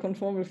such a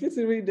conformal field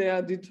theory, they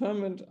are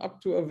determined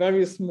up to a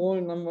very small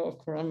number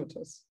of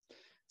parameters.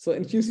 So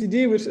in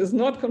QCD, which is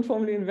not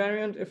conformally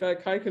invariant, if I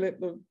calculate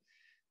the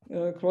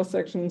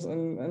cross-sections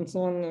and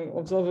so on, and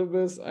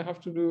observables, I have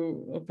to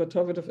do a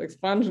perturbative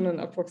expansion and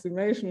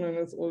approximation, and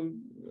it's all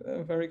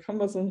very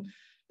cumbersome.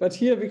 But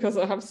here, because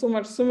I have so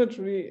much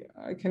symmetry,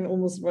 I can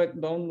almost write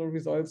down the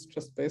results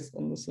just based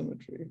on the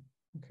symmetry.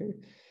 Okay,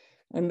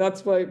 and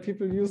that's why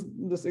people use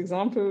this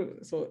example.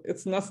 So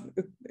it's not,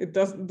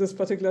 this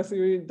particular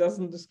theory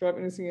doesn't describe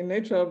anything in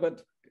nature,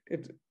 but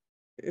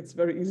it's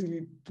very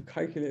easy to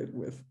calculate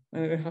with,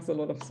 and it has a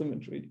lot of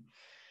symmetry.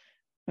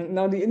 And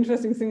now the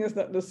interesting thing is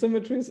that the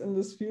symmetries in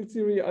this field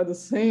theory are the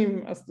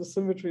same as the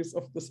symmetries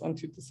of this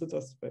anti-de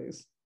Sitter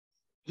space.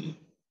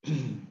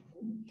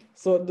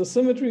 So the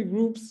symmetry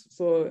groups,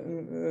 so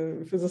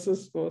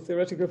physicists or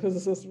theoretical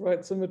physicists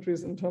write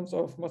symmetries in terms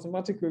of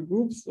mathematical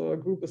groups. So a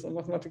group is a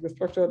mathematical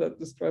structure that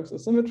describes a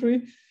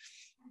symmetry.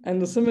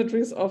 And the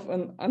symmetries of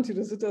an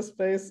anti-de Sitter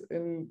space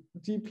in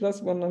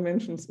D+1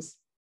 dimensions is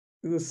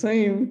the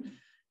same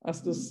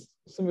as this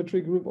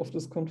symmetry group of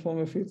this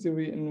conformal field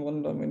theory in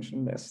 1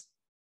 dimension less.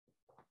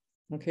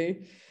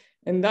 Okay,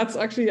 and that's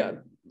actually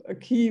a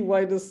key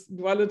why this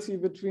duality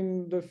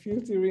between the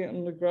field theory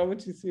and the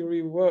gravity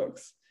theory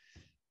works,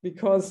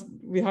 because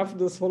we have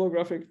this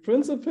holographic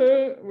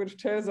principle which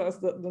tells us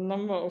that the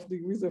number of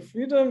degrees of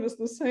freedom is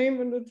the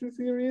same in the two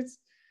theories.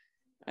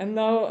 And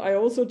now I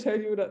also tell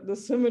you that the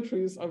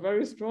symmetries are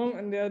very strong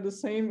and they are the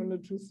same in the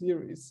two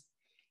theories.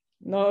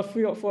 Now,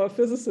 for a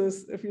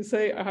physicist, if you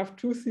say I have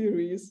two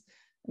theories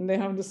and they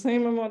have the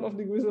same amount of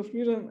degrees of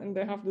freedom and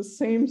they have the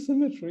same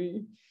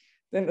symmetry,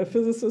 then a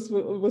physicist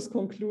will always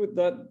conclude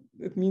that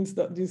it means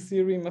that this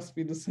theory must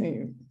be the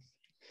same.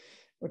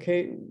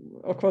 Okay,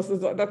 of course,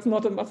 that's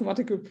not a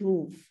mathematical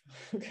proof.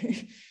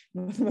 Okay,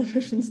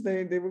 mathematicians,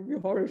 they would be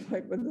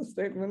horrified with this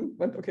statement,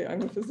 but okay,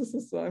 I'm a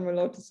physicist, so I'm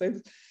allowed to say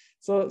this.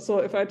 So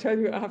if I tell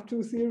you I have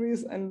two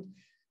theories and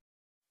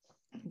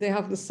they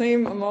have the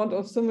same amount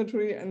of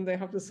symmetry and they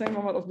have the same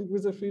amount of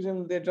degrees of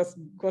freedom, they just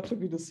got to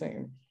be the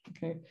same.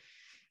 Okay,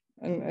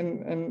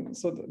 and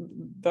so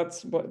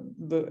that's what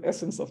the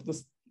essence of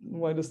this,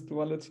 why this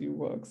duality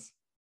works.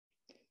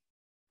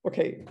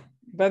 Okay,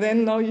 but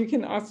then now you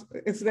can ask,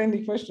 is there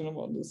any question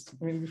about this?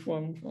 I mean, before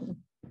I move on.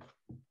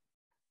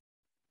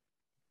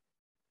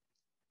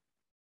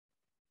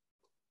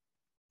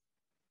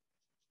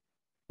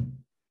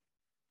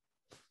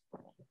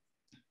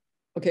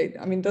 Okay,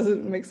 I mean, does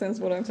it make sense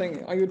what I'm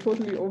saying? Are you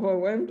totally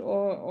overwhelmed,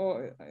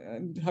 or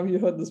have you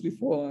heard this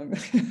before?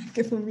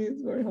 For me,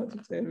 it's very hard to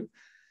tell.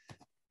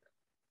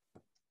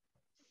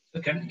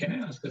 So can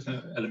I ask us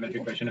an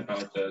elementary question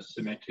about the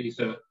symmetry?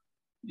 So,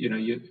 you know,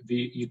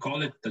 you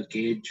call it the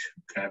gauge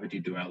gravity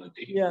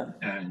duality. Yeah.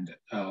 And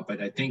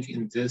but I think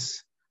in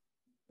this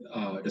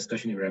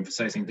discussion you were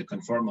emphasizing the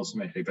conformal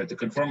symmetry, but the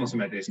conformal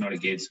symmetry is not a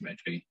gauge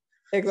symmetry.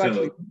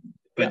 Exactly.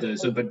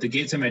 So, but the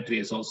gauge symmetry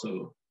is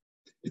also,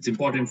 it's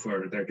important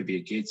for there to be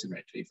a gauge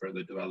symmetry for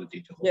the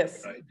duality to hold.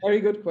 Yes, right? Very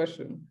good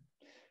question.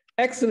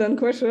 Excellent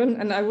question,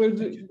 and I will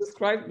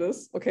describe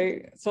this.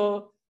 Okay,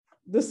 so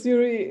this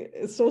theory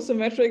is so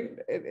symmetric,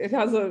 it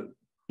has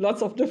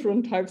lots of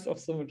different types of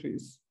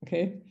symmetries.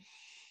 Okay,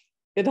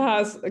 it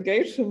has a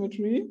gauge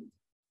symmetry,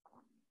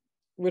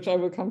 which I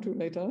will come to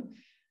later,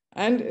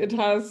 and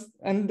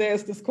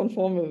there's this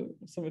conformal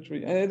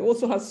symmetry, and it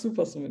also has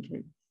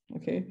supersymmetry.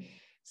 Okay.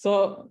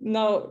 So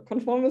now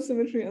conformal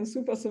symmetry and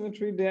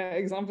supersymmetry, they are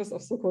examples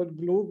of so-called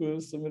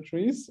global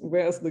symmetries,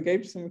 whereas the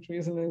gauge symmetry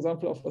is an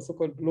example of a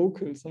so-called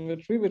local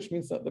symmetry, which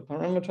means that the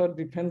parameter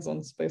depends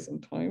on space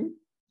and time.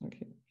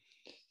 Okay.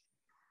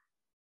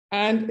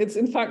 And it's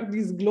in fact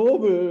these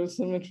global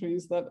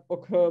symmetries that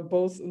occur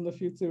both in the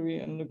field theory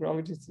and the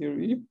gravity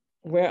theory,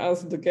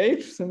 whereas the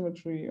gauge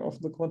symmetry of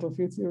the quantum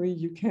field theory,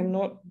 you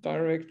cannot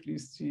directly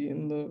see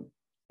in the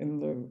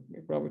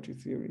gravity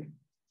theory.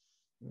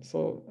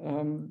 So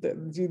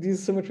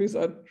these symmetries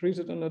are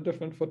treated on a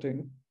different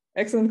footing.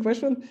 Excellent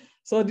question.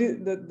 So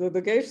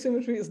the gauge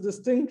symmetry is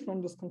distinct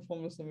from this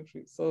conformal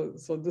symmetry. So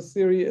this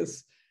theory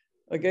is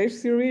a gauge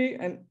theory,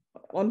 and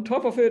on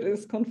top of it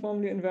is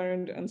conformally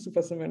invariant and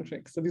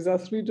supersymmetric. So these are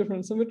three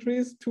different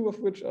symmetries, two of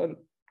which are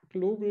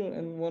global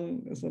and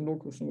one is a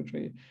local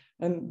symmetry.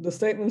 And the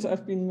statements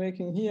I've been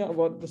making here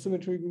about the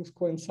symmetry groups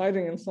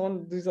coinciding and so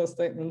on, these are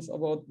statements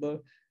about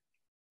the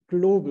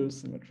global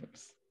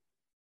symmetries.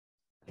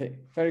 Okay,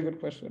 very good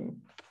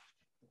question.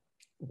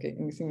 Okay,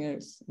 anything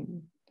else?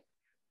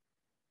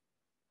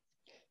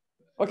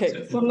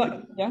 Okay,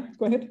 so yeah,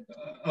 go ahead.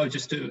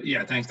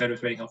 Thanks, that was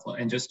very helpful.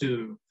 And just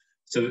to,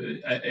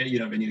 you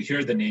know, when you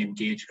hear the name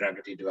gauge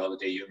gravity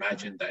duality, you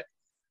imagine that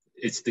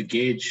it's the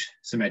gauge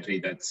symmetry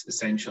that's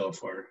essential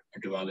for a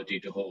duality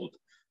to hold.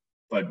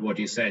 But what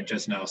you said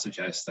just now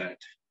suggests that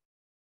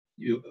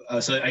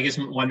so I guess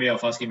one way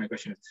of asking my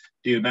question is,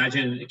 do you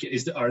imagine,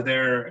 are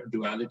there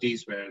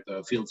dualities where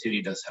the field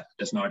theory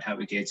does not have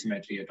a gauge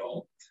symmetry at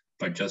all,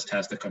 but just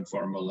has the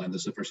conformal and the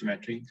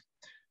supersymmetry?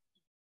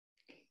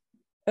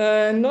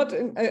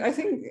 I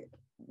think,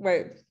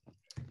 wait.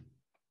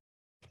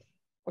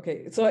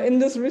 Okay, so in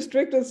this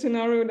restricted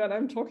scenario that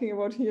I'm talking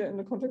about here in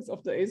the context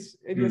of the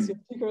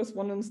ISSPP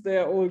correspondence, they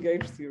are all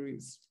gauge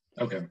theories.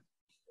 Okay.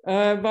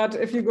 But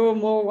if you go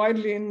more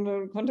widely in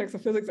the context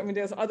of physics, I mean,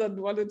 there's other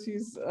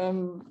dualities,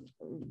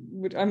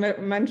 which I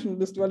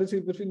mentioned, this duality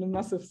between the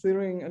massive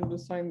theory and the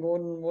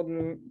Sine-Gordon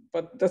model,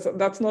 but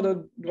that's not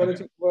a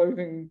duality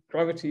involving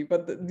gravity,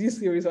 but these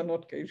theories are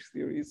not gauge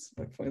theories,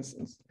 like for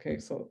instance. Okay,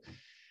 so,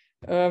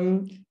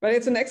 but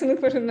it's an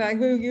excellent question, and I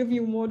will give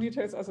you more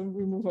details as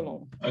we move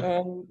along.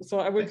 Okay. So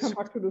I will come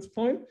back to this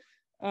point.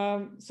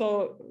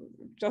 So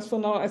just for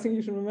now, I think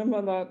you should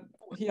remember that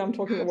here I'm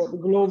talking about the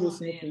global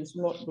symmetries,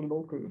 not the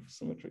local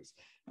symmetries.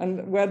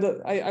 And where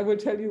I will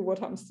tell you what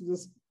happens to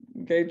this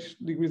gauge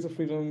degrees of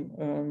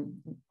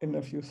freedom in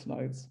a few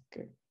slides.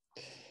 Okay.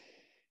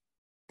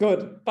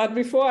 Good. But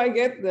before I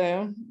get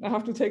there, I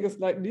have to take a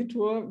slight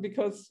detour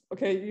because,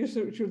 okay, you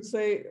should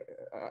say,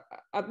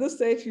 at this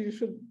stage, you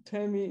should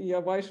tell me, yeah,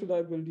 why should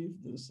I believe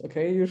this?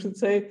 Okay, you should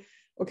say,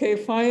 okay,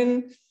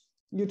 fine.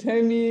 You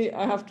tell me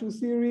I have two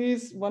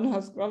theories, one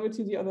has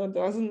gravity, the other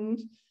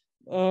doesn't.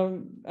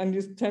 And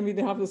you tell me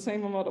they have the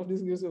same amount of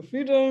degrees of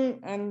freedom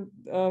and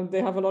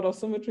they have a lot of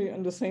symmetry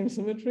and the same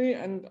symmetry.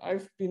 And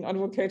I've been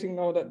advocating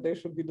now that they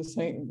should be the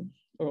same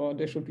or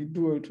they should be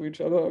dual to each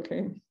other,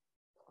 okay?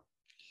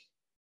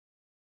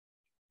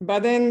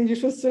 But then you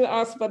should still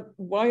ask, but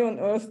why on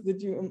earth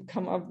did you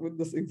come up with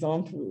this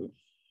example,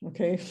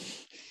 okay?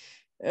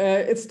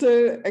 It's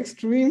still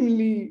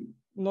extremely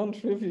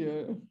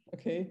non-trivial,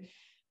 okay?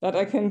 That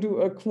I can do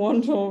a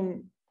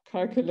quantum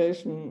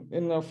calculation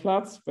in a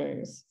flat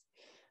space.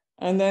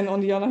 And then on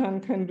the other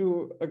hand, can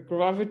do a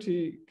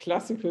gravity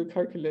classical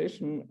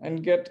calculation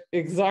and get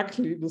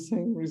exactly the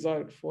same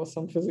result for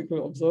some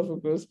physical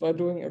observables by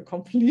doing a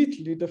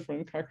completely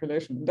different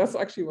calculation. That's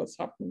actually what's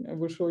happening. I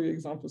will show you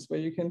examples where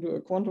you can do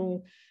a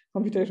quantum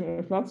computation in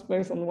a flat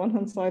space on the one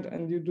hand side,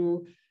 and you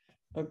do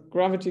a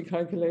gravity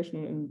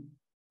calculation in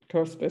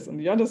curved space on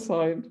the other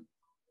side.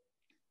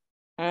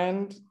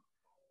 And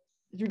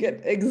you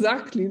get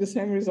exactly the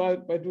same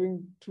result by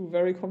doing two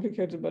very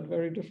complicated but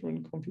very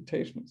different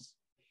computations.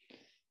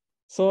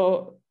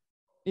 So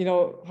you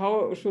know,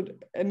 how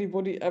should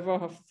anybody ever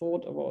have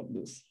thought about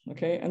this?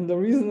 Okay, and the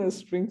reason is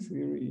string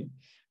theory.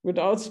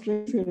 Without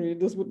string theory,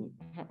 this would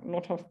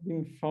not have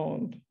been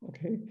found.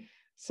 Okay,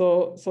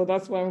 so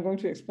that's why I'm going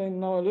to explain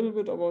now a little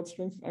bit about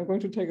strings. I'm going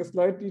to take a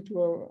slight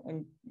detour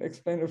and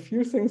explain a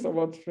few things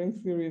about string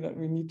theory that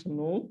we need to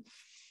know.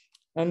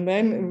 And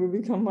then it will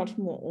become much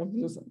more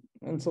obvious.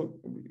 And so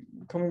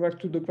coming back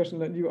to the question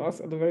that you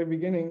asked at the very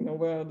beginning,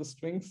 where are the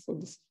strings? So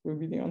this will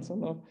be the answer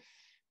now.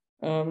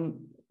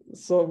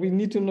 So we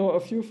need to know a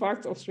few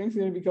facts of string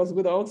theory, because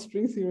without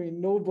string theory,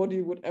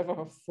 nobody would ever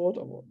have thought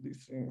about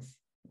these things.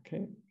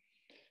 Okay,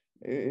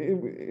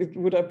 it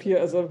would appear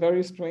as a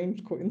very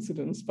strange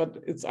coincidence,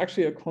 but it's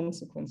actually a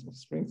consequence of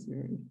string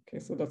theory. Okay,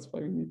 so that's why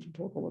we need to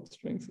talk about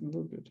strings a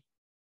little bit.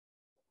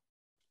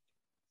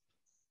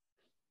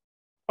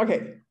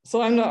 Okay,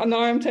 so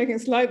now I'm taking a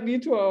slight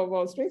detour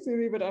about string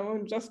theory, but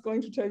I'm just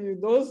going to tell you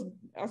those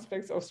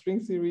aspects of string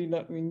theory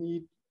that we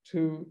need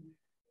to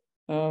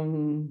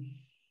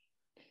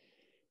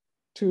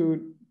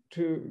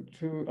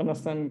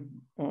understand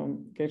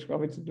gauge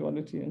gravity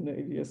duality and the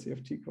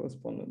ADS-CFT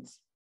correspondence.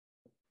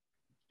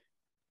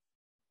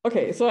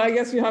 Okay, so I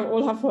guess you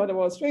all have heard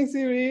about string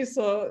theory.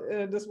 So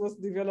this was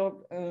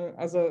developed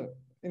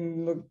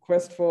in the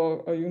quest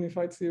for a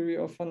unified theory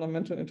of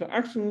fundamental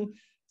interaction.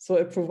 So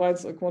it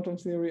provides a quantum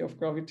theory of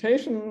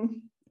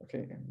gravitation.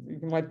 Okay, we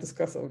might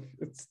discuss if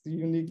it's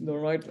the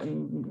right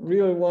and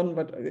real one,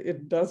 but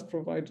it does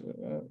provide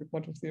a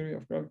quantum theory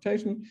of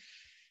gravitation.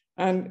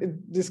 And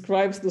it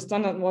describes the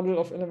standard model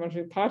of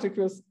elementary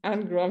particles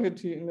and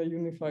gravity in a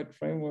unified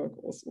framework.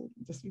 Also,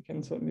 this we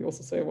can certainly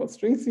also say about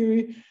string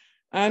theory.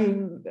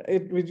 And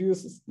it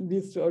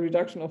leads to a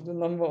reduction of the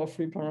number of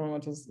free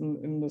parameters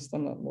in the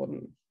standard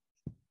model.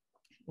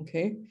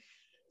 Okay.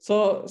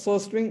 So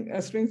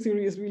string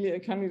theory is really a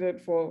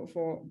candidate for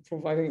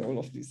providing all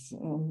of these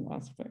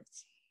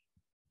aspects.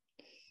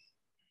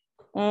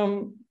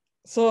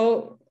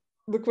 So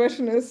the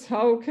question is,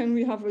 how can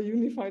we have a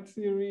unified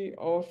theory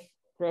of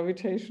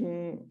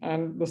gravitation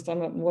and the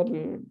standard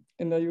model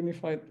in a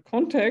unified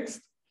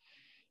context?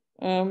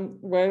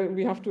 Well,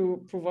 we have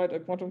to provide a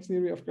quantum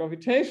theory of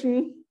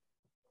gravitation,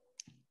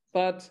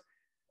 but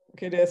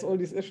okay, there's all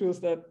these issues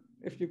that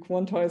if you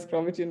quantize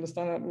gravity in the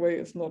standard way,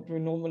 it's not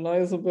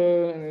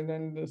renormalizable, and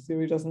then the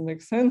theory doesn't make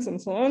sense,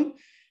 and so on.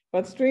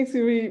 But string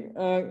theory,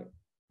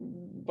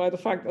 by the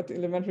fact that the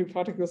elementary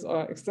particles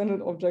are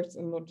extended objects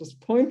and not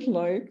just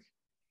point-like,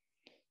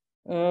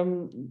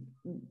 so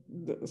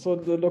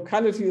the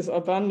locality is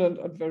abundant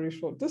at very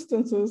short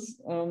distances,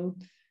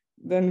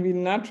 then we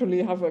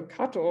naturally have a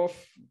cutoff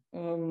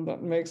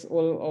that makes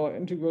all our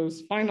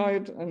integrals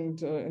finite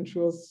and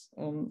ensures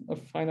a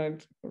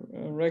finite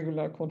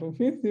regular quantum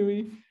field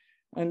theory.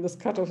 And this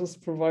cutoff is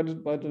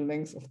provided by the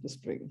length of the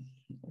string.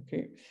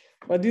 Okay,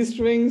 but these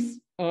strings,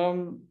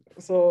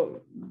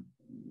 so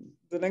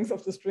the length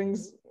of the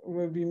strings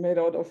will be made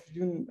out of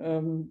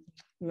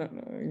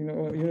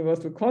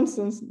universal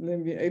constants,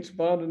 namely h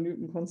bar, the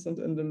Newton constant,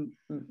 and the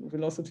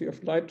velocity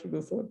of light to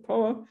the third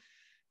power.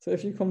 So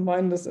if you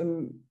combine this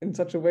in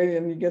such a way,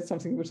 then you get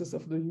something which is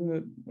of the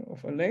unit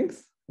of a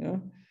length, yeah.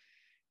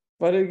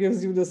 But it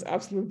gives you this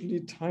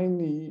absolutely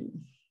tiny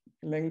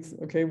length,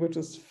 okay, which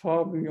is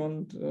far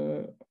beyond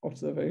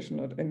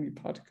observation at any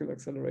particle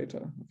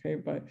accelerator, okay.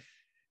 By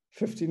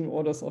 15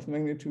 orders of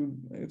magnitude,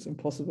 it's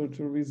impossible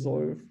to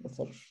resolve at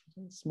such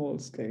small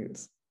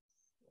scales.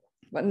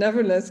 But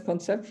nevertheless,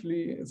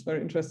 conceptually, it's very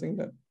interesting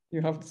that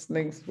you have this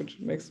length, which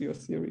makes your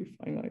theory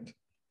finite.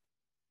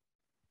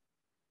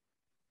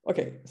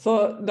 Okay,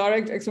 so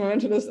direct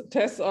experimental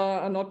tests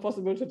are not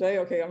possible today.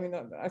 Okay, I mean,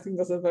 I think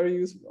that's a very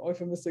useful,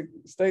 euphemistic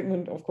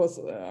statement. Of course,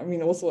 I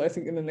mean, also, I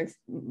think in the next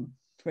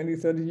 20,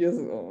 30 years,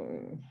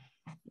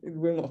 it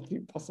will not be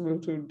possible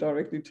to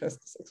directly test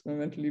this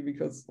experimentally,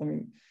 because, I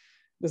mean,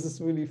 this is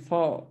really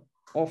far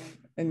off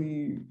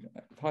any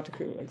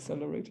particle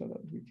accelerator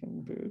that we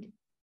can build.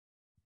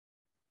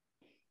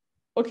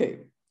 Okay,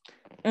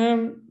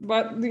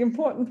 but the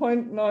important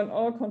point now in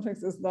our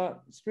context is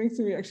that string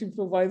theory actually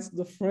provides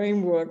the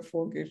framework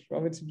for gauge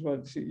gravity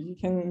duality. You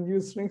can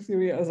use string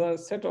theory as a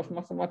set of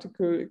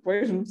mathematical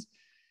equations,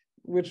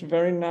 which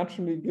very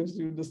naturally gives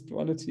you this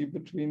duality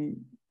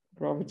between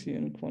gravity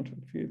and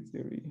quantum field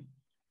theory.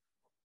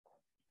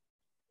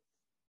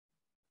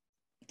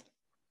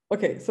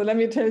 Okay, so let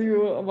me tell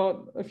you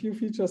about a few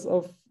features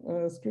of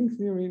string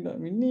theory that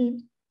we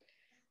need.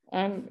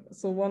 And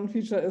so one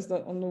feature is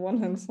that on the one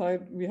hand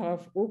side, we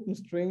have open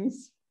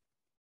strings.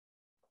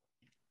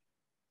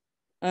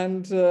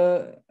 And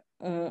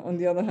on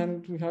the other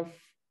hand, we have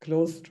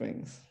closed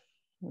strings,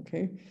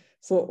 okay?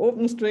 So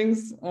open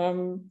strings,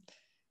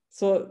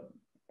 so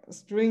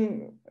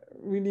string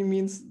really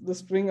means the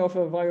string of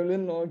a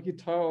violin or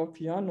guitar or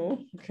piano,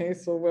 okay?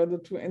 So where the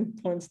two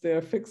endpoints, they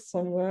are fixed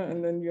somewhere,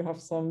 and then you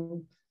have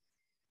some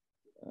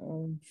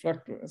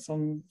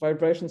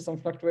vibrations, some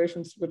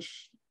fluctuations,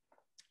 which,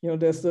 you know,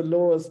 there's the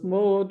lowest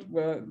mode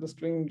where the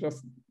string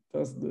just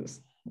does this,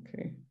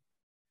 okay?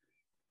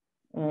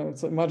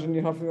 So imagine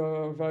you have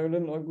your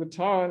violin or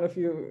guitar, and if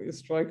you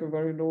strike a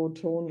very low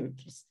tone, it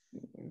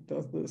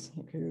does this.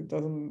 Okay, it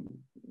doesn't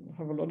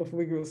have a lot of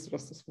wiggles,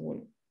 just a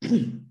small.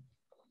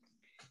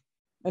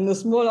 And the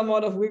small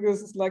amount of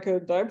wiggles is like a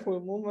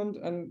dipole moment,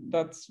 and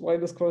that's why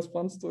this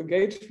corresponds to a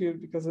gauge field,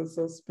 because it's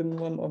a spin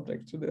one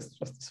object to this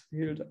just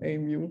field A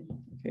mu.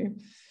 Okay,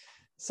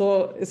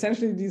 so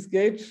essentially these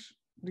gauge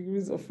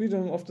degrees of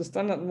freedom of the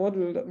standard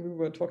model that we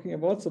were talking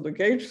about, so the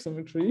gauge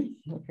symmetry,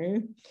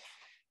 okay,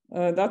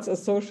 that's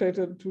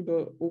associated to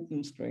the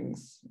open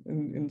strings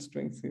in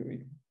string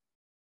theory.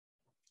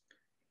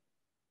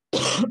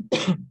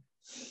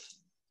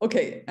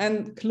 Okay,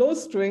 and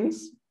closed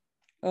strings,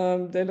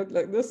 they look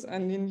like this,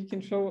 and then you can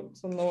show.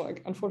 So now,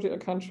 unfortunately,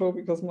 I can't show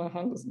because my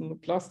hand is in the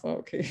plaster.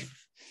 Okay.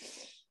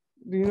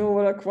 Do you know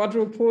what a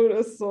quadrupole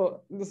is?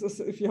 So this is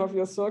if you have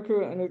your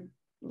circle and it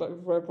like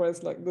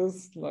vibrates like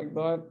this, like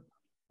that,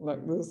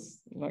 like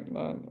this, like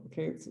that.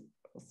 Okay.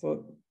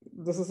 So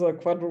this is a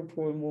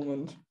quadrupole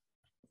moment.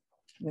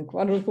 The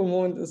quadrupole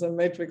moment is a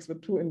matrix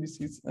with two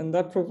indices, and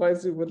that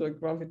provides you with a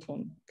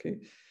graviton.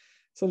 Okay.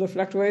 So the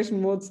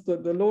fluctuation modes,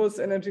 the lowest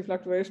energy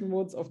fluctuation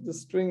modes of the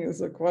string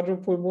is a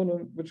quadrupole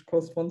moment, which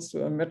corresponds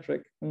to a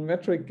metric. And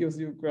metric gives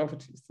you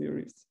gravity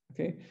theories,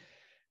 okay?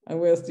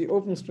 And whereas the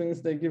open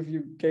strings, they give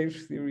you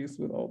gauge theories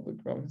without the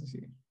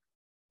gravity.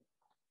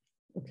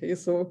 Okay,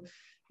 so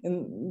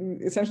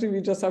essentially we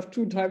just have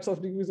two types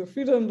of degrees of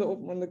freedom, the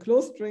open and the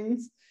closed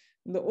strings.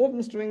 In the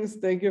open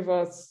strings, they give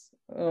us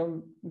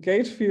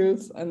gauge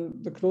fields,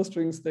 and the closed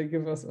strings, they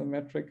give us a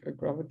metric, a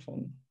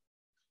graviton.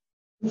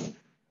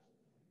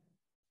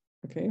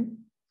 Okay,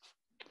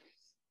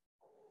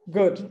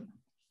 good.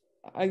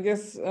 I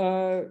guess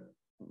the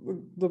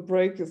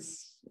break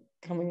is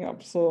coming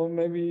up, so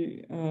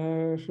maybe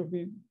should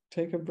we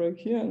take a break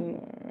here,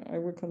 and I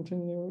will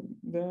continue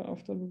there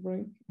after the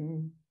break.